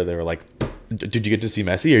there. They were like, did you get to see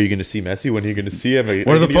Messi? Are you going to see Messi? When are you going to see him?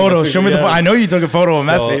 What are the photos? Show me the photo. I know you took a photo of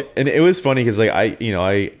Messi. And it was funny because like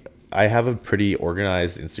I have a pretty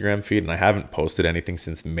organized Instagram feed, and I haven't posted anything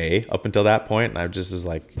since May up until that point. And I just is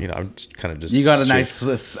like, I'm just kind of just. You got a nice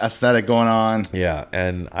aesthetic going on. Yeah,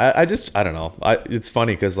 and I don't know. It's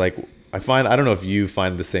funny because like I don't know if you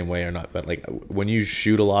find the same way or not, but like when you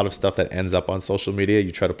shoot a lot of stuff that ends up on social media,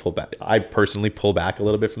 you try to pull back. I personally pull back a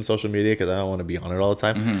little bit from social media because I don't want to be on it all the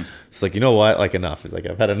time. Mm-hmm. It's like, you know what? Like enough. It's like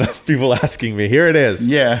I've had enough people asking me. Here it is.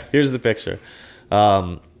 Yeah. Here's the picture.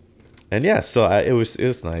 And yeah, so it was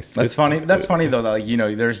nice. That's funny. That's funny though. That, like,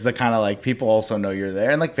 there's the kind of like people also know you're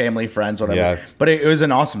there, and like family, friends, whatever. Yeah. But it was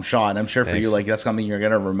an awesome shot. And I'm sure for you, like that's something you're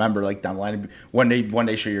gonna remember, like down the line. One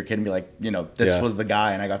day, show your kid and be like, this was the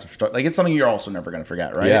guy, and I got to start. Like it's something you're also never gonna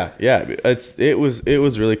forget, right? Yeah. It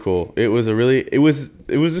was really cool. It was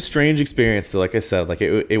a strange experience. So like I said, like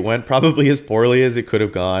it went probably as poorly as it could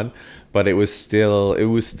have gone. But it was still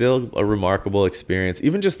a remarkable experience.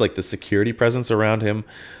 Even just like the security presence around him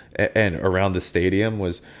and around the stadium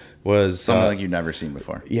was something like you've never seen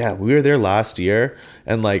before. Yeah, we were there last year,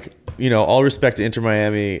 and like all respect to Inter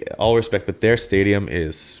Miami, but their stadium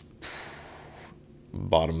is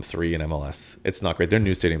bottom 3 in MLS. It's not great. Their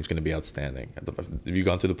new stadium is going to be outstanding. Have you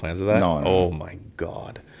gone through the plans of that? No. Oh my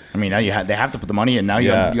God. I mean, now they have to put the money in. Now you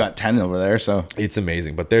got 10 over there, so it's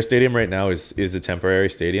amazing. But their stadium right now is a temporary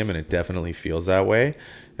stadium, and it definitely feels that way.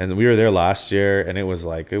 And we were there last year, and it was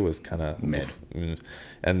kind of mid.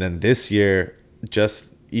 And then this year,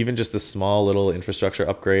 even just the small little infrastructure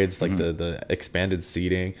upgrades, like the expanded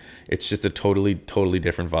seating, it's just a totally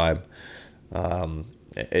different vibe.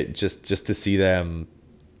 It just to see them,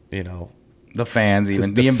 you know, the fans,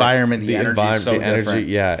 even the environment, the energy is so different.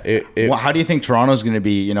 Yeah. Well, how do you think Toronto's going to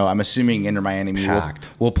be? You know, I'm assuming Inter Miami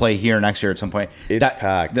will play here next year at some point. It's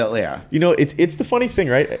packed. Yeah. You know, it's the funny thing,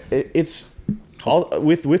 right? It's all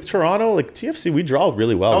with Toronto, like TFC, we draw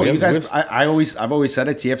really well. Oh, you guys, I've always said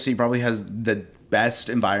it. TFC probably has the best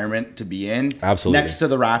environment to be in. Absolutely. Next to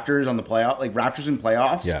the Raptors on the playoff, like Raptors in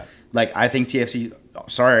playoffs. Yeah. Like I think TFC.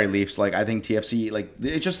 Sorry, Leafs. Like I think TFC. Like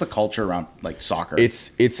it's just the culture around like soccer.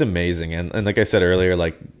 It's amazing, and like I said earlier,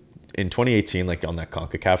 like in 2018, like on that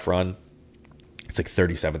CONCACAF run, it's like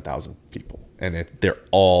 37,000 people, and they're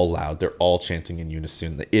all loud. They're all chanting in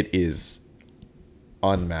unison. It is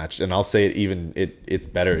unmatched, and I'll say it's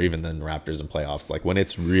better even than Raptors in playoffs. Like when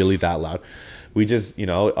it's really that loud. We just, you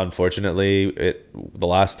know, unfortunately, the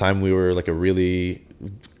last time we were like a really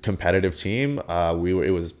competitive team,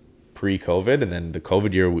 it was pre-COVID, and then the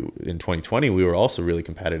COVID year in 2020, we were also really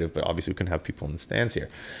competitive, but obviously we couldn't have people in the stands here.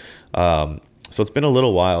 So it's been a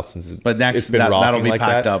little while since that'll be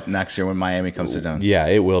packed up next year when Miami comes to town. Yeah,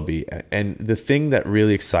 it will be. And the thing that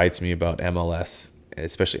really excites me about MLS,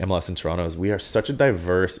 especially MLS in Toronto, is we are such a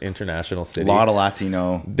diverse international city. A lot of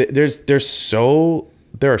Latino. There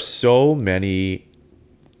are so many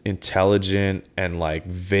intelligent and like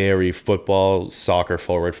very soccer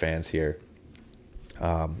forward fans here.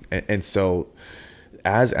 And so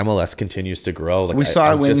as MLS continues to grow, like we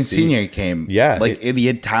saw it when Insigne came. Yeah. Like the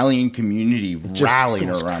Italian community rallied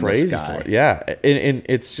around this guy. Yeah. And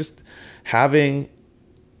it's just having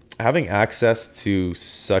access to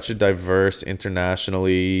such a diverse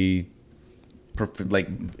internationally, like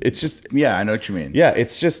it's just, yeah, I know what you mean. Yeah.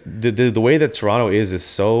 It's just the way that Toronto is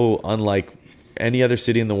so unlike any other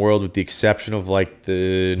city in the world, with the exception of like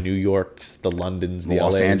the New Yorks, the Londons, the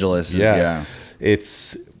Los LAs. Angeles. Yeah.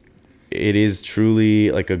 It is truly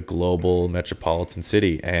like a global metropolitan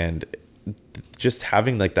city, and just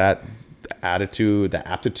having like that attitude, the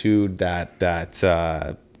aptitude, that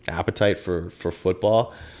appetite for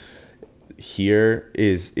football here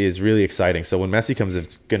is really exciting. So when Messi comes,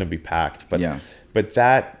 it's going to be packed. But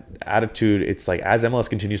that attitude, it's like as MLS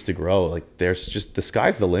continues to grow, like there's just the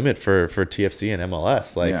sky's the limit for TFC and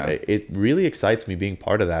MLS. Like it really excites me being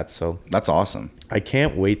part of that. So that's awesome. I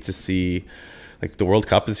can't wait to see. Like the World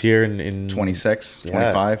Cup is here in 26,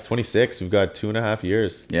 25. 26. We've got 2.5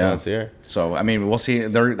 years until it's here. So, I mean, we'll see.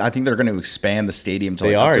 I think they're going to expand the stadium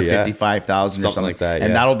to up to 55,000 or something like that.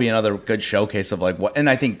 And that'll be another good showcase of like what. And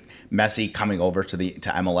I think Messi coming over to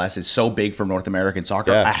MLS is so big for North American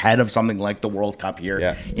soccer ahead of something like the World Cup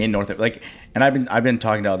here in North. Like, and I've been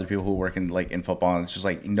talking to other people who work in football, and it's just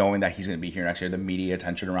like knowing that he's going to be here next year, the media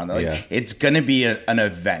attention around that. Like, it's going to be an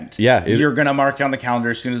event. Yeah, you're going to mark on the calendar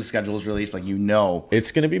as soon as the schedule is released. Like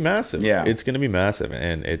it's going to be massive. Yeah, it's going to be massive,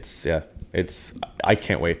 and I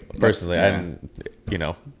can't wait personally. And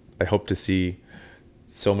I hope to see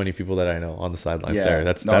so many people that I know on the sidelines there.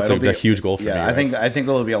 That's a huge goal for me. I think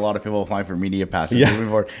there'll be a lot of people applying for media passes moving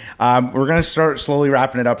forward. We're gonna start slowly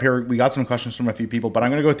wrapping it up here. We got some questions from a few people, but I'm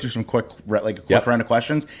gonna go through some quick round of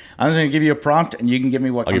questions. I'm just gonna give you a prompt, and you can give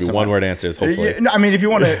me what. I'll give you one-word answers. Hopefully, I mean, if you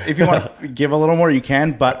want to give a little more, you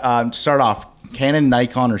can. But to start off, Canon,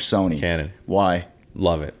 Nikon, or Sony? Canon. Why?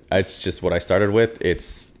 Love it. It's just what I started with.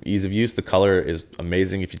 It's ease of use. The color is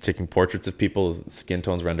amazing. If you're taking portraits of people, skin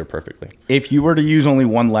tones render perfectly. If you were to use only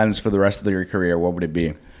one lens for the rest of your career, what would it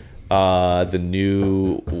be? The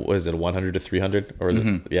new, what is it, a 100 to 300? Or is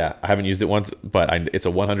it? Yeah, I haven't used it once, but it's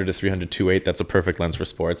a 100 to 300 2.8. That's a perfect lens for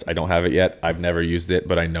sports. I don't have it yet. I've never used it,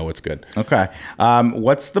 but I know it's good. Okay.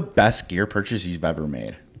 What's the best gear purchase you've ever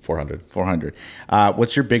made? 400.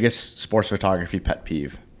 What's your biggest sports photography pet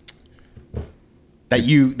peeve? That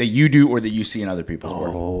you do or that you see in other people's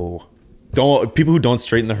work? People who don't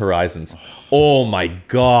straighten the horizons. Oh my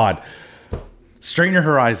God. Straighten your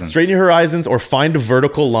horizons. Straighten your horizons, or find a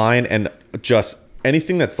vertical line and just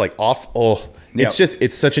anything that's like off.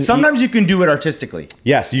 It's such an. Sometimes you can do it artistically.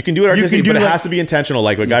 Yes, you can do it artistically, but it has to be intentional.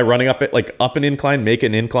 Like a guy running up it, like up an incline, make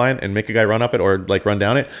an incline and make a guy run up it, or like run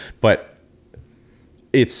down it. But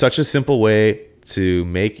it's such a simple way to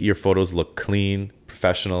make your photos look clean,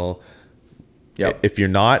 professional. Yep. If you're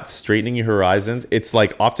not straightening your horizons, it's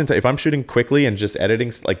like oftentimes if I'm shooting quickly and just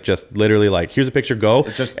editing, like just literally like, here's a picture, go.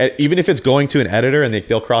 Even if it's going to an editor and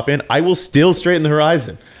they'll crop in, I will still straighten the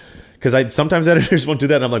horizon because I sometimes editors won't do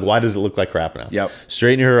that, and I'm like, why does it look like crap now? Yep.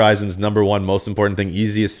 Straighten your horizons, number one, most important thing,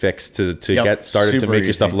 easiest fix to get started, to make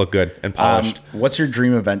your stuff look good and polished. What's your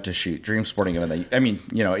dream event to shoot? Dream sporting event that you, I mean,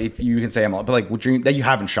 you know, if you can say MLS, but like what dream that you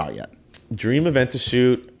haven't shot yet? Dream event to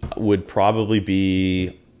shoot would probably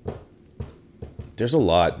be. There's a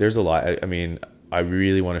lot. I mean, I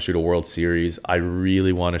really want to shoot a World Series. I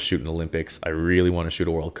really want to shoot an Olympics. I really want to shoot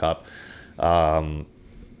a World Cup. The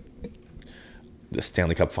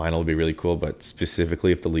Stanley Cup final would be really cool, but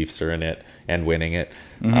specifically if the Leafs are in it and winning it.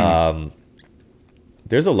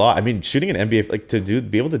 There's a lot. I mean, shooting an NBA, like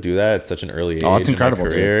be able to do that at such an early age that's incredible, in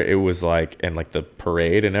my career, dude. it was like, and like the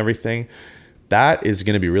parade and everything, that is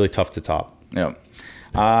going to be really tough to top. Yeah.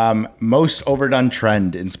 Most overdone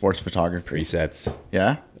trend in sports photography. Presets.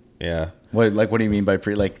 Yeah. Yeah. What do you mean by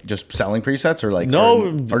like just selling presets or like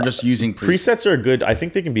no or just using presets are good. I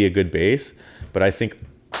think they can be a good base, but I think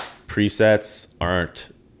presets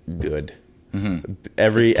aren't good.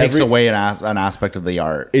 It takes away an aspect of the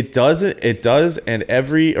art. It does, and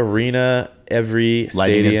every arena, every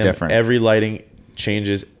lighting stadium, is different. Every lighting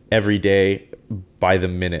changes every day by the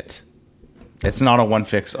minute. It's not a one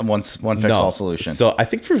fix all solution. So I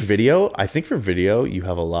think for video, you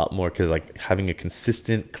have a lot more, because like having a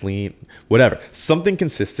consistent, clean, whatever, something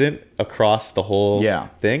consistent across the whole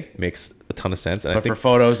thing makes a ton of sense. And but I think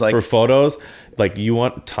for photos, like you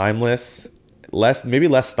want timeless, maybe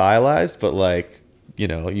less stylized, but like, you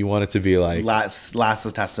know, you want it to be like last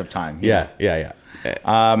the test of time. Yeah.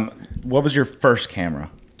 What was your first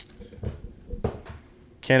camera?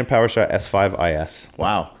 Canon PowerShot S5 IS.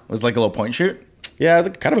 Wow. It was like a little point shoot? Yeah, it was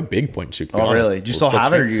like kind of a big point shoot. Oh, really? Do you still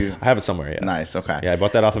have it, or you? I have it somewhere, yeah. Nice, okay. Yeah, I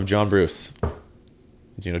bought that off of John Bruce. Do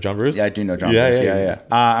you know John Bruce? Yeah, I do know John Bruce. Yeah.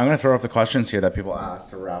 I'm going to throw up the questions here that people asked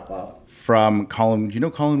to wrap up. From Colin, do you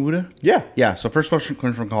know Colin Wuda? Yeah. Yeah, so first question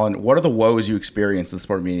from Colin. What are the woes you experienced in the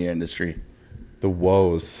sport media industry? The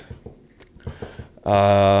woes.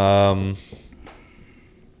 A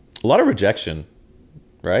lot of rejection.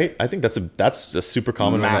 Right? I think that's a super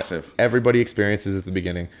common one that everybody experiences at the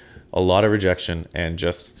beginning. A lot of rejection, and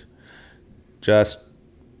just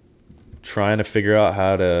trying to figure out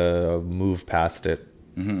how to move past it.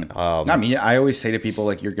 I mean, I always say to people,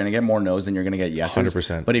 like, you're going to get more no's than you're going to get yeses.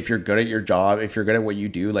 100%. But if you're good at your job, if you're good at what you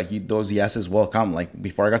do, like those yeses will come. Like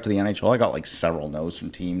before I got to the NHL, I got like several no's from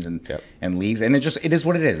teams and leagues, and it is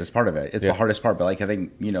what it is. It's part of it. It's the hardest part, but like I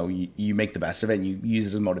think, you know, you make the best of it and you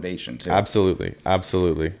use it as motivation too. Absolutely.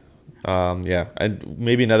 And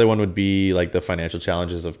maybe another one would be like the financial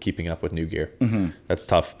challenges of keeping up with new gear. That's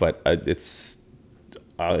tough, but it's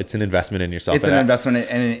an investment in yourself. It's an investment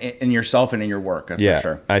in yourself and in your work, for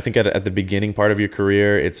sure. I think at the beginning part of your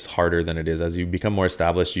career, it's harder than it is. As you become more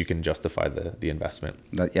established, you can justify the investment.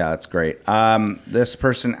 That's great. This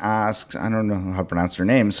person asks, I don't know how to pronounce their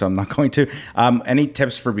name, so I'm not going to. Any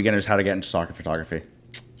tips for beginners how to get into soccer photography?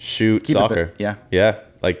 Keep soccer. Yeah.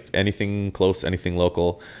 Like anything close, anything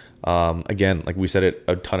local. Again, like we said it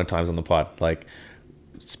a ton of times on the pod, like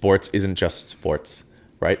sports isn't just sports,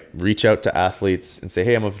 right? Reach out to athletes and say,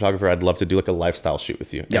 hey, I'm a photographer. I'd love to do like a lifestyle shoot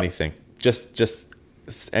with you. Anything, just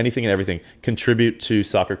anything and everything. Contribute to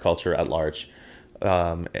soccer culture at large,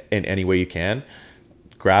 in any way you can.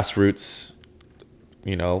 Grassroots,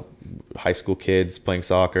 you know, high school kids playing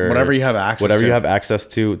soccer, whatever you have access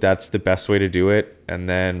to, that's the best way to do it. And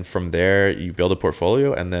then from there you build a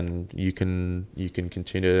portfolio, and then you can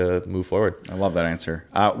continue to move forward. I love that answer.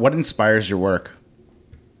 What inspires your work?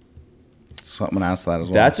 Someone asked that as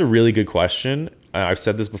well. That's a really good question. I've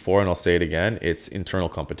said this before and I'll say it again. It's internal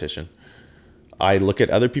competition. I look at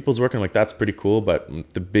other people's work and I'm like, that's pretty cool.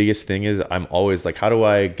 But the biggest thing is I'm always like, how do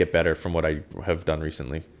I get better from what I have done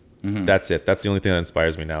recently? That's it. That's the only thing that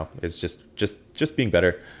inspires me now, is just being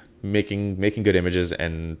better, making good images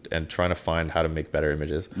and trying to find how to make better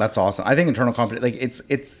images. That's awesome. I think internal competition, like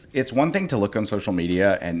it's one thing to look on social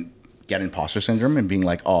media and get imposter syndrome and being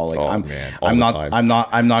like, I'm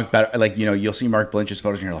not better. Like, you know, you'll see Mark Blinch's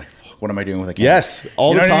photos and you're like, what am I doing with a camera? Yes,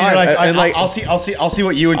 all the time. I'll see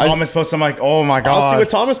what you and Thomas post. I'm like, oh my god. I'll see what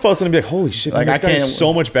Thomas posts and be like, holy shit, like, this guy is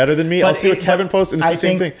so much better than me. I'll see what Kevin posts and it's the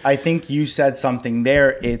same thing. I think you said something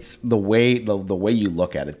there. It's the way you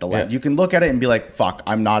look at it. You can look at it and be like, fuck,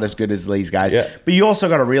 I'm not as good as these guys. Yeah. But you also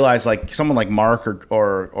got to realize, like, someone like Mark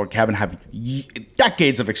or Kevin have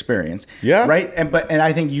decades of experience. Yeah. Right. And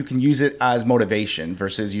I think you can use it as motivation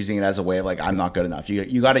versus using it as a way of like, I'm not good enough.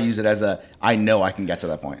 You got to use it as I know I can get to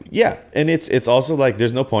that point. Yeah. And it's also like,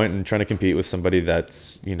 there's no point in trying to compete with somebody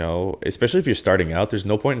that's, you know, especially if you're starting out, there's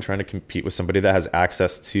no point in trying to compete with somebody that has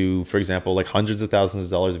access to, for example, like hundreds of thousands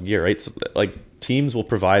of dollars of gear, right? So like teams will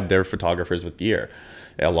provide their photographers with gear.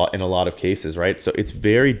 in a lot of cases, right? So it's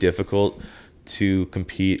very difficult to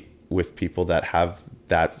compete with people that have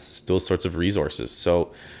those sorts of resources.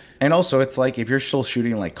 So, and also it's like if you're still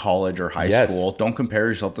shooting like college or high school, don't compare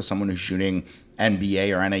yourself to someone who's shooting NBA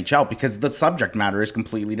or NHL, because the subject matter is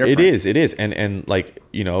completely different. It is. And like,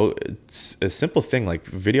 you know, it's a simple thing like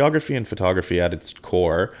videography and photography at its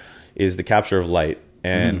core is the capture of light.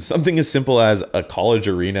 And something as simple as a college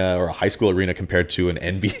arena or a high school arena compared to an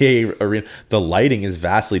NBA arena, the lighting is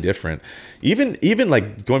vastly different. Even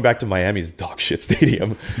like going back to Miami's dog shit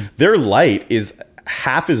stadium, their light is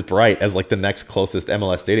half as bright as like the next closest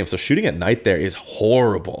MLS stadium. So shooting at night there is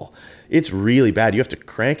horrible. It's really bad. You have to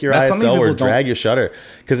crank your ISO or drag your shutter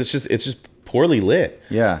because it's just poorly lit.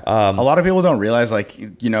 Yeah. A lot of people don't realize, like,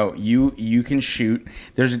 you know, you can shoot.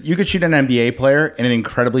 You could shoot an NBA player in an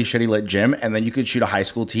incredibly shitty lit gym, and then you could shoot a high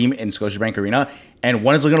school team in Scotiabank Arena, and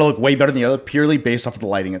one is going to look way better than the other purely based off of the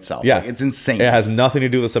lighting itself. Yeah, like, it's insane. It has nothing to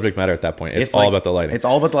do with the subject matter at that point. It's all about the lighting. It's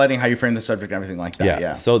all about the lighting, how you frame the subject, and everything like that.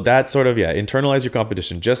 Yeah. So that sort of internalize your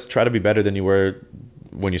competition. Just try to be better than you were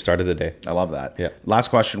when you started the day. I love that. Yeah. Last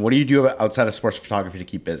question: what do you do outside of sports photography to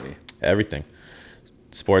keep busy? Everything.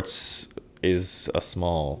 Sports is a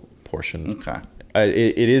small portion. Okay.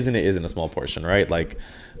 It is and it isn't a small portion, right? Like,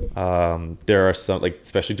 there are some, like,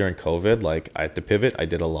 especially during COVID, like at the Pivot, I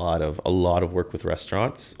did a lot of work with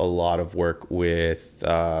restaurants, a lot of work with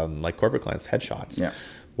like corporate clients, headshots,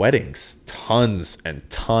 weddings, tons and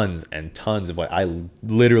tons and tons of what I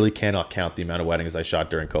literally cannot count the amount of weddings I shot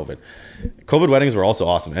during COVID. COVID weddings were also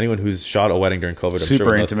awesome. Anyone who's shot a wedding during COVID,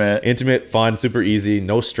 super intimate, fun, super easy,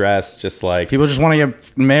 no stress, just like people just want to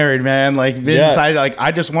get married, man. Like inside, like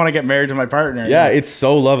I just want to get married to my partner. Yeah, it's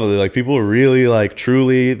so lovely. Like people really like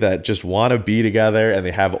truly that just want to be together, and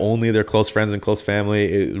they have only their close friends and close family.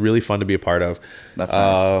 It's really fun to be a part of. That's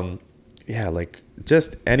nice. Yeah, like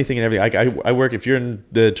just anything and everything. I work, if you're in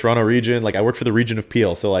the Toronto region, like I work for the region of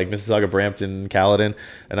Peel, so like Mississauga, Brampton, Caledon,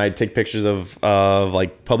 and I take pictures of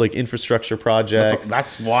like public infrastructure projects.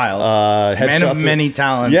 That's wild. Man of many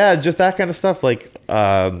talents. Yeah, just that kind of stuff. Like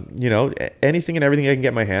you know, anything and everything I can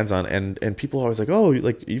get my hands on. And people are always like, oh,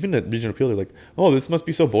 like even at region of Peel, they're like, oh, this must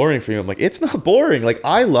be so boring for you. I'm like, it's not boring. Like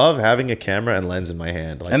I love having a camera and lens in my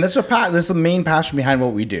hand. Like, and this is the main passion behind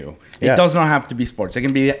what we do. It does not have to be sports. It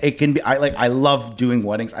can be. I love doing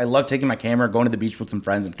weddings. I love taking my camera, going to the beach with some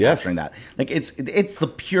friends and capturing that. Like it's the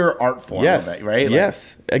pure art form of it, right? Like,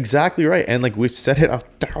 yes, exactly right. And like we've said it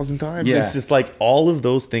 1,000 times. Yeah. It's just like all of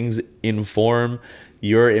those things inform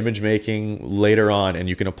your image making later on, and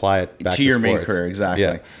you can apply it back to your main career. Exactly.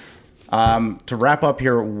 Yeah. To wrap up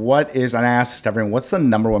here, and I asked this to everyone, what's the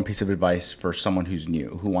number one piece of advice for someone who's new,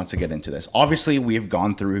 who wants to get into this? Obviously, we've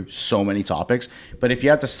gone through so many topics, but if you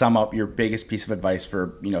had to sum up your biggest piece of advice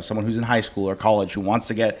for, you know, someone who's in high school or college who wants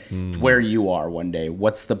to get where you are one day,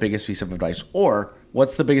 what's the biggest piece of advice? Or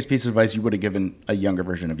what's the biggest piece of advice you would have given a younger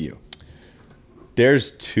version of you?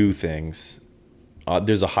 There's two things.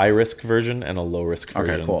 There's a high risk version and a low risk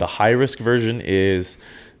version. Okay, cool. The high risk version is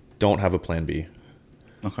don't have a plan B.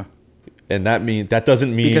 Okay. And that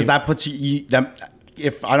doesn't mean, because that puts you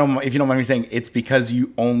if you don't mind me saying, it's because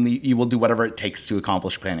you will do whatever it takes to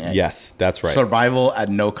accomplish plan A. Yes, that's right. Survival at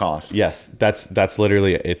no cost. Yes, that's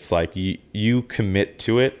literally it. It's like you commit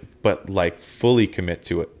to it, but like fully commit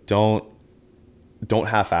to it. Don't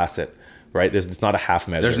half-ass it. Right? It's not a half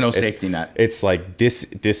measure. There's no safety net. It's like this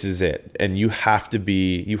is it, and you have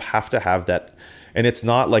to have that. And it's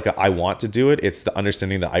not like I want to do it. It's the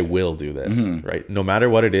understanding that I will do this, right? No matter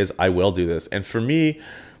what it is, I will do this. And for me,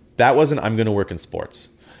 that wasn't I'm going to work in sports.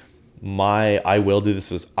 I will do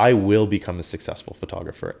this was I will become a successful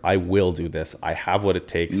photographer. I will do this. I have what it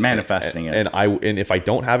takes. Manifesting it. And if I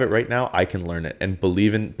don't have it right now, I can learn it. And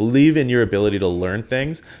believe in your ability to learn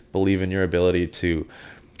things. Believe in your ability to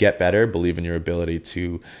get better. Believe in your ability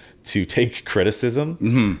to take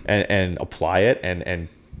criticism and apply it and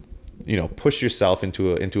you know, push yourself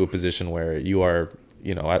into a position where you are,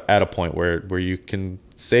 you know, at a point where you can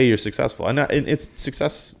say you're successful. And it's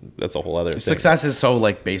success. That's a whole other thing. Success is so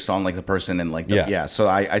like based on like the person and like So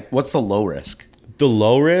I what's the low risk? The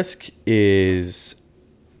low risk is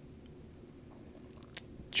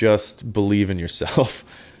just believe in yourself,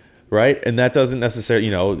 right? And that doesn't necessarily,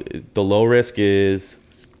 you know, the low risk is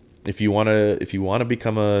if you want to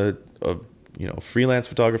become a you know, freelance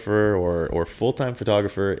photographer or full-time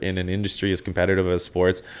photographer in an industry as competitive as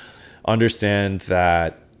sports, understand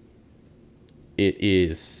that it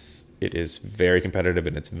is very competitive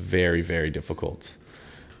and it's very, very difficult.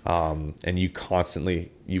 And you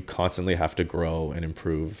constantly have to grow and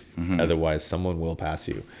improve. Otherwise someone will pass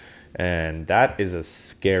you. And that is a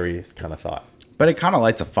scary kind of thought. But it kind of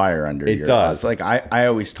lights a fire under it your does. Like I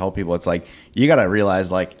always tell people, it's like, you got to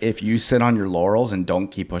realize, like, if you sit on your laurels and don't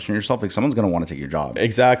keep pushing yourself, like, someone's going to want to take your job.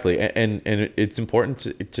 Exactly. And it's important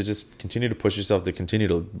to just continue to push yourself, to continue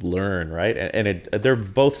to learn, right? And they're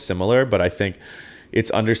both similar, but I think it's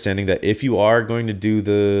understanding that if you are going to do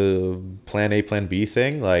the plan A, plan B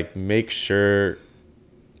thing, like, make sure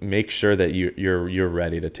that you're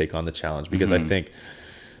ready to take on the challenge, because I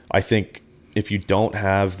think if you don't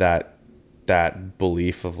have that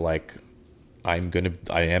belief of, like, I am going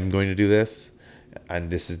to do this,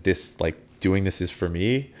 and this like, doing this is for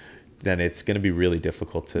me, then it's going to be really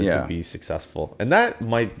difficult to be successful. And that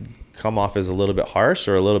might come off as a little bit harsh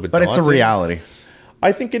or a little bit daunting. It's a reality.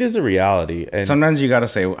 I think it is a reality, and sometimes you got to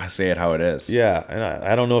say it how it is. Yeah, and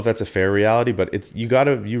I don't know if that's a fair reality, but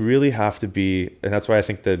you really have to be, and that's why I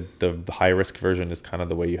think the high risk version is kind of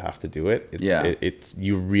the way you have to do it.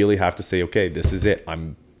 You really have to say, okay, this is it.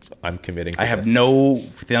 I'm committing to I have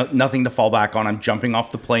nothing to fall back on. I'm jumping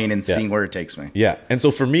off the plane and seeing where it takes me. Yeah. And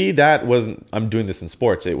so for me, that wasn't, I'm doing this in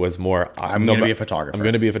sports. It was more, I'm going to be a photographer. I'm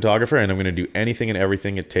going to be a photographer, and I'm going to do anything and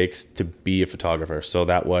everything it takes to be a photographer. So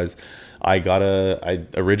that was, I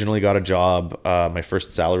originally got a job. My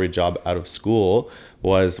first salaried job out of school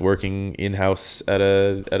was working in-house at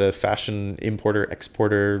a fashion importer,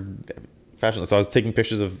 exporter fashion. So I was taking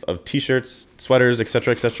pictures of t-shirts, sweaters, et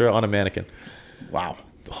cetera, on a mannequin. Wow.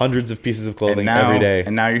 Hundreds of pieces of clothing every day.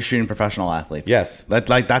 And now you're shooting professional athletes. Yes.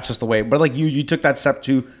 That's just the way. But like you took that step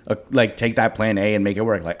to like take that plan A and make it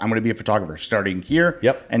work. Like, I'm going to be a photographer starting here.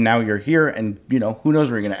 Yep. And now you're here, and who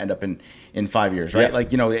knows where you're going to end up in 5 years, right? Yeah.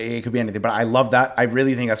 Like, it could be anything. But I love that. I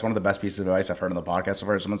really think that's one of the best pieces of advice I've heard on the podcast so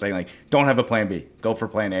far. Someone saying, like, don't have a plan B. Go for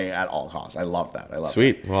plan A at all costs. I love that.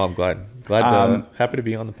 Sweet. Well, I'm glad. Happy to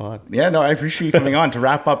be on the pod. Yeah, no, I appreciate you coming on. To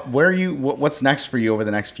wrap up, what's next for you over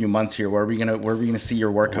the next few months here? Where are we gonna see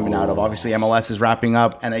your work coming out of? Obviously, MLS is wrapping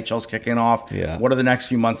up, NHL's kicking off. Yeah. What are the next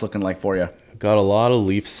few months looking like for you? Got a lot of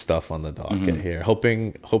Leafs stuff on the docket here.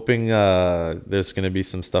 Hoping there's going to be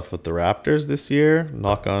some stuff with the Raptors this year.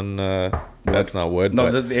 Knock on, that's not wood. No,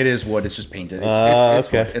 it is wood. It's just painted. It's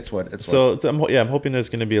okay. Wood. It's wood. So I'm hoping there's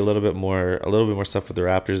going to be a little bit more stuff with the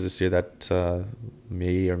Raptors this year that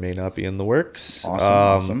may or may not be in the works.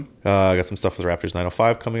 Awesome. I got some stuff with the Raptors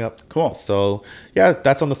 905 coming up. Cool. So yeah,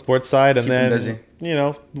 that's on the sports side, and then busy.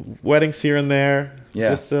 Weddings here and there. Yeah.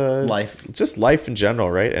 Just life. Just life in general,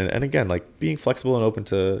 right? And again, like, being flexible and open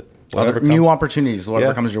to whatever new opportunities,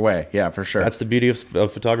 whatever comes your way. Yeah, for sure. That's the beauty of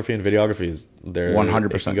photography and videography, is they're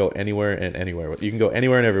 100%. You can go anywhere and anywhere. You can go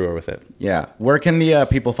anywhere and everywhere with it. Yeah. Where can the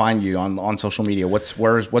people find you on social media? What's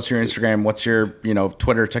your Instagram? What's your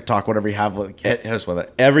Twitter, TikTok, whatever you have? Hit us with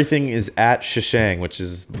it. Everything is at Kschischang, which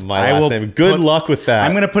is my last name. Good luck with that.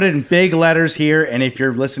 I'm going to put it in big letters here, and if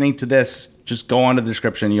you're listening to this, just go on to the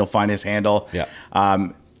description. You'll find his handle. Yeah.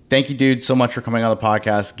 Thank you, dude, so much for coming on the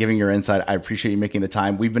podcast, giving your insight. I appreciate you making the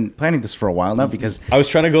time. We've been planning this for a while now, because I was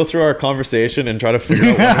trying to go through our conversation and try to figure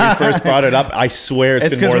out when we first brought it up. I swear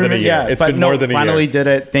it's been more than a year. Yeah, it's been more than a year. Finally did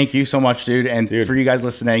it. Thank you so much, dude. And for you guys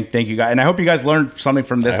listening, thank you, guys. And I hope you guys learned something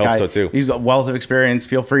from this guy. I hope so too. He's a wealth of experience.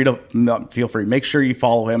 Feel free. Make sure you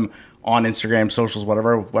follow him on Instagram, socials,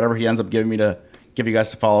 whatever he ends up giving me to give you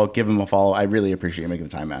guys to follow. Give him a follow. I really appreciate you making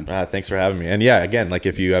the time, man. Thanks for having me. And yeah, again, like,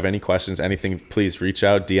 if you have any questions, anything, please reach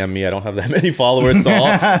out, DM me. I don't have that many followers, so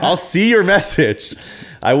I'll see your message.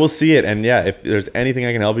 I will see it. And yeah, if there's anything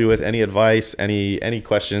I can help you with, any advice, any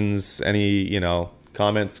questions, any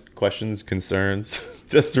comments, questions, concerns,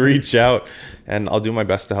 just reach out, and I'll do my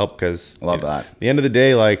best to help, because love that. At the end of the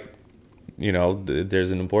day, like, there's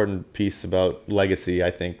an important piece about legacy, I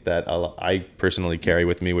think, that I personally carry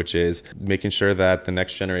with me, which is making sure that the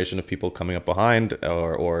next generation of people coming up behind,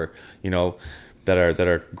 or that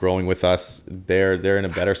are growing with us, they're in a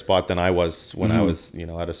better spot than I was when I was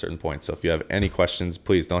at a certain point. So if you have any questions,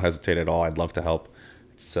 please don't hesitate at all. I'd love to help.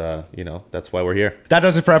 It's that's why we're here. That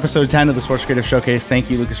does it for episode 10 of the Sports Creative Showcase. Thank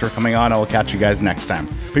you, Lucas, for coming on. I will catch you guys next time.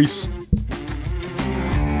 Peace.